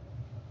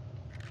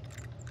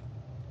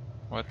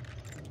 What?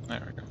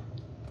 There we go.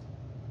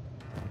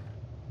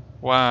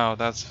 Wow,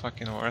 that's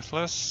fucking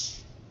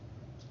worthless.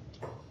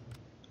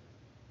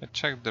 I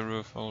checked the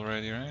roof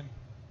already, right?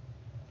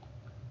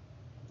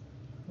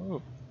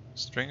 Ooh,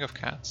 string of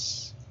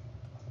cats.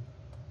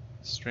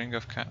 String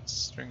of cats,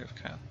 string of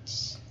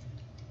cats.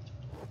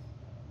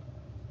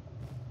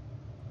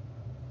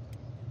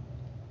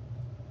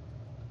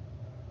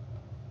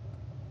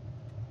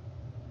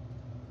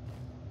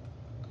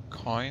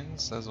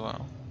 Coins as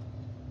well.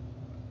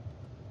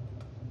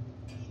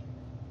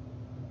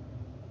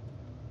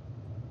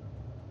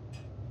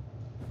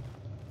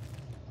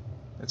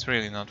 It's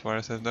really not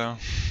worth it though.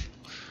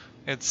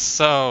 It's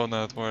so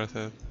not worth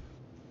it.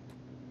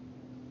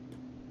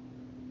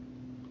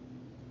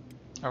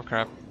 Oh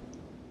crap.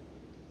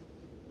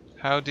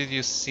 How did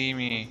you see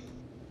me?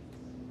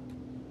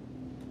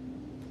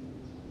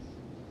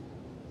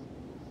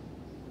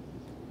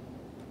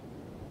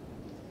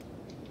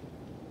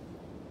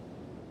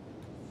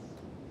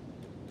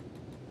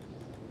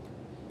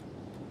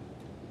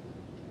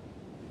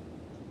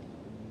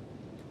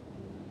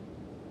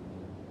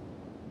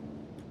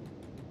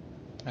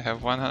 I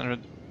have 100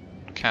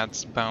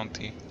 cats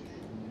bounty.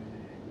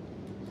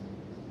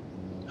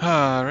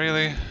 Ah,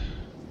 really?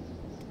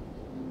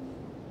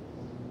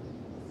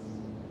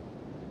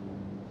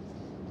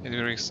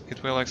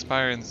 It will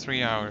expire in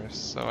 3 hours,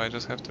 so I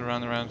just have to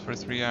run around for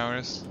 3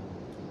 hours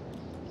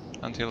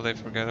until they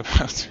forget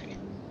about me.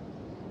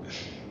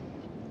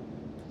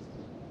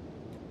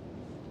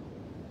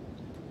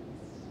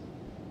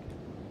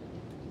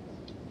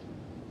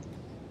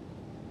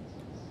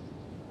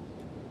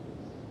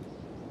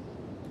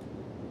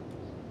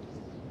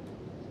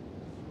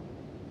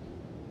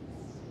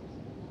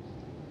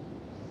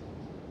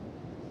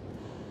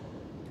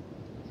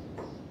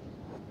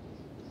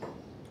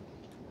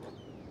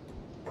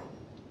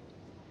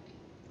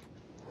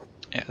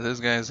 Yeah, this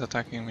guy is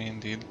attacking me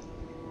indeed.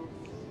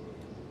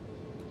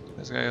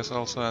 This guy is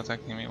also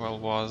attacking me, well,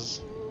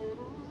 was.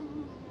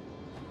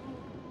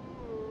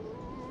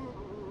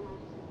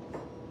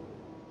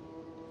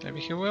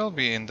 Maybe he will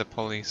be in the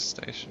police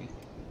station.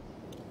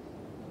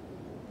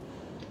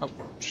 Oh,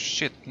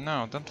 shit,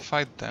 no, don't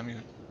fight them,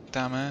 you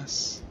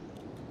dumbass.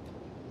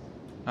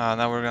 Ah,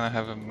 now we're gonna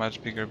have a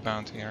much bigger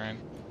bounty, right?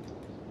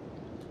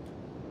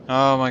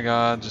 Oh my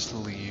god, just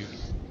leave.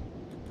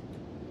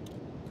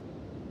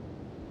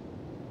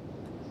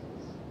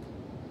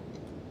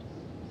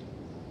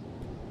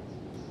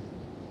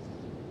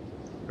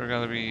 We're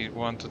gonna be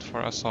wanted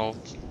for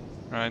assault,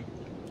 right?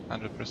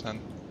 100%.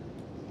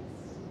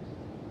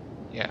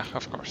 Yeah,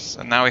 of course.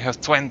 And now we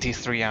have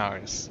 23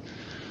 hours.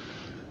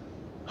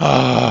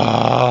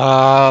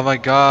 Oh my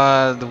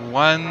god,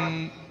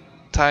 one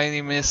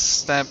tiny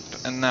misstep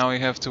and now we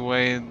have to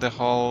wait the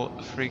whole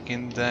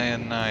freaking day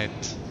and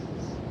night.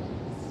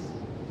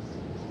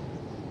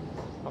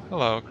 Oh,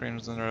 hello,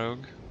 Crimson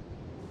Rogue.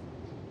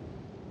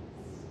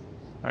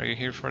 Are you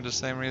here for the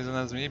same reason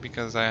as me?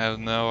 Because I have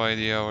no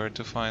idea where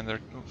to find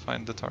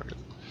the target.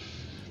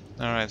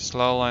 Alright,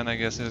 slow line I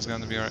guess is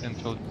gonna be our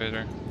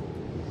infiltrator.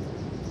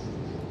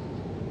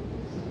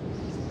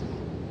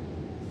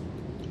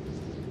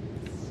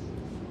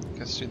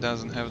 Guess she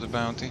doesn't have the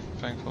bounty,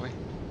 thankfully.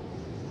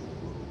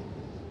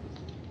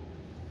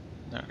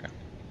 Okay.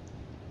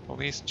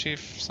 Police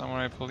chief,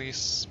 samurai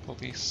police.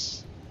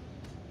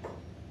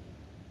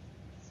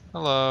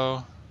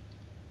 Hello.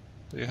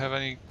 Do you have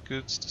any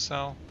goods to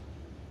sell?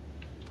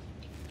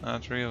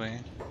 Not really.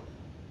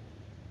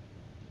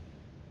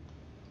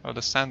 Oh,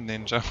 the sand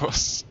ninja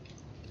was.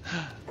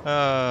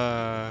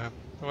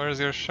 Where's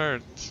your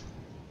shirt?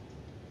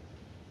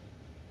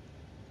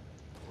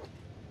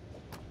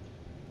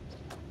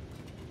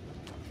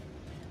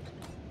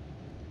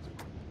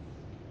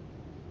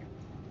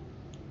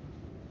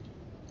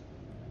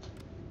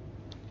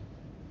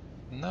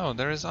 No,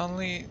 there is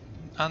only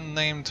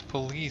unnamed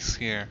police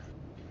here.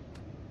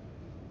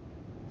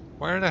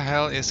 Where the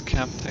hell is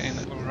Captain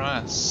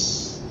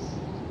Uras?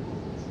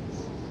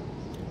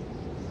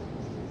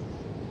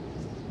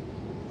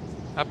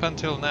 Up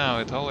until now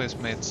it always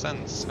made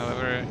sense,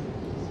 however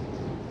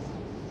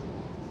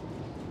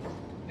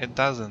it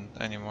doesn't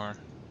anymore.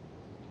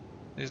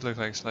 These look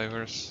like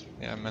slavers,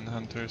 yeah,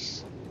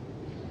 manhunters.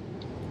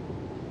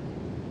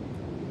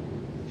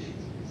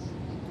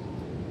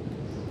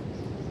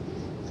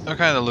 I'm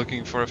kinda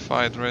looking for a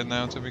fight right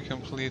now, to be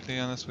completely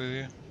honest with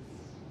you.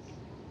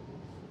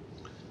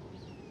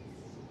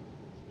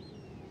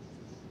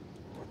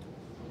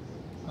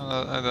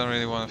 I don't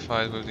really want to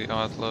fight with the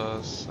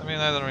outlaws. I mean,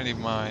 I don't really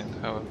mind,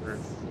 however.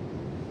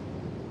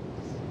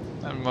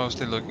 I'm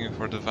mostly looking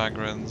for the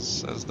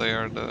vagrants, as they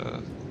are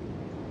the...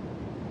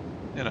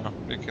 You know,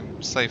 we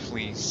can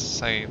safely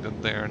say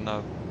that they are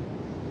not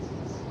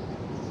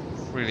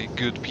really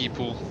good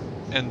people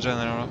in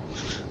general.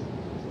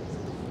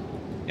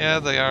 Yeah,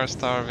 they are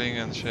starving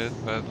and shit,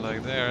 but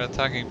like they are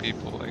attacking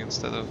people, like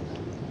instead of,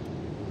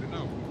 you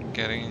know,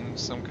 getting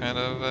some kind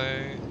of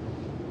a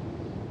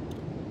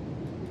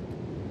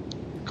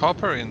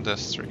copper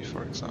industry,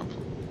 for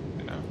example,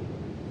 you know.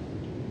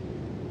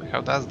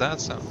 How does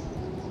that sound?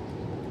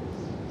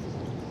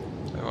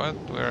 Wait, what?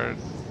 We're...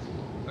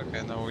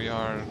 Okay, now we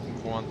are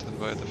wanted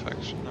by the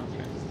faction,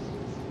 okay.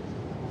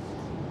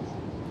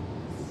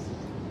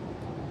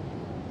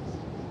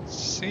 Let's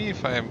see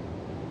if I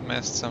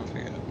messed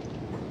something up.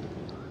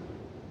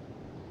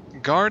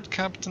 Guard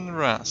Captain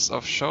Ras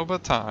of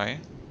Shobatai.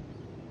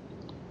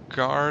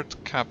 Guard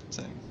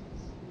Captain.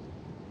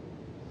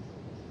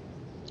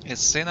 Is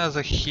seen as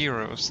a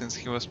hero since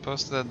he was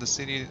posted at the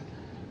city.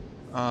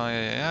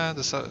 Yeah,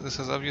 this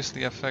has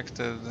obviously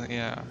affected,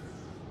 yeah.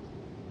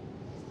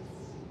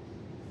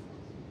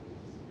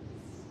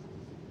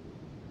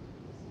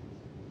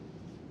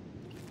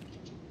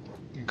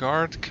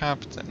 Guard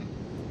Captain.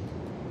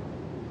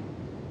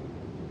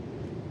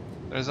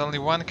 There's only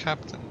one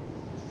captain.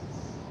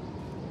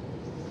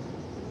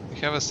 We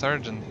have a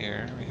sergeant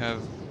here, we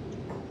have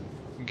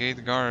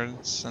gate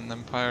guards and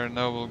Empire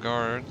noble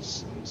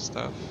guards and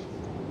stuff.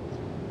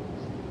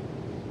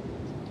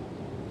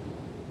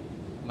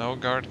 No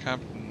guard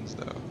captains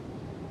though.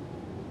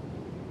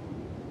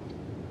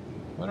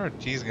 What are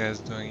these guys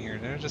doing here?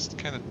 They're just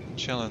kind of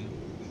chilling.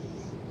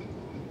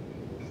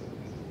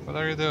 What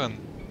are you doing?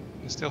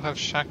 You still have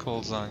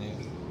shackles on you.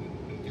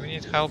 Do you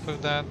need help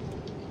with that?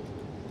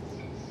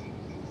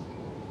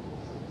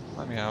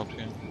 Let me help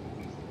you.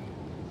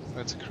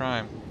 But it's a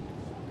crime.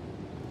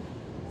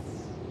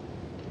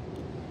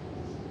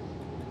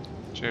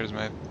 Cheers,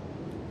 mate.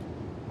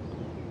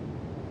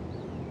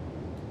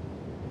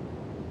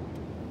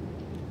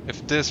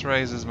 If this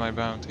raises my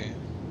bounty.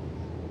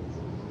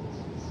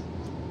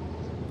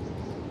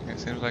 Okay,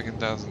 seems like it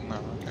doesn't. No,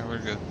 okay, we're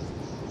good.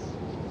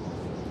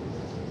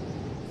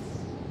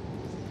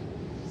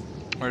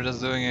 We're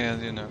just doing a,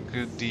 you know,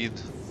 good deed.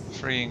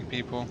 Freeing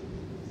people.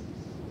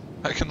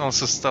 I can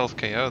also stealth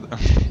KO them.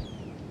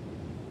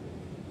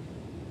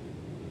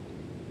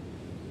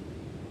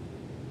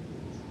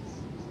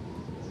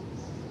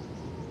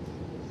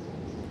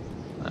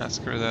 Ah,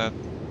 screw that.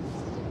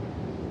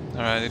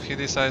 Alright, if he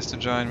decides to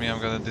join me,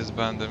 I'm gonna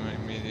disband him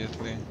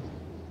immediately.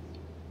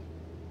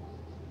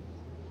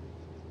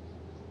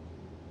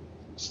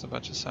 Just a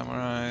bunch of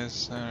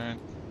samurais, alright.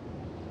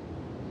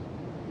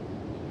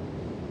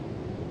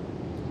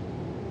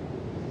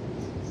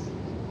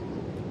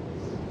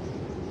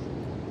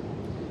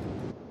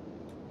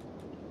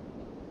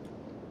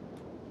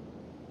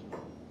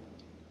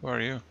 Who are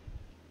you?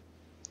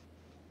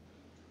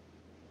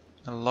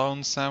 A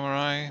lone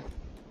samurai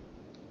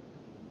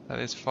that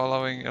is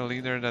following a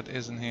leader that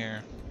isn't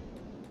here.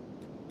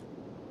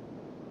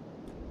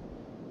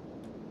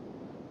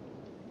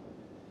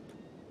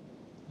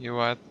 You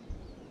what?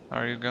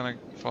 Are you gonna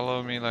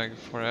follow me like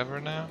forever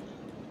now?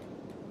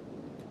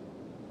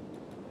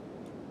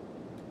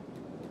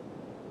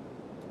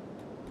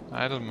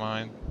 I don't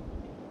mind.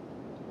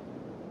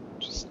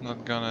 Just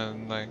not gonna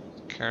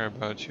like care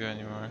about you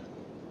anymore.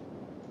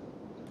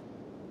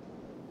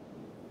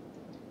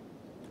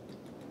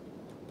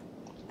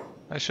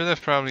 I should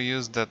have probably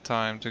used that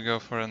time to go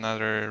for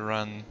another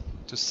run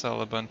to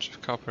sell a bunch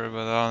of copper,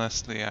 but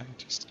honestly I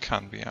just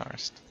can't be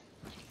arsed.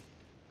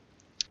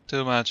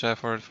 Too much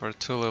effort for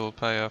too little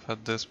payoff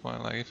at this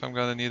point. Like if I'm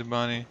gonna need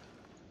money,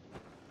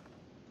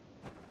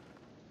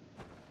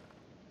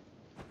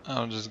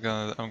 I'm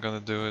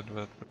gonna do it,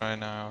 but right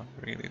now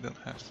I really don't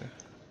have to.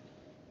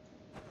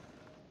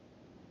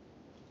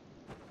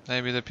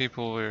 Maybe the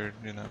people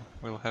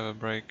will have a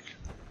break.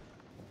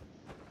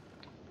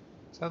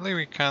 Sadly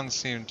we can't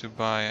seem to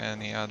buy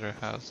any other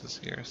houses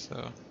here,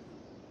 so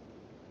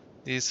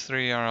these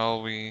three are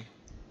all we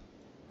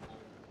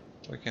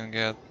can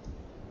get.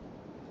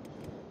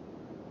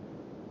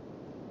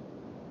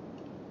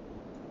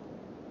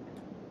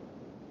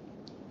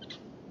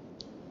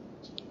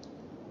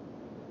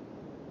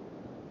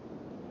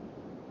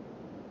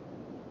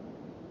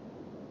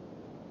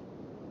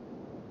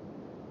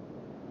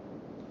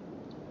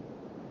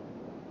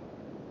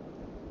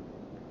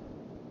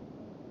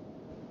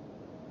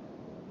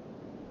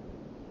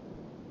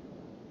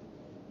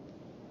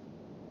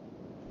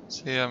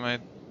 See ya,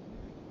 mate.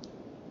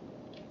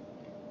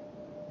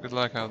 Good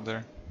luck out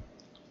there.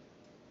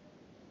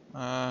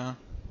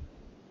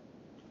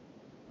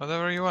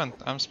 Whatever you want,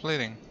 I'm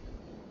splitting.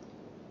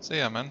 See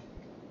ya, man.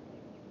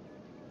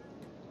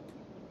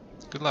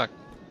 Good luck.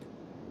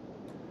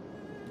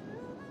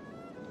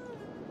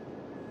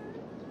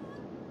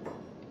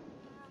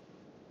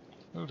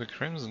 Ooh, the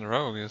Crimson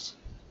Rogue is...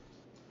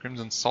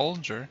 Crimson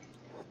Soldier?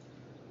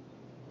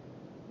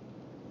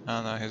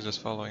 Oh no, he's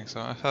just following, so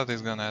I thought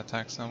he's gonna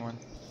attack someone.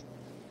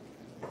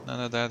 None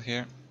of that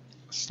here.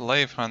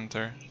 Slave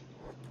Hunter.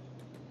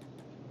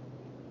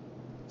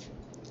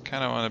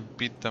 Kinda wanna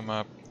beat them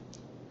up.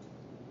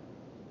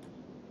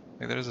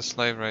 Like, there's a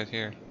slave right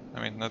here.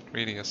 I mean, not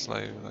really a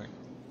slave, like...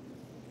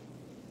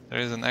 There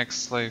is an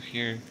ex-slave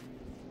here.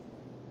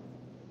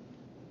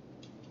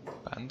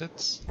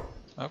 Bandits?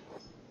 Up.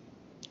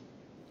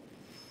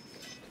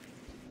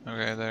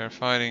 Okay, they're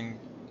fighting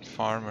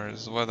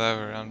farmers,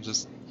 whatever, I'm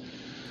just...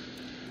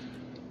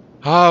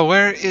 Ah,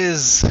 where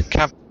is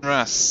Captain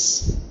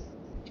Russ?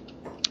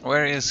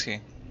 Where is he?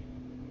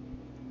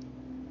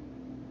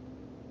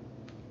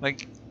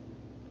 Like...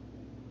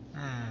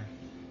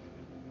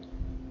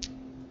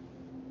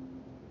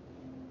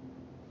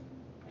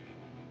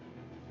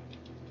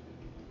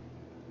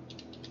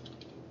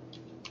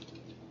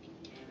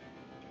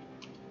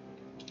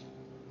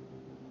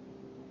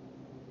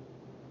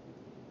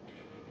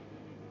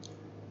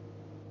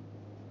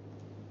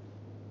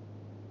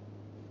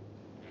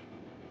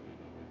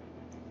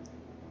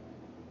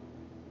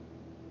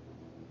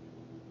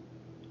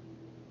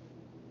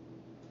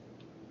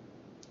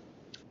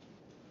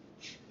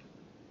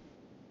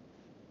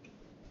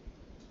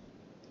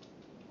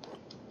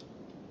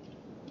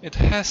 It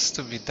has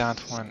to be that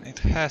one, it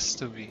has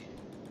to be.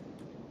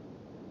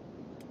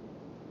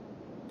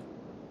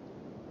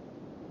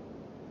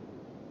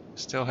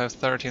 Still have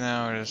 13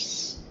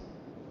 hours.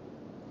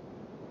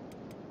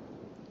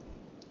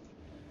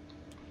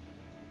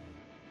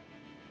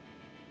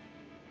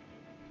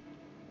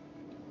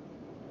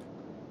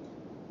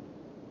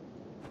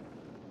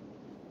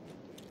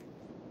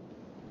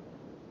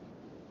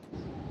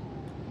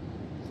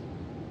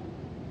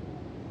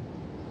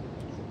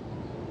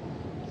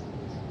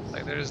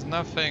 Like, there's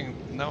nothing,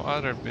 no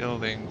other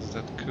buildings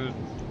that could...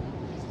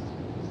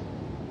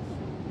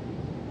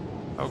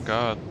 Oh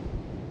god.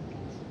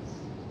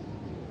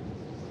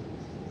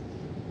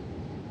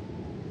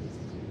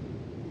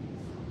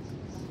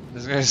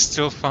 This guy's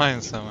still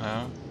fine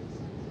somehow.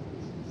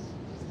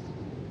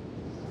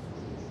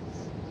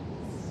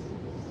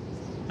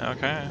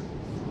 Okay.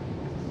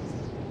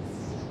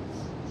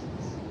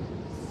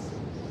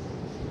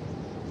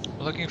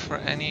 Looking for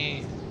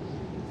any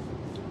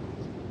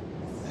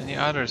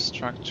other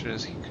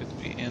structures he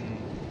could be in.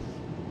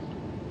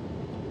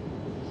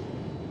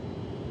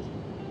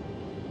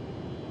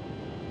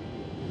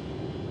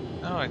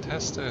 No, it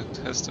has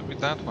to be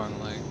that one,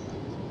 like.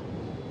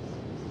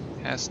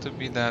 Has to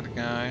be that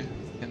guy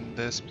in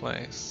this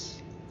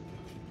place.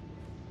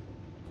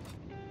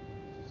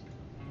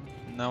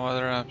 No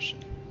other option.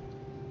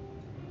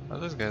 Oh,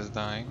 this guy's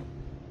dying.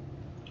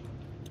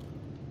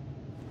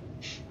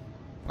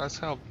 Let's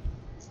help.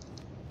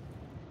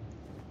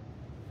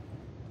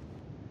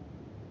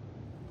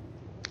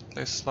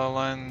 This slow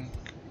line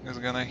is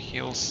gonna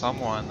heal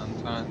someone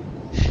on time.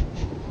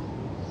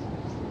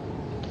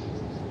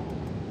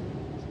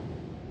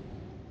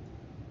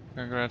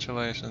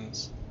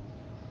 Congratulations.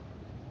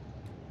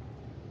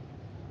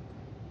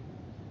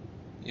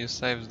 You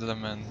saved the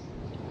men.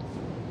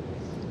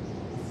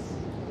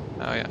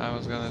 Oh yeah, I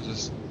was gonna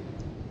just...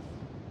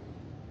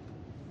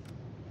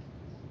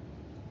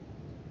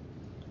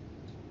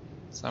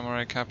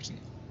 Samurai Captain.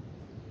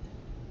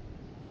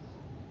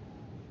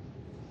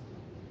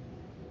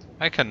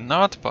 I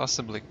cannot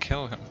possibly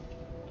kill him.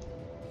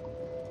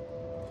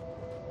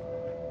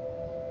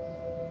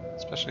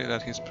 Especially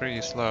that he's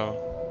pretty slow.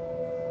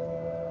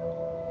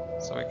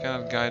 So we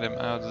cannot guide him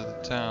out of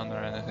the town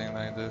or anything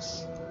like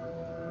this.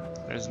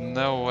 There's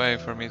no way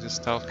for me to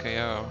stealth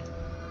KO.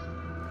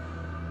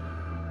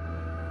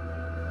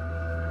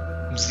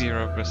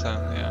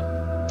 0%, yeah.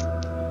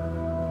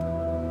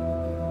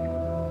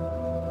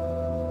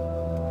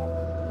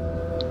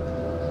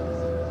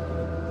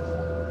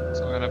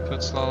 So I'm gonna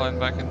put Slowline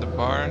back in the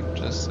barn,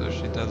 just so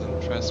she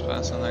doesn't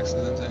trespass on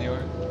accident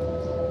anywhere.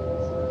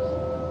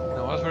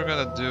 Now what we're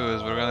gonna do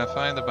is we're gonna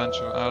find a bunch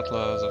of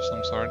outlaws of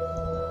some sort.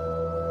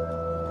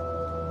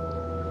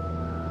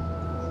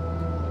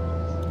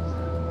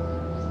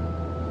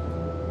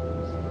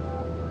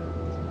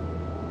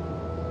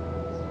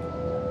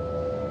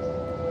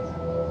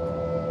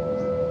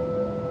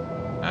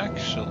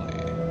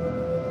 Actually,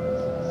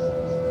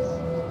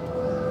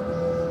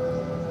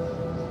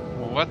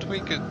 what we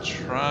could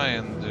try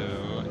and do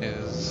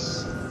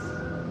is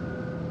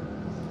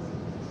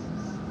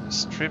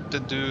strip the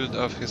dude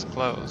of his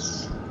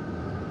clothes.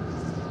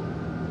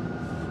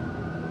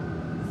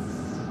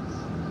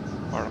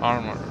 Or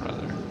armor,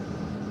 rather.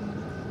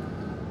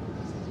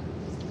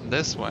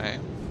 This way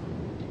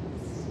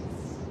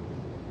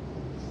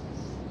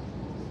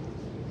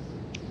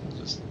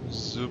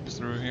zoop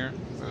through here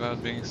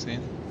without being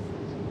seen.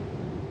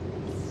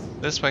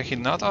 This way he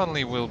not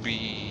only will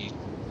be,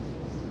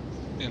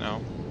 you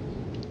know,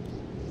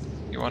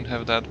 he won't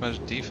have that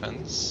much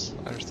defense.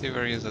 Our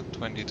thievery is at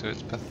 22,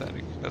 it's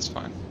pathetic, that's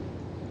fine.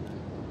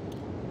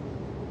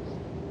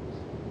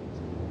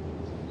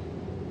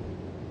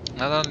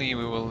 Not only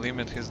we will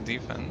limit his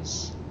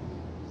defense,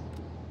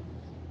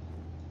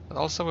 but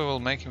also we will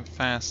make him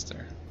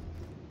faster.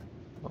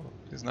 Oh,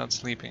 he's not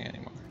sleeping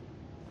anymore.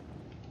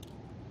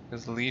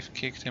 Because Leaf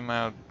kicked him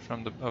out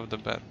from the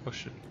bed. Oh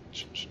shit.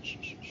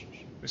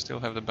 We still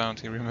have the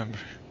bounty, remember.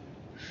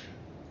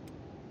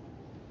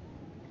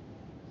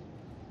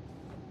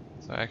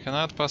 So I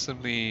cannot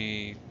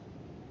possibly...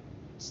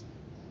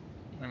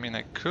 I mean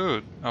I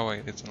could... Oh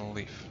wait, it's on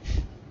Leaf.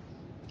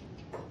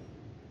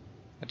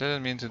 I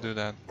didn't mean to do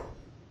that.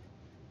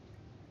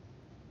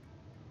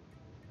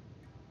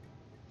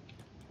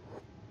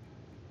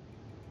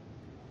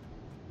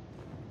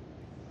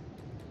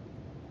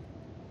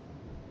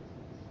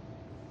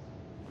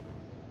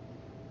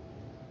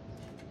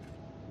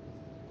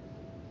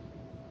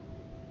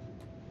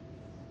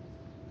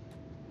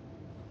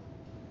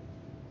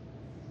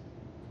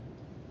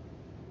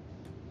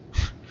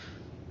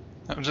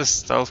 I'm just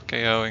stealth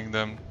KOing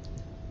them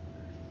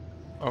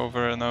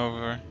over and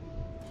over.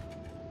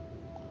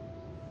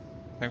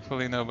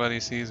 Thankfully nobody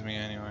sees me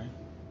anyway.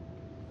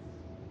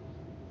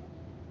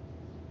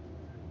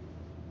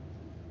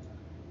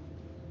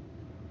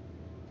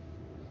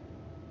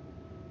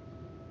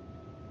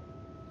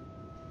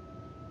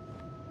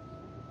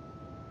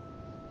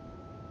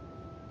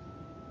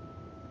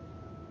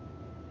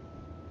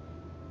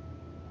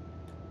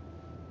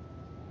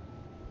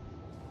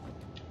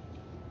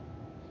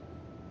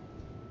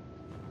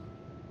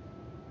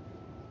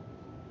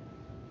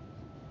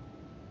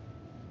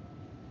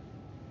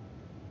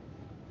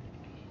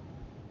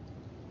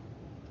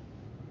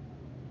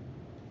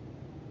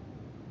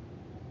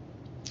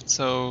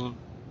 So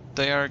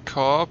they are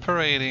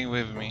cooperating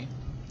with me,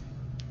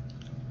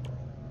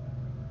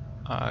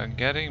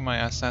 getting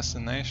my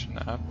assassination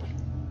up.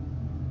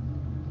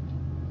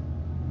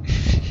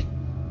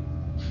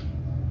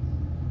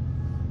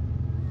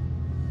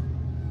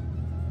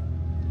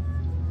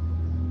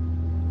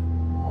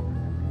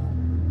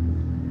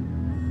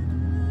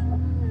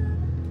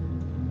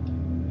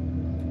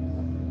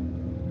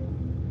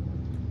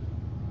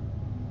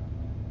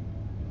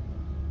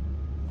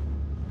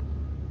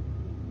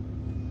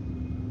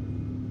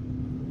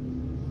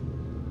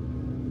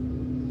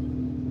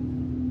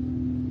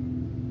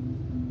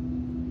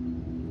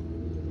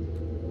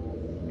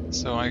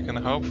 So I can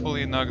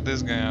hopefully knock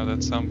this guy out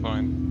at some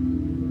point.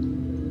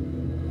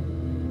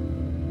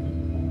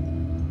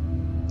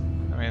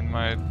 I mean,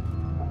 my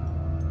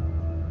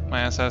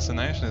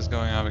assassination is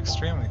going up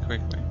extremely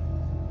quickly.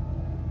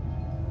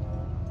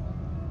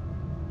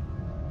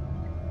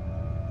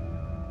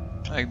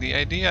 Like, the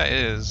idea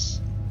is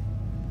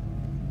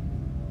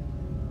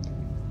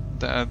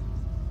that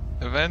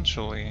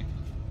eventually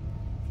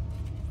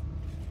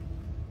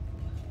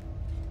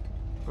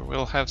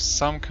we'll have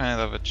some kind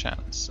of a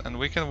chance, and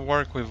we can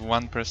work with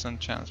 1%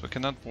 chance. We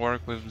cannot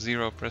work with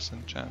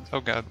 0% chance. Oh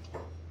god.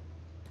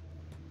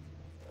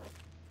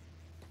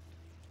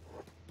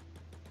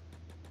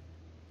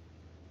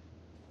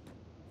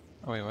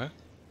 Oh wait, what?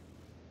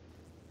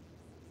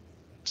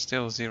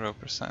 Still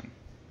 0%.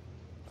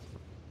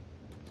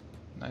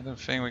 I don't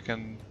think we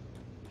can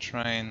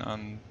train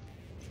on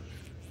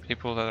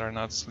people that are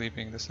not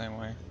sleeping the same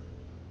way.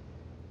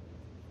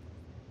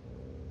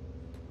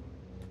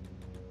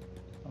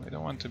 We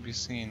don't want to be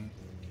seen.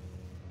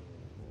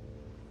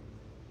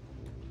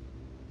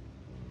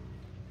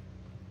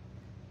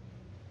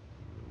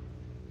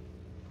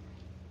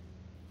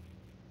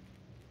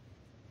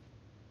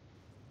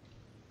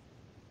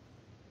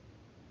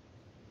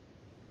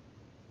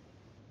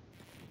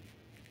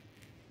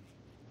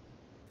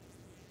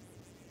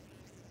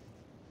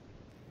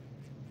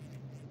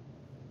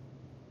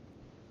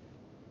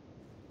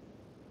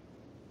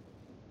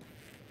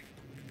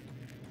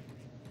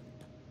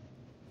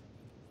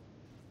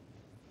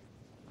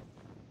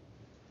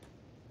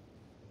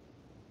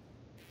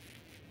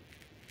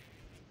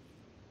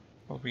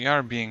 Well, we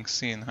are being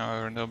seen,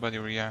 however, nobody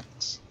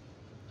reacts.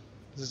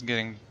 This is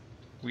getting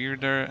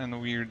weirder and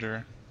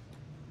weirder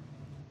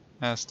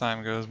as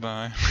time goes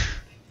by.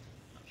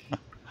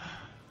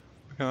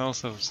 We can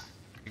also just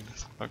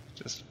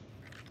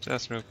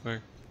real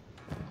quick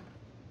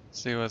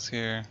see what's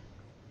here.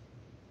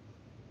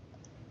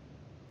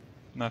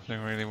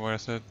 Nothing really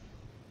worth it.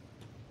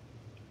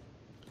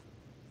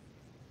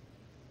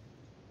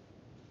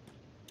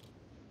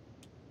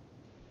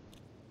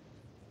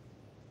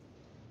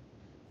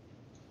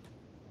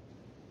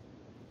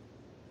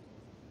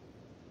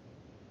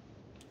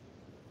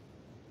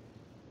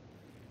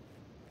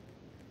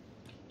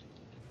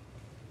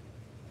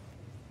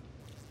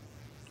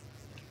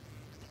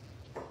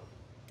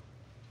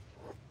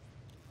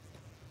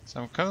 So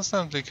I'm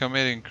constantly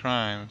committing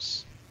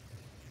crimes,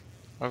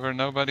 however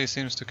nobody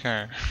seems to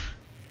care.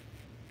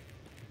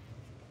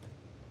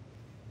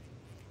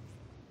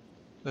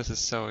 This is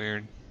so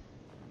weird.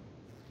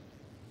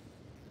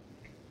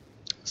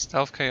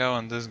 Stealth KO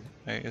on this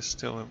guy is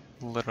still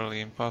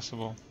literally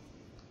impossible.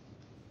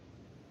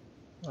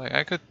 Like,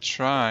 I could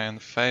try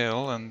and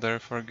fail and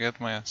therefore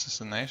get my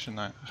assassination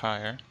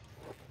higher,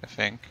 I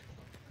think.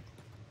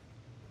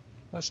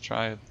 Let's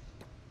try it.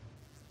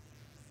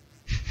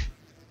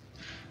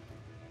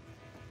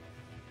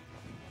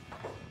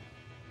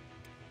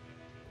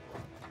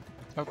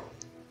 Oh.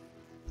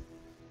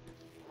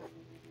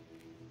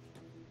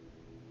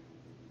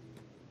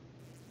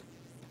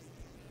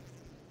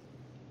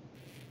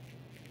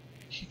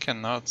 He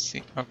cannot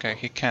see. Okay,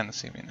 he can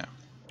see me now.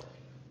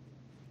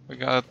 We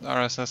got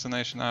our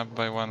assassination up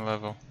by 1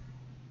 level.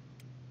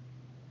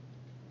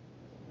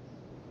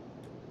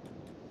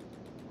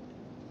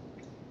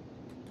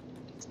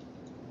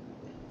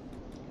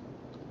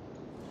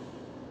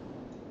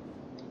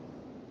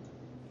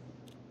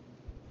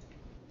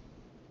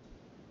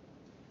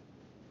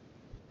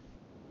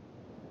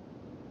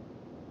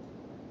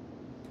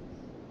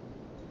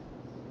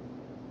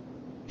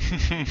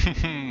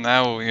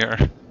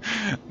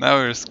 now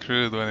we're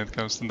screwed when it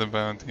comes to the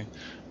bounty.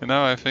 And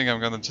now I think I'm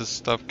gonna just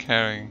stop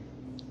caring.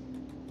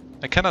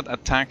 I cannot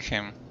attack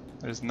him.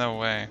 There's no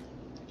way.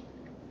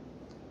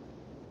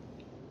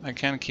 I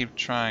can keep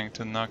trying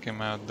to knock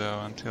him out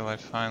though until I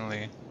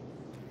finally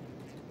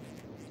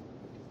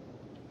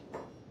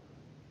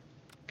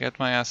get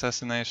my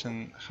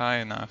assassination high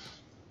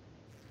enough.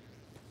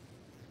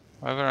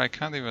 However, I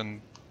can't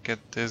even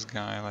get this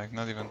guy, like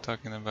not even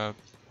talking about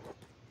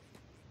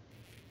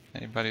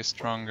anybody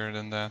stronger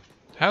than that.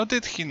 How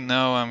did he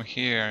know I'm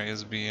here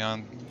is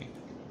beyond me.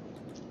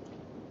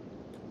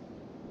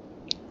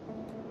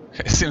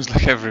 It seems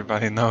like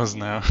everybody knows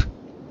now.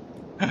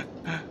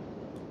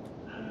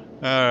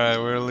 Alright,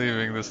 we're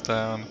leaving this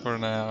town for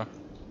now.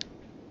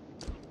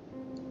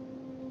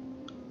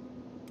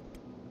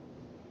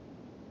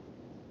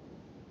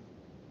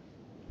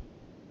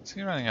 Is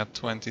he running at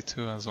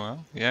 22 as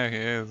well? Yeah, he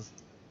is.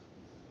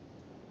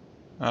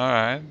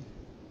 Alright.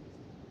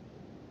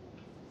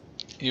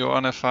 You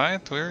wanna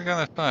fight? We're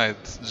gonna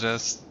fight.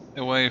 Just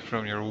away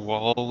from your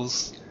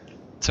walls,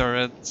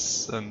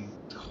 turrets, and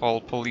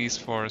whole police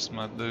force,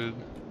 my dude.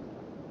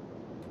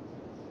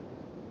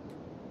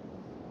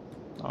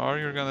 Or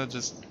you're gonna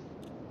just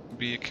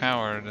be a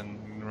coward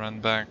and run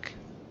back.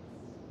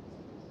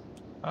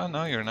 Oh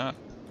no, you're not.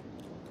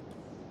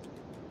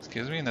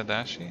 Excuse me,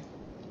 Nadashi?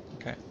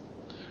 Okay.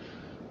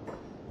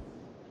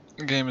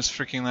 The game is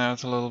freaking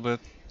out a little bit.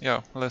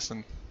 Yo,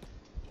 listen.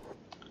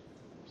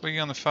 We're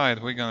gonna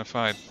fight, we're gonna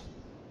fight.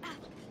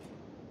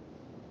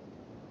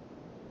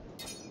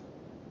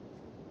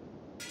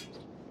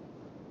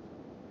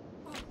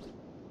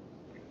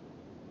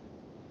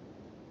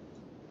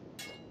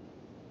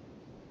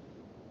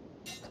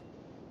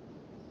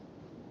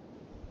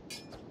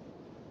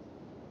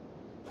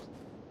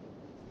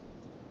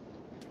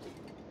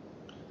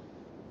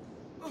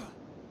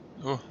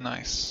 Oh,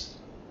 nice.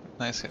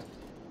 Nice hit.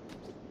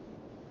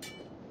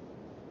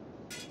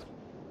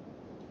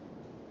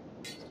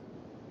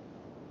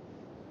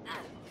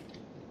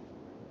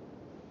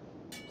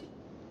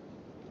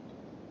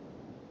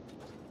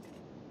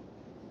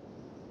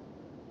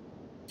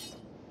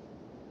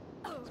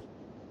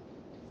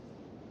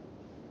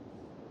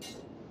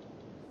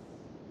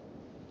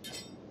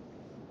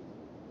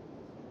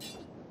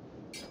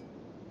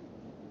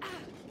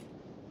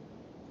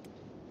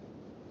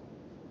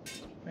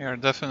 We are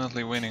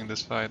definitely winning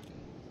this fight.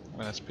 I'm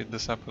gonna speed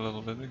this up a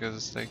little bit because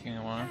it's taking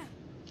a while.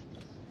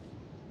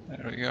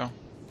 There we go.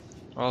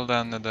 Well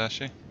done,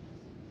 Nadashi.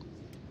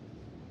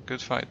 Good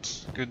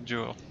fight, good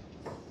duel.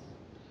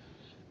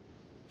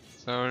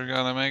 So we're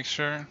gonna make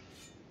sure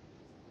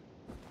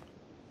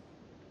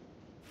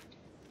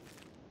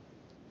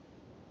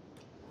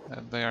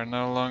that they are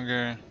no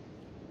longer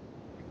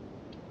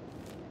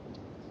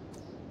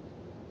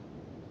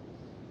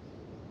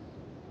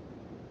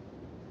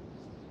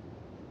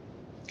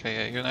okay,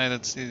 yeah,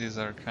 United Cities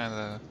are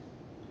kinda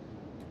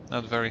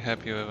not very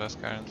happy with us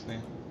currently.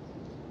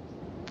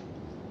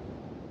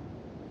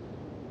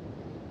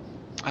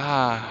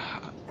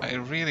 Ah, I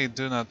really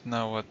do not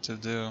know what to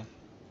do.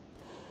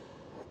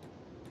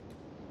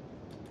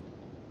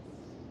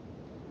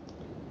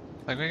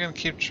 Like, we can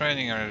keep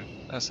training our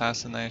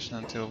assassination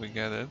until we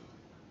get it.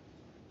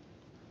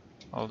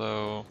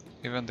 Although,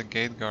 even the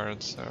gate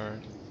guards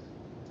are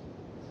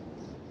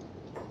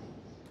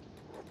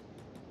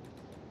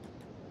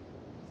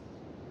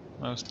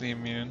mostly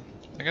immune.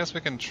 I guess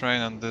we can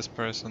train on this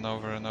person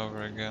over and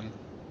over again.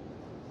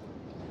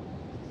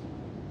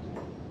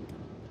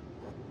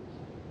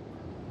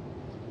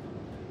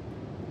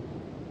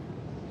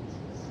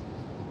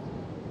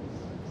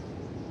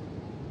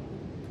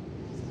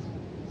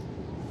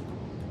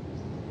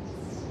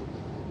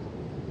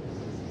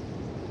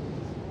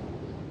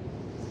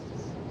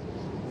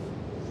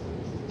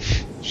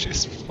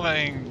 She's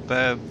playing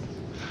dead.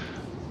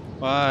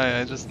 Why?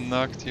 I just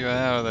knocked you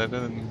out. I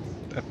didn't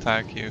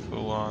attack you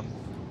full on.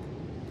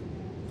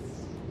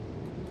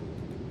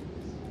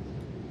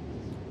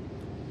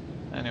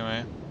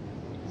 Anyway.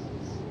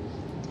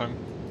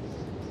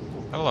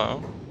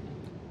 Hello.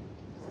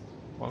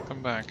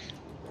 Welcome back.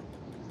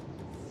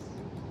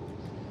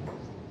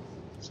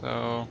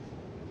 So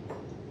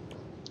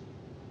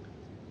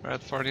we're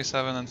at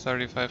 47 and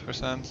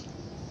 35%.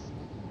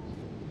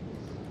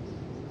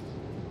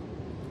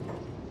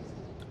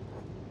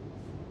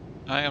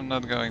 I am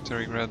not going to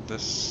regret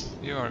this.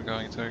 You are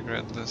going to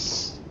regret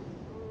this.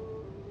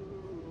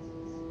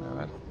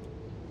 Alright.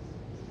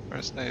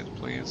 First aid,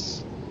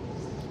 please.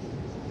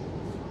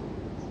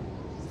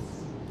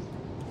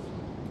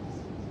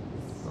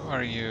 Who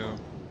are you?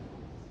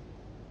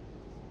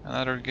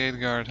 Another gate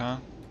guard, huh?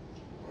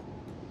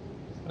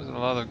 There's a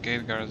lot of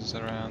gate guards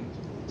around,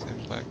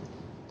 seems like.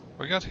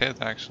 We got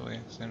hit actually,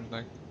 seems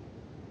like.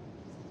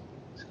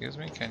 Excuse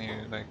me, can you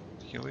like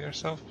heal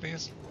yourself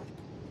please?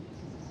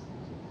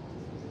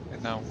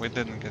 No, we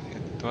didn't get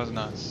hit, it wasn't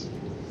us.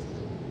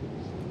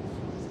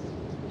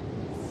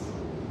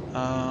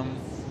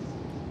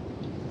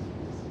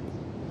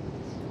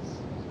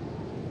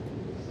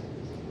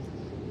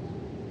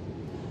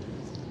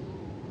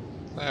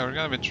 So yeah, we're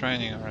gonna be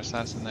training our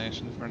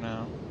assassination for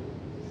now.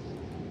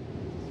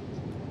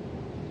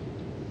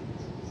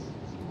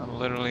 On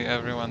literally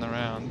everyone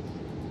around.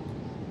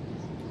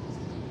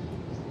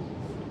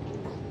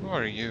 Who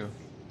are you?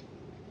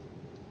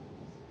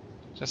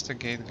 Just a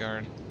gate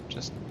guard.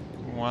 Just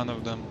one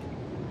of them.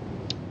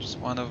 Just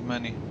one of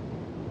many.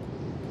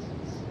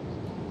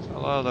 There's a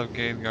lot of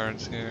gate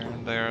guards here,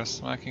 and they are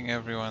smacking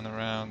everyone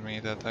around me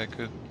that I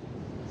could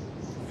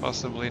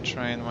possibly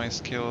train my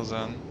skills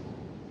on.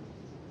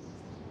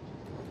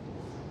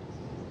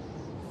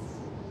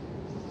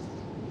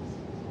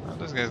 Well,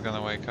 this guy's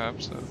gonna wake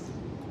up, so...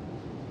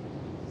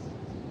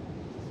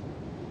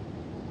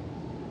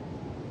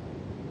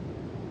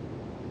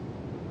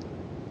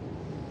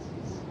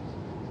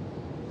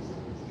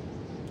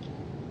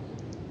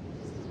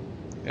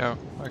 Yo,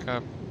 wake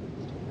up.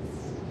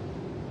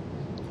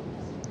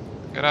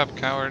 Get up,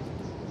 coward.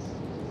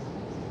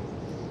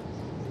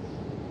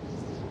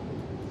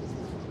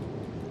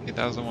 He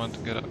doesn't want to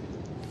get up.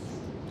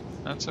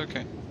 That's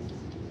okay.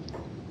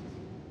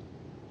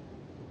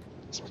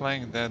 He's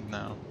playing dead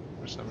now,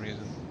 for some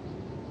reason.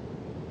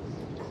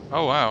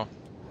 Oh wow.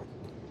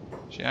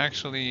 She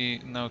actually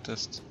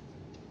noticed.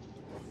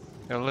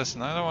 Yo,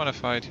 listen, I don't want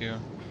to fight you.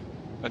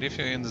 But if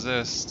you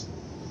insist...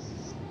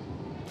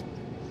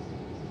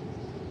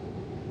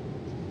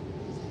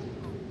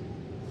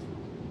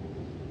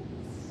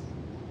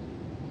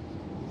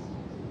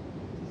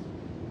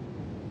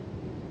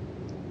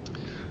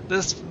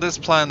 This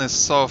plan is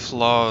so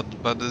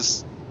flawed, but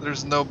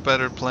there's no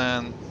better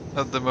plan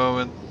at the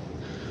moment.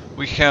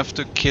 We have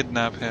to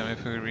kidnap him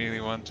if we really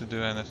want to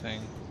do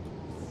anything.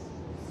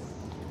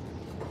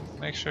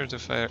 Make sure to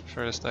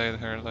first aid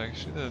her, like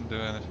she didn't do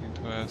anything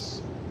to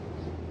us.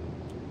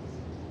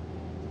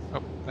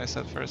 Oh, I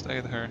said first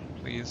aid her,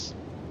 please.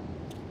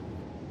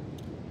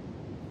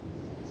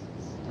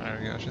 There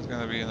we go, she's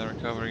gonna be in a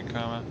recovery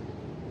coma.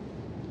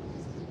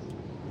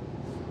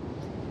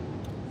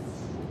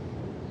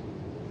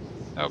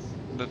 Oh,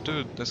 the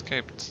dude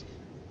escaped.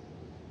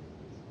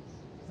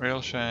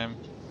 Real shame.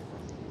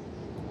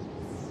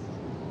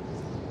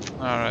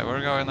 Alright,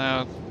 we're going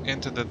out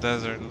into the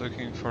desert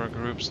looking for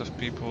groups of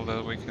people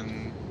that we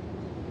can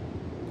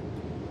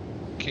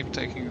keep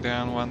taking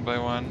down one by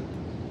one.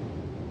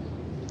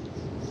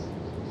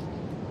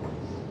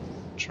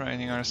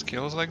 Training our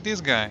skills like these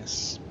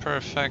guys.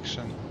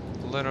 Perfection.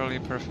 Literally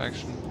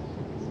perfection.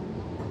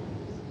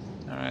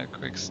 Alright,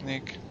 quick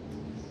sneak.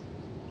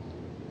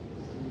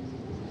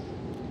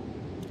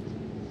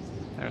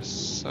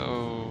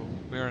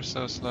 We are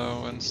so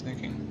slow when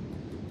sneaking.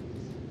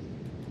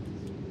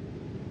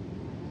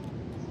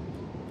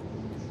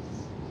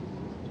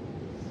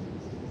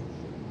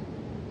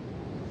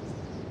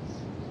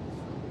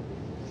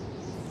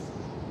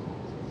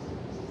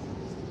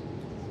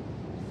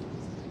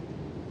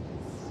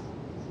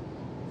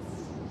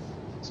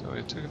 So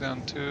we took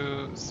down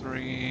 2,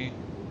 3.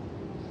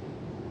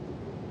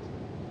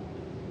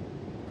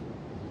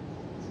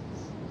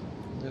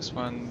 This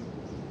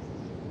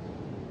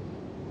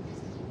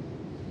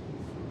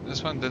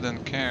one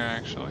didn't care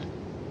actually.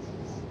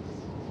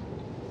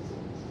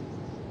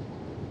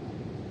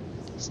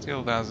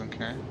 Still doesn't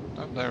care.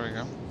 Oh, there we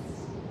go.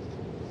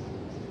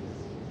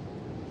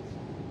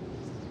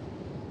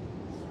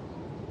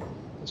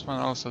 This one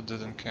also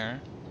didn't care.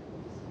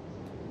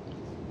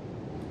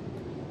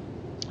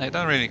 I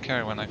don't really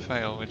care when I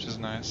fail, which is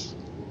nice.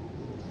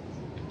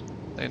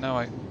 They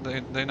know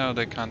they know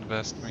they can't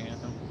best me, you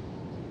know.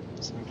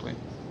 Simply.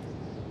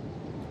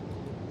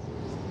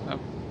 Oh,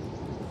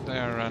 they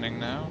are running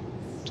now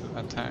to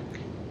attack.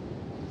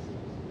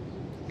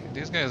 Okay,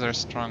 these guys are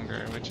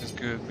stronger, which is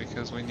good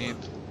because we need.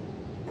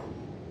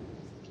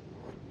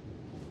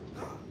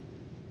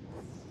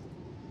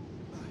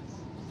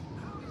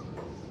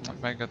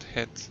 I got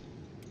hit.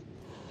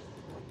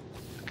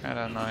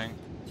 Kinda annoying.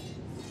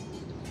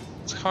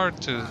 It's hard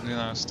to, you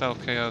know,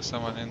 stealth KO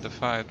someone in the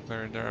fight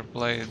where there are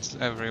blades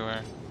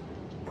everywhere.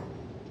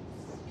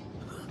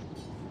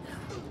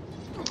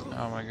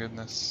 Oh my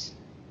goodness.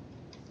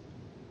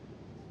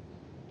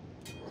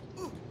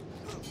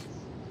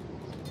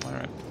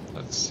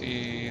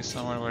 be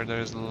somewhere where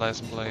there's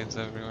less blades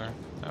everywhere.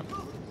 Yep.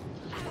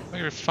 Oh,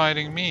 you're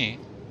fighting me?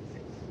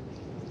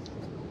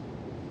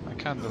 I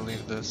can't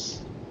believe this.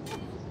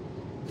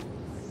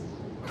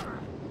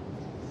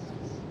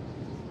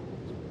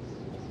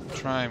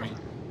 Try me.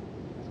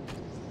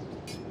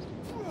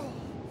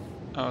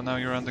 Oh, now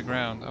you're on the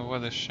ground. Oh,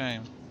 what a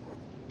shame.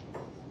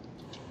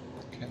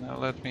 Okay, now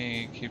let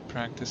me keep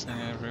practicing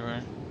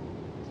everywhere.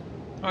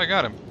 Oh, I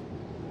got him.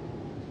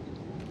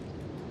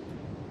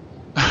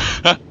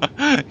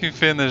 He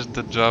finished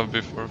the job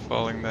before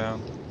falling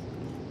down.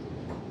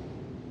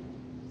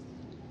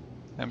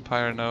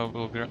 Empire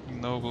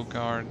Noble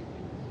Guard.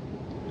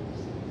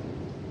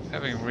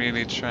 Having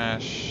really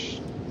trash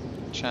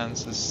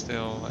chances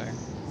still, like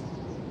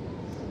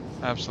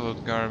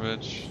absolute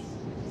garbage.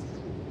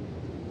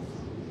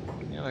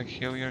 Can you like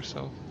heal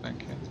yourself?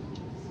 Thank you.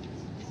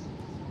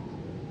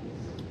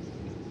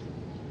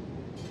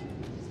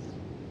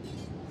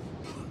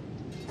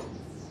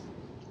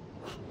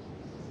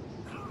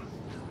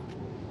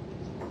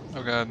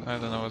 Oh god, I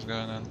don't know what's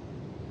going on.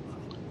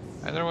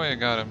 Either way, I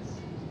got him.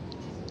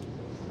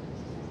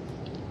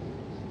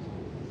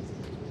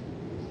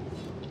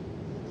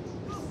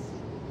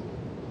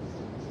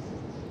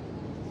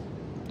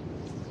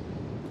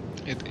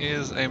 It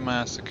is a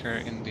massacre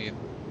indeed.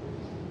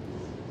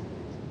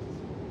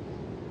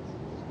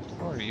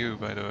 Who are you,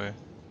 by the way?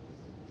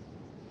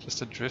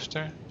 Just a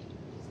drifter?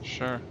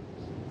 Sure.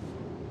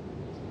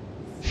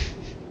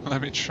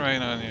 Let me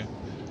train on you.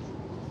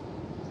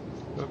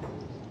 Oop.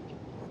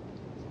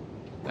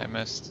 I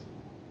missed.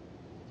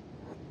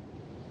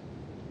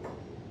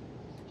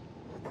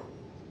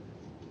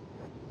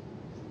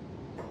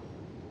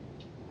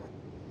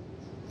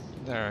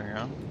 There we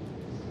go.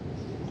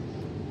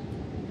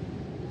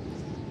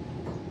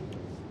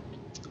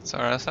 So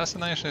our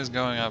assassination is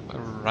going up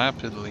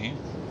rapidly,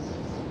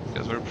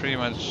 because we're pretty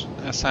much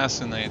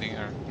assassinating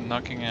or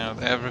knocking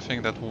out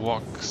everything that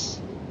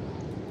walks.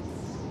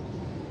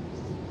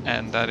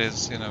 And that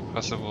is, you know,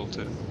 possible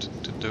to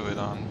do it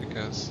on,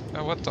 because...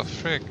 Oh, what the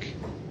frick?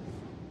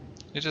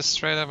 You're just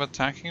straight up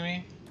attacking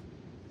me?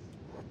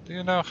 Do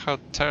you know how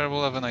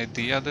terrible of an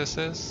idea this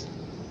is?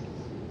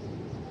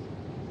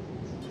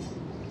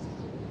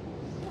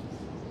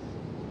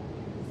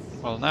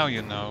 Well, now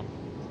you know.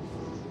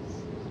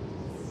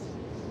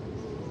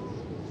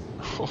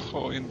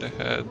 Oh, in the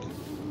head.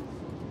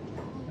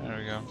 There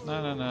we go.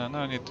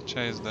 No need to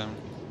chase them.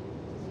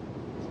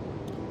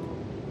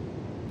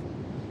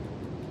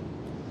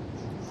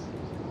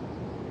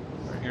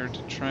 We're here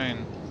to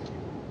train,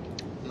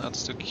 not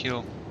to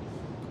kill.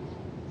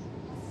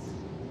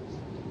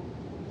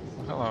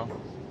 Oh, hello.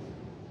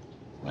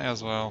 May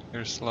as well.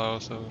 You're slow,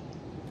 so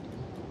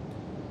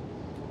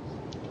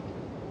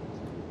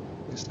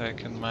at least I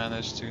can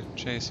manage to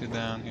chase you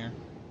down here.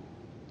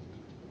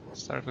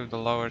 Start with the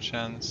lower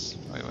chance.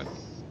 Wait.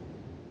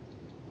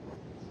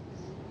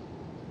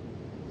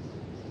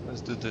 Let's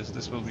do this.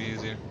 This will be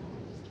easier.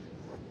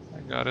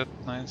 I got it.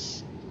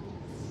 Nice.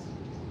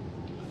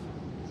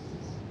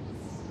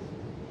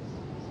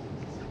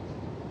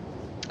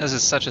 This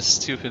is such a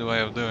stupid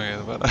way of doing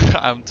it, but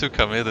I'm too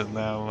committed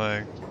now.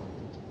 Like,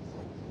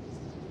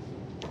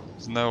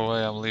 there's no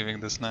way I'm leaving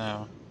this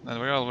now. And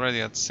we're already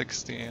at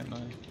 60, and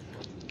I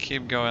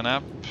keep going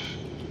up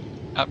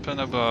and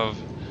above.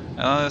 And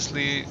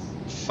honestly,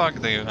 fuck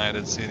the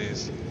United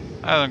Cities.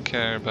 I don't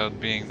care about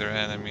being their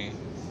enemy.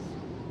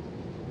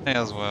 May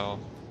as well.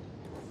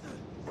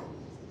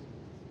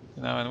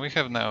 You know, and we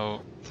have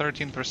now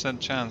 13%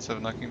 chance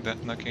of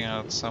knocking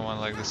out someone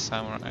like this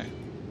samurai.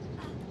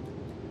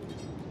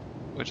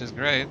 Which is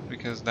great,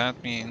 because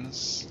that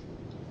means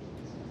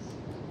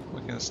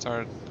we can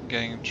start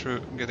getting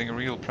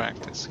real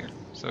practice here.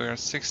 So we are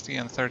 60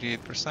 and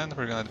 38%,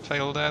 we're gonna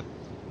fail that.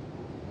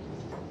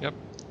 Yep.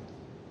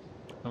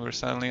 And we're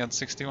suddenly at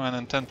 61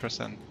 and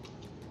 10%.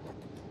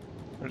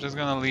 We're just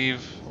gonna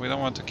leave. We don't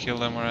want to kill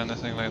them or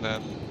anything like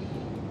that.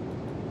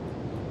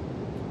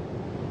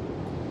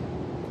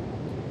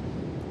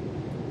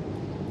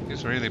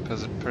 He's really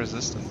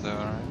persistent though,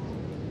 right?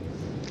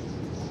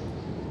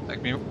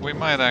 Like, we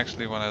might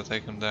actually want to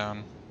take him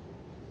down.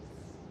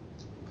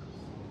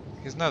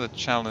 He's not a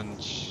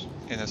challenge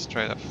in a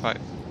straight up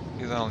fight.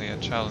 He's only a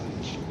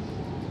challenge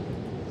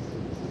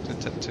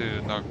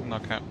to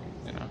knock out,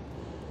 you know.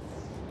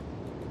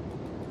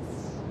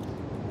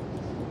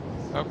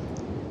 Oh.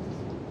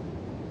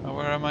 Oh,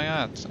 where am I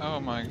at?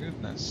 Oh my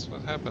goodness,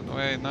 what happened?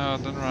 Wait, no,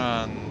 don't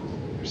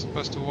run. You're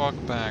supposed to walk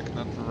back,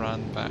 not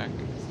run back.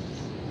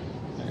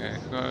 Okay,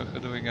 who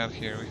do we got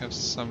here? We have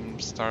some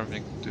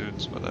starving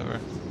dudes, whatever.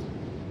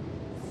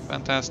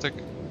 Fantastic.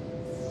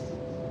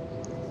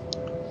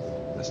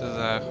 This is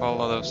a whole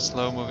lot of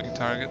slow moving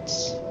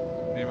targets,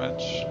 pretty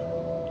much.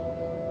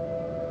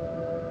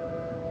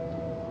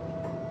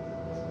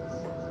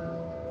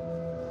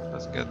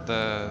 Let's get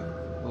the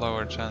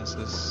lower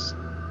chances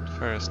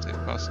first, if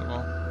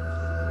possible.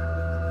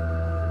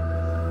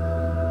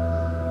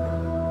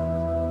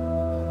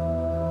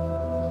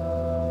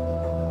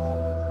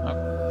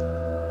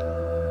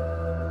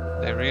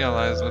 I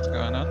realize what's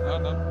going on. Oh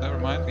no, never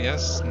mind.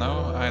 Yes,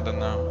 no, I don't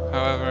know.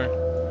 However,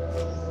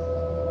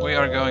 we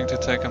are going to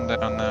take him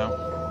down now.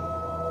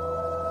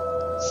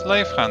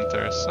 Slave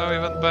hunters, so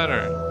even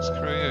better.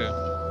 Screw you.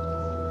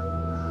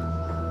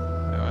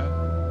 Wait, what?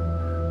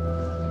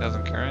 He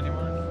doesn't care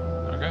anymore?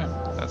 Okay,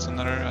 that's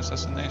another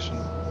assassination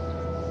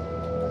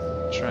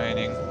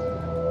training.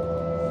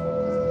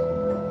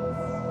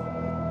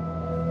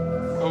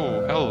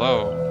 Oh,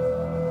 hello.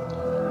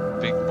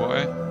 Big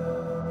boy.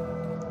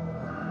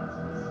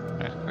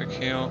 Right, quick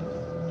heal.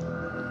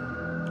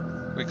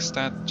 Quick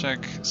stat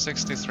check,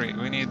 63.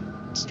 We need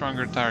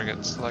stronger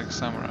targets, like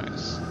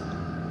samurais.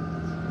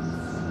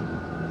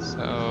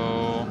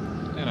 So,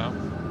 you know,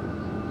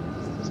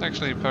 it's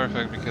actually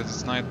perfect because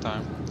it's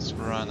nighttime. Let's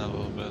run a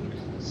little bit,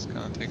 it's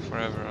gonna take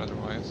forever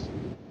otherwise.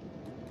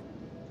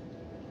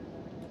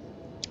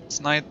 It's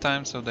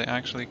nighttime, so they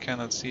actually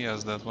cannot see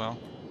us that well.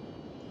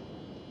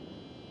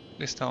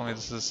 Please tell me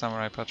this is a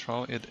samurai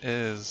patrol. It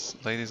is.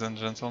 Ladies and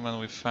gentlemen,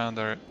 we found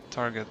our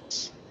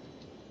targets.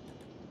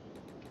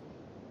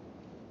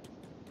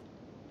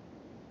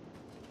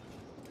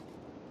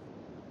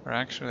 We're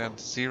actually at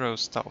 0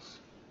 stealth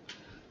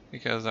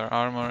because our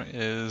armor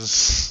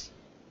is...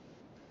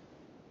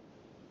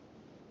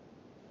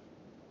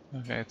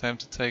 Okay, time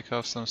to take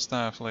off some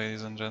stuff,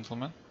 ladies and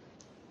gentlemen.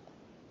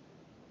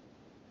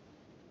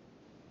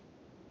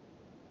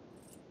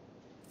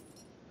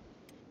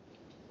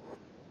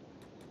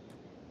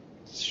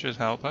 This should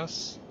help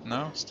us.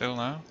 No? Still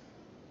no?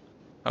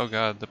 Oh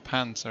god, the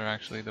pants are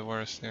actually the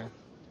worst here.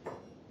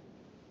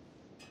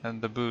 And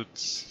the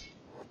boots.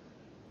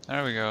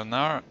 There we go.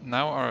 Now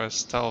our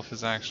stealth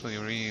is actually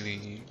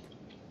really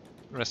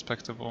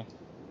respectable.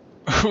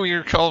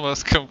 We're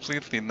almost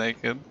completely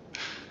naked.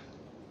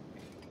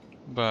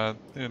 But,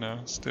 you know,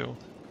 still.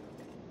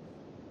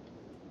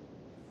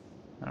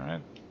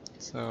 Alright.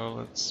 So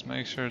let's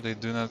make sure they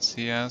do not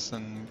see us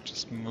and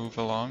just move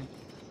along.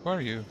 Who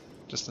are you?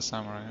 Just a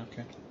samurai,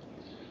 okay.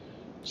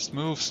 Just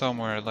move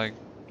somewhere, like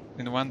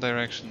in one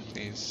direction,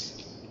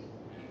 please.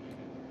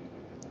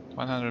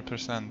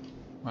 100%.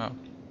 Wow,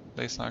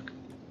 they suck.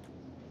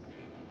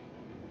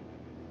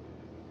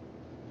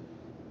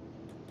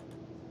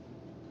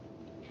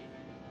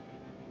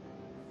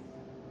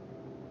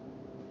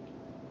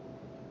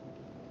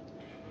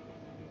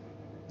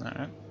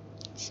 Alright,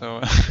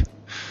 so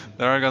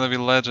there are gonna be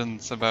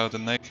legends about the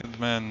naked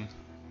men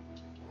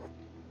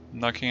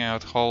knocking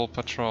out whole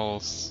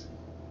patrols.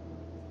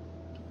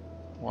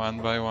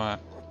 One by one.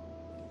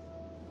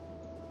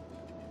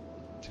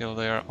 Till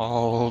they are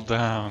all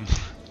down.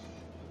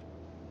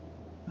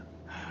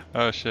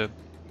 Oh shit,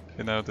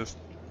 you noticed.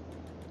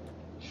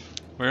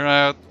 We're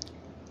out.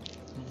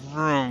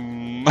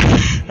 Vroom.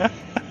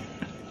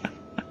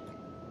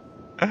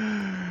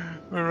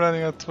 We're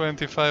running at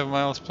 25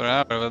 miles per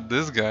hour, but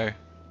this guy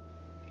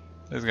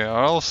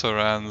also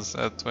runs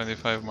at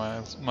 25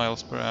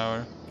 miles per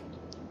hour.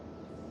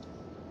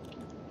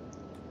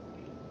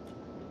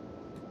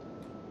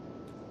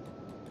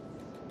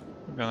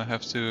 We're gonna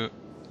have to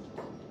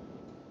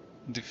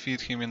defeat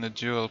him in a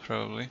duel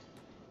probably.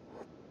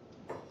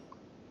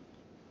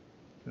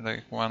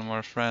 Like one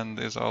more friend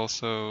is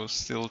also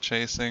still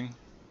chasing.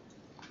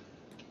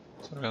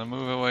 So we're gonna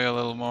move away a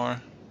little more.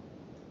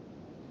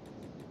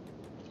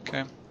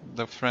 Okay,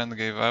 the friend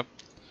gave up.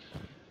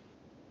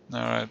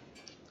 Alright.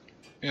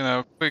 You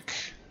know, quick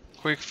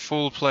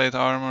full plate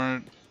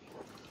armor.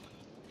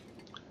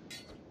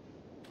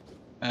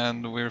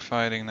 And we're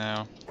fighting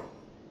now.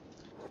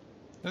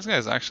 This guy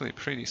is actually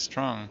pretty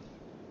strong.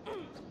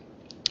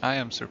 I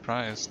am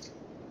surprised.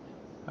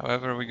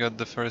 However, we got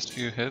the first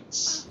few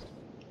hits.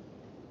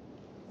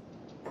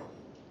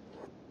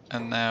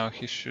 And now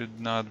he should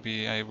not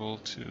be able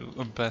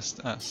to best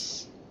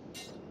us.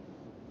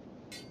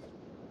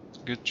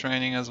 Good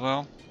training as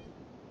well.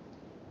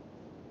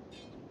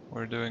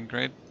 We're doing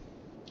great.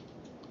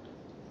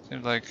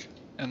 Seems like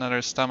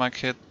another stomach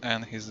hit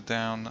and he's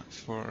down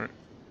for...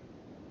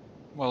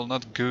 Well,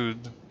 not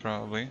good,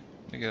 probably.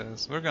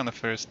 Because we're gonna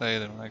first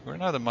aid him. Like, we're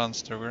not a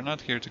monster, we're not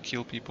here to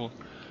kill people.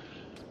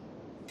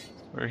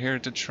 We're here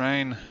to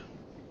train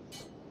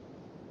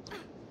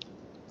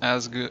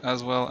as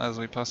well as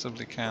we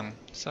possibly can.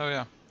 So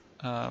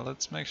yeah,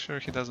 let's make sure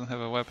he doesn't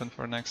have a weapon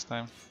for next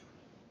time.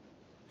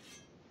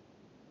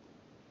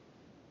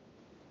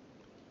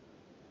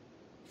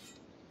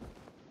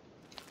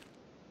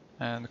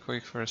 And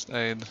quick first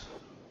aid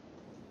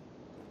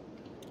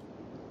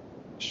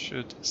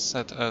should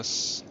set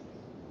us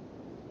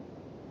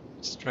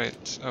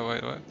straight. Oh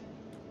wait, what?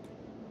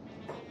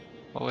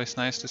 Always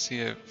nice to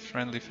see a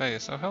friendly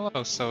face. Oh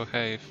hello, so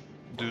hey,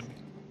 dude.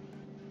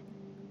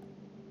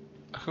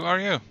 Who are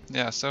you?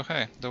 Yeah, so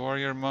hey, the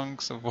warrior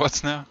monks of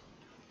what now?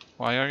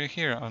 Why are you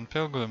here on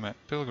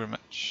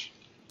pilgrimage?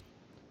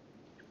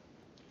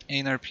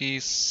 Inner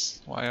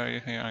peace. Why are you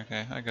here?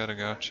 Okay, I gotta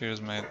go.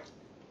 Cheers, mate.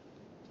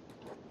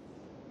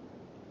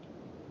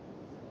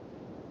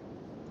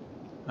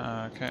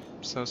 Okay,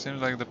 so it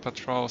seems like the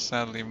patrol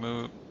sadly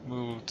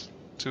moved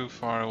too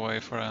far away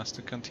for us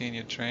to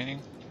continue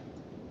training.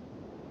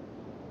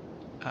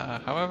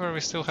 However, we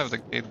still have the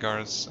gate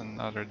guards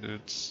and other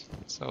dudes.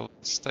 So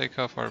let's take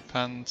off our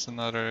pants and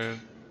other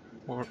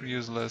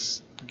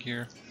useless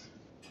gear.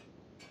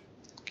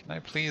 Can I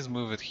please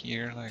move it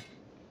here? Like,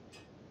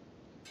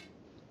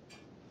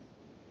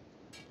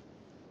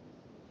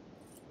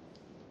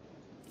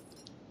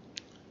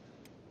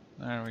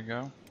 there we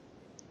go.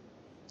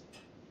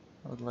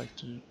 I would like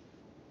to...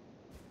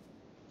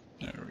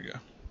 There we go.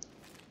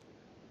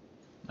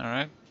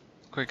 Alright,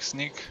 quick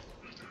sneak.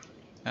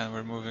 And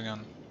we're moving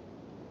on.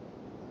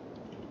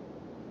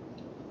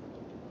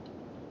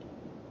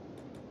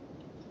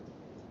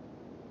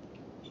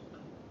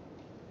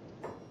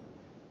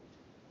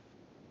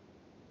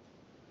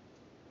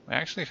 We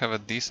actually have a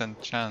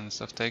decent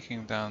chance of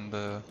taking down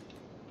the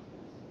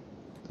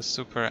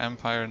Super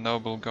Empire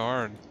Noble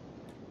Guard.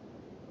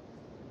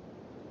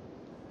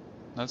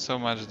 Not so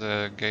much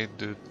the gate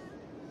dude.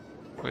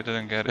 We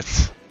didn't get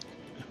it.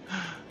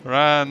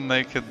 Run,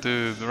 naked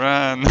dude,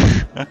 run!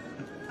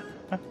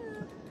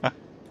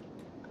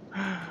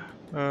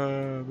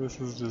 This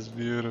is just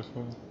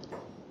beautiful.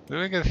 Did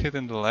we get hit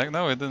in the leg?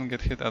 No, we didn't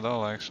get hit at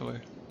all, actually.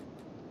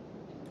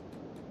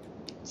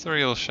 It's a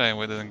real shame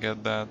we didn't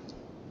get that.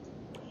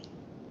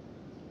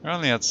 We're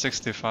only at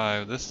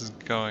 65, this is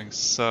going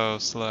so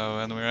slow,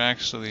 and we're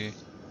actually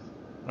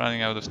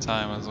running out of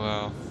time as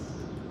well.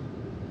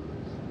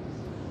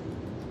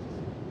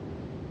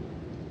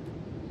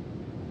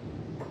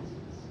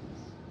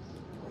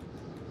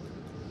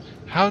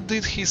 How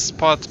did he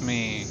spot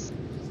me?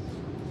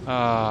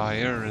 Ah,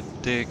 you're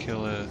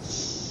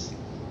ridiculous.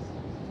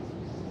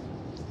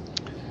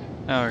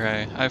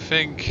 Okay, I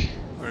think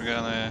we're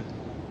gonna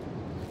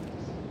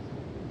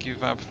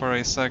give up for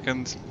a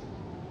second.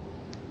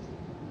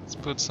 Let's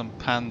put some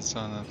pants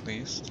on at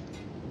least.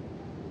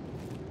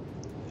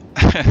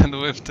 And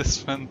with this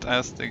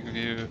fantastic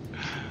view,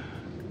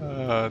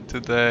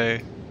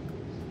 today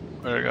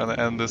we're gonna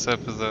end this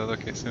episode.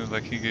 Okay, seems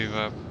like he gave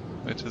up,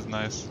 which is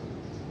nice.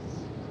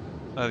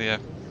 But yeah,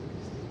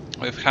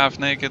 with half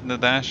naked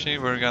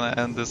Nadashi, we're gonna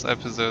end this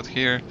episode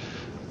here.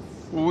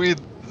 We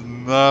did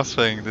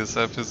nothing this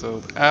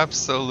episode,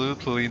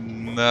 absolutely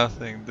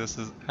nothing. This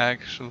is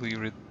actually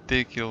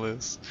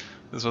ridiculous.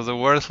 This was a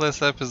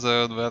worthless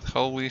episode, but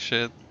holy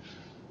shit.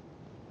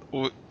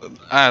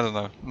 I don't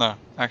know, no,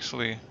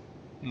 actually,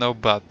 no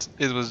but.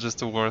 It was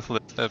just a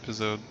worthless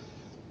episode.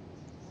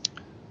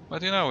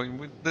 But you know,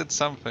 we did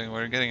something,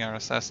 we're getting our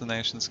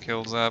assassination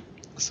skills up,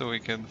 so we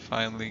can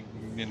finally,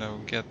 you know,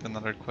 get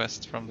another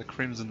quest from the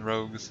Crimson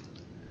Rogues.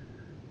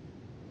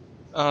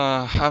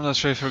 I'm not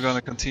sure if we're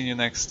gonna continue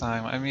next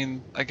time. I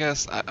mean, I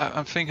guess,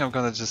 I think I'm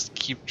gonna just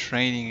keep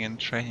training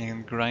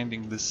and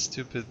grinding this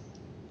stupid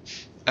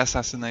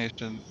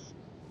assassination.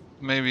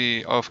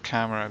 Maybe off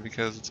camera,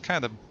 because it's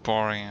kind of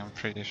boring, I'm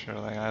pretty sure.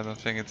 Like, I don't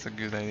think it's a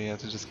good idea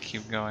to just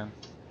keep going.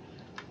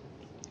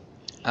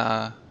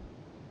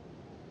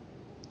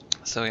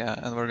 So yeah,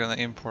 and we're gonna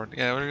import.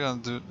 Yeah,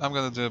 I'm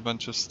gonna do a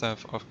bunch of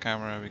stuff off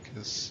camera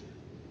because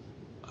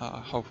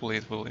hopefully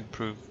it will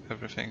improve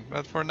everything.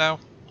 But for now,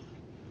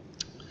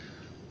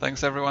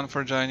 thanks everyone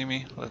for joining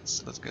me.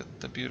 Let's get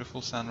the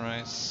beautiful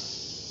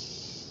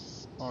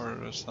sunrise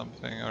or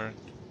something, or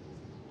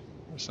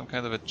some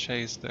kind of a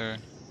chase there.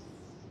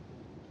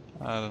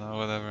 I don't know,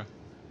 whatever.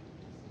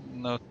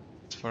 No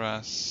for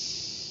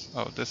us.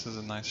 Oh, this is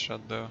a nice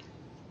shot though.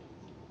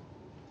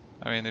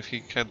 I mean, if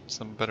he had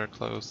some better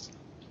clothes.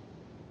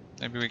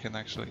 Maybe we can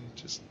actually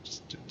just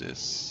do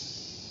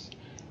this.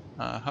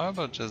 How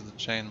about just the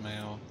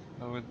chainmail?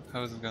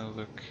 How is it gonna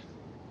look?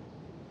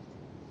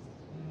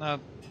 Not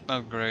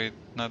great.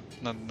 Not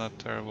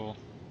terrible.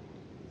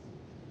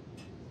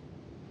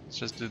 Let's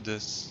just do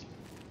this.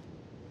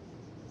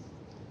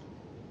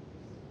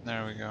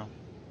 There we go.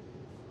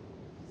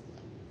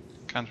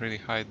 Can't really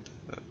hide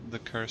the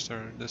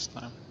cursor this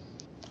time.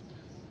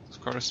 Of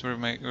course, we're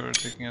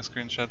taking a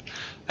screenshot.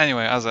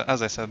 Anyway, as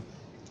I said.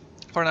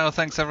 For now,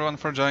 thanks everyone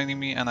for joining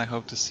me, and I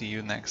hope to see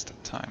you next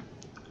time.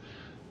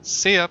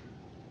 See ya!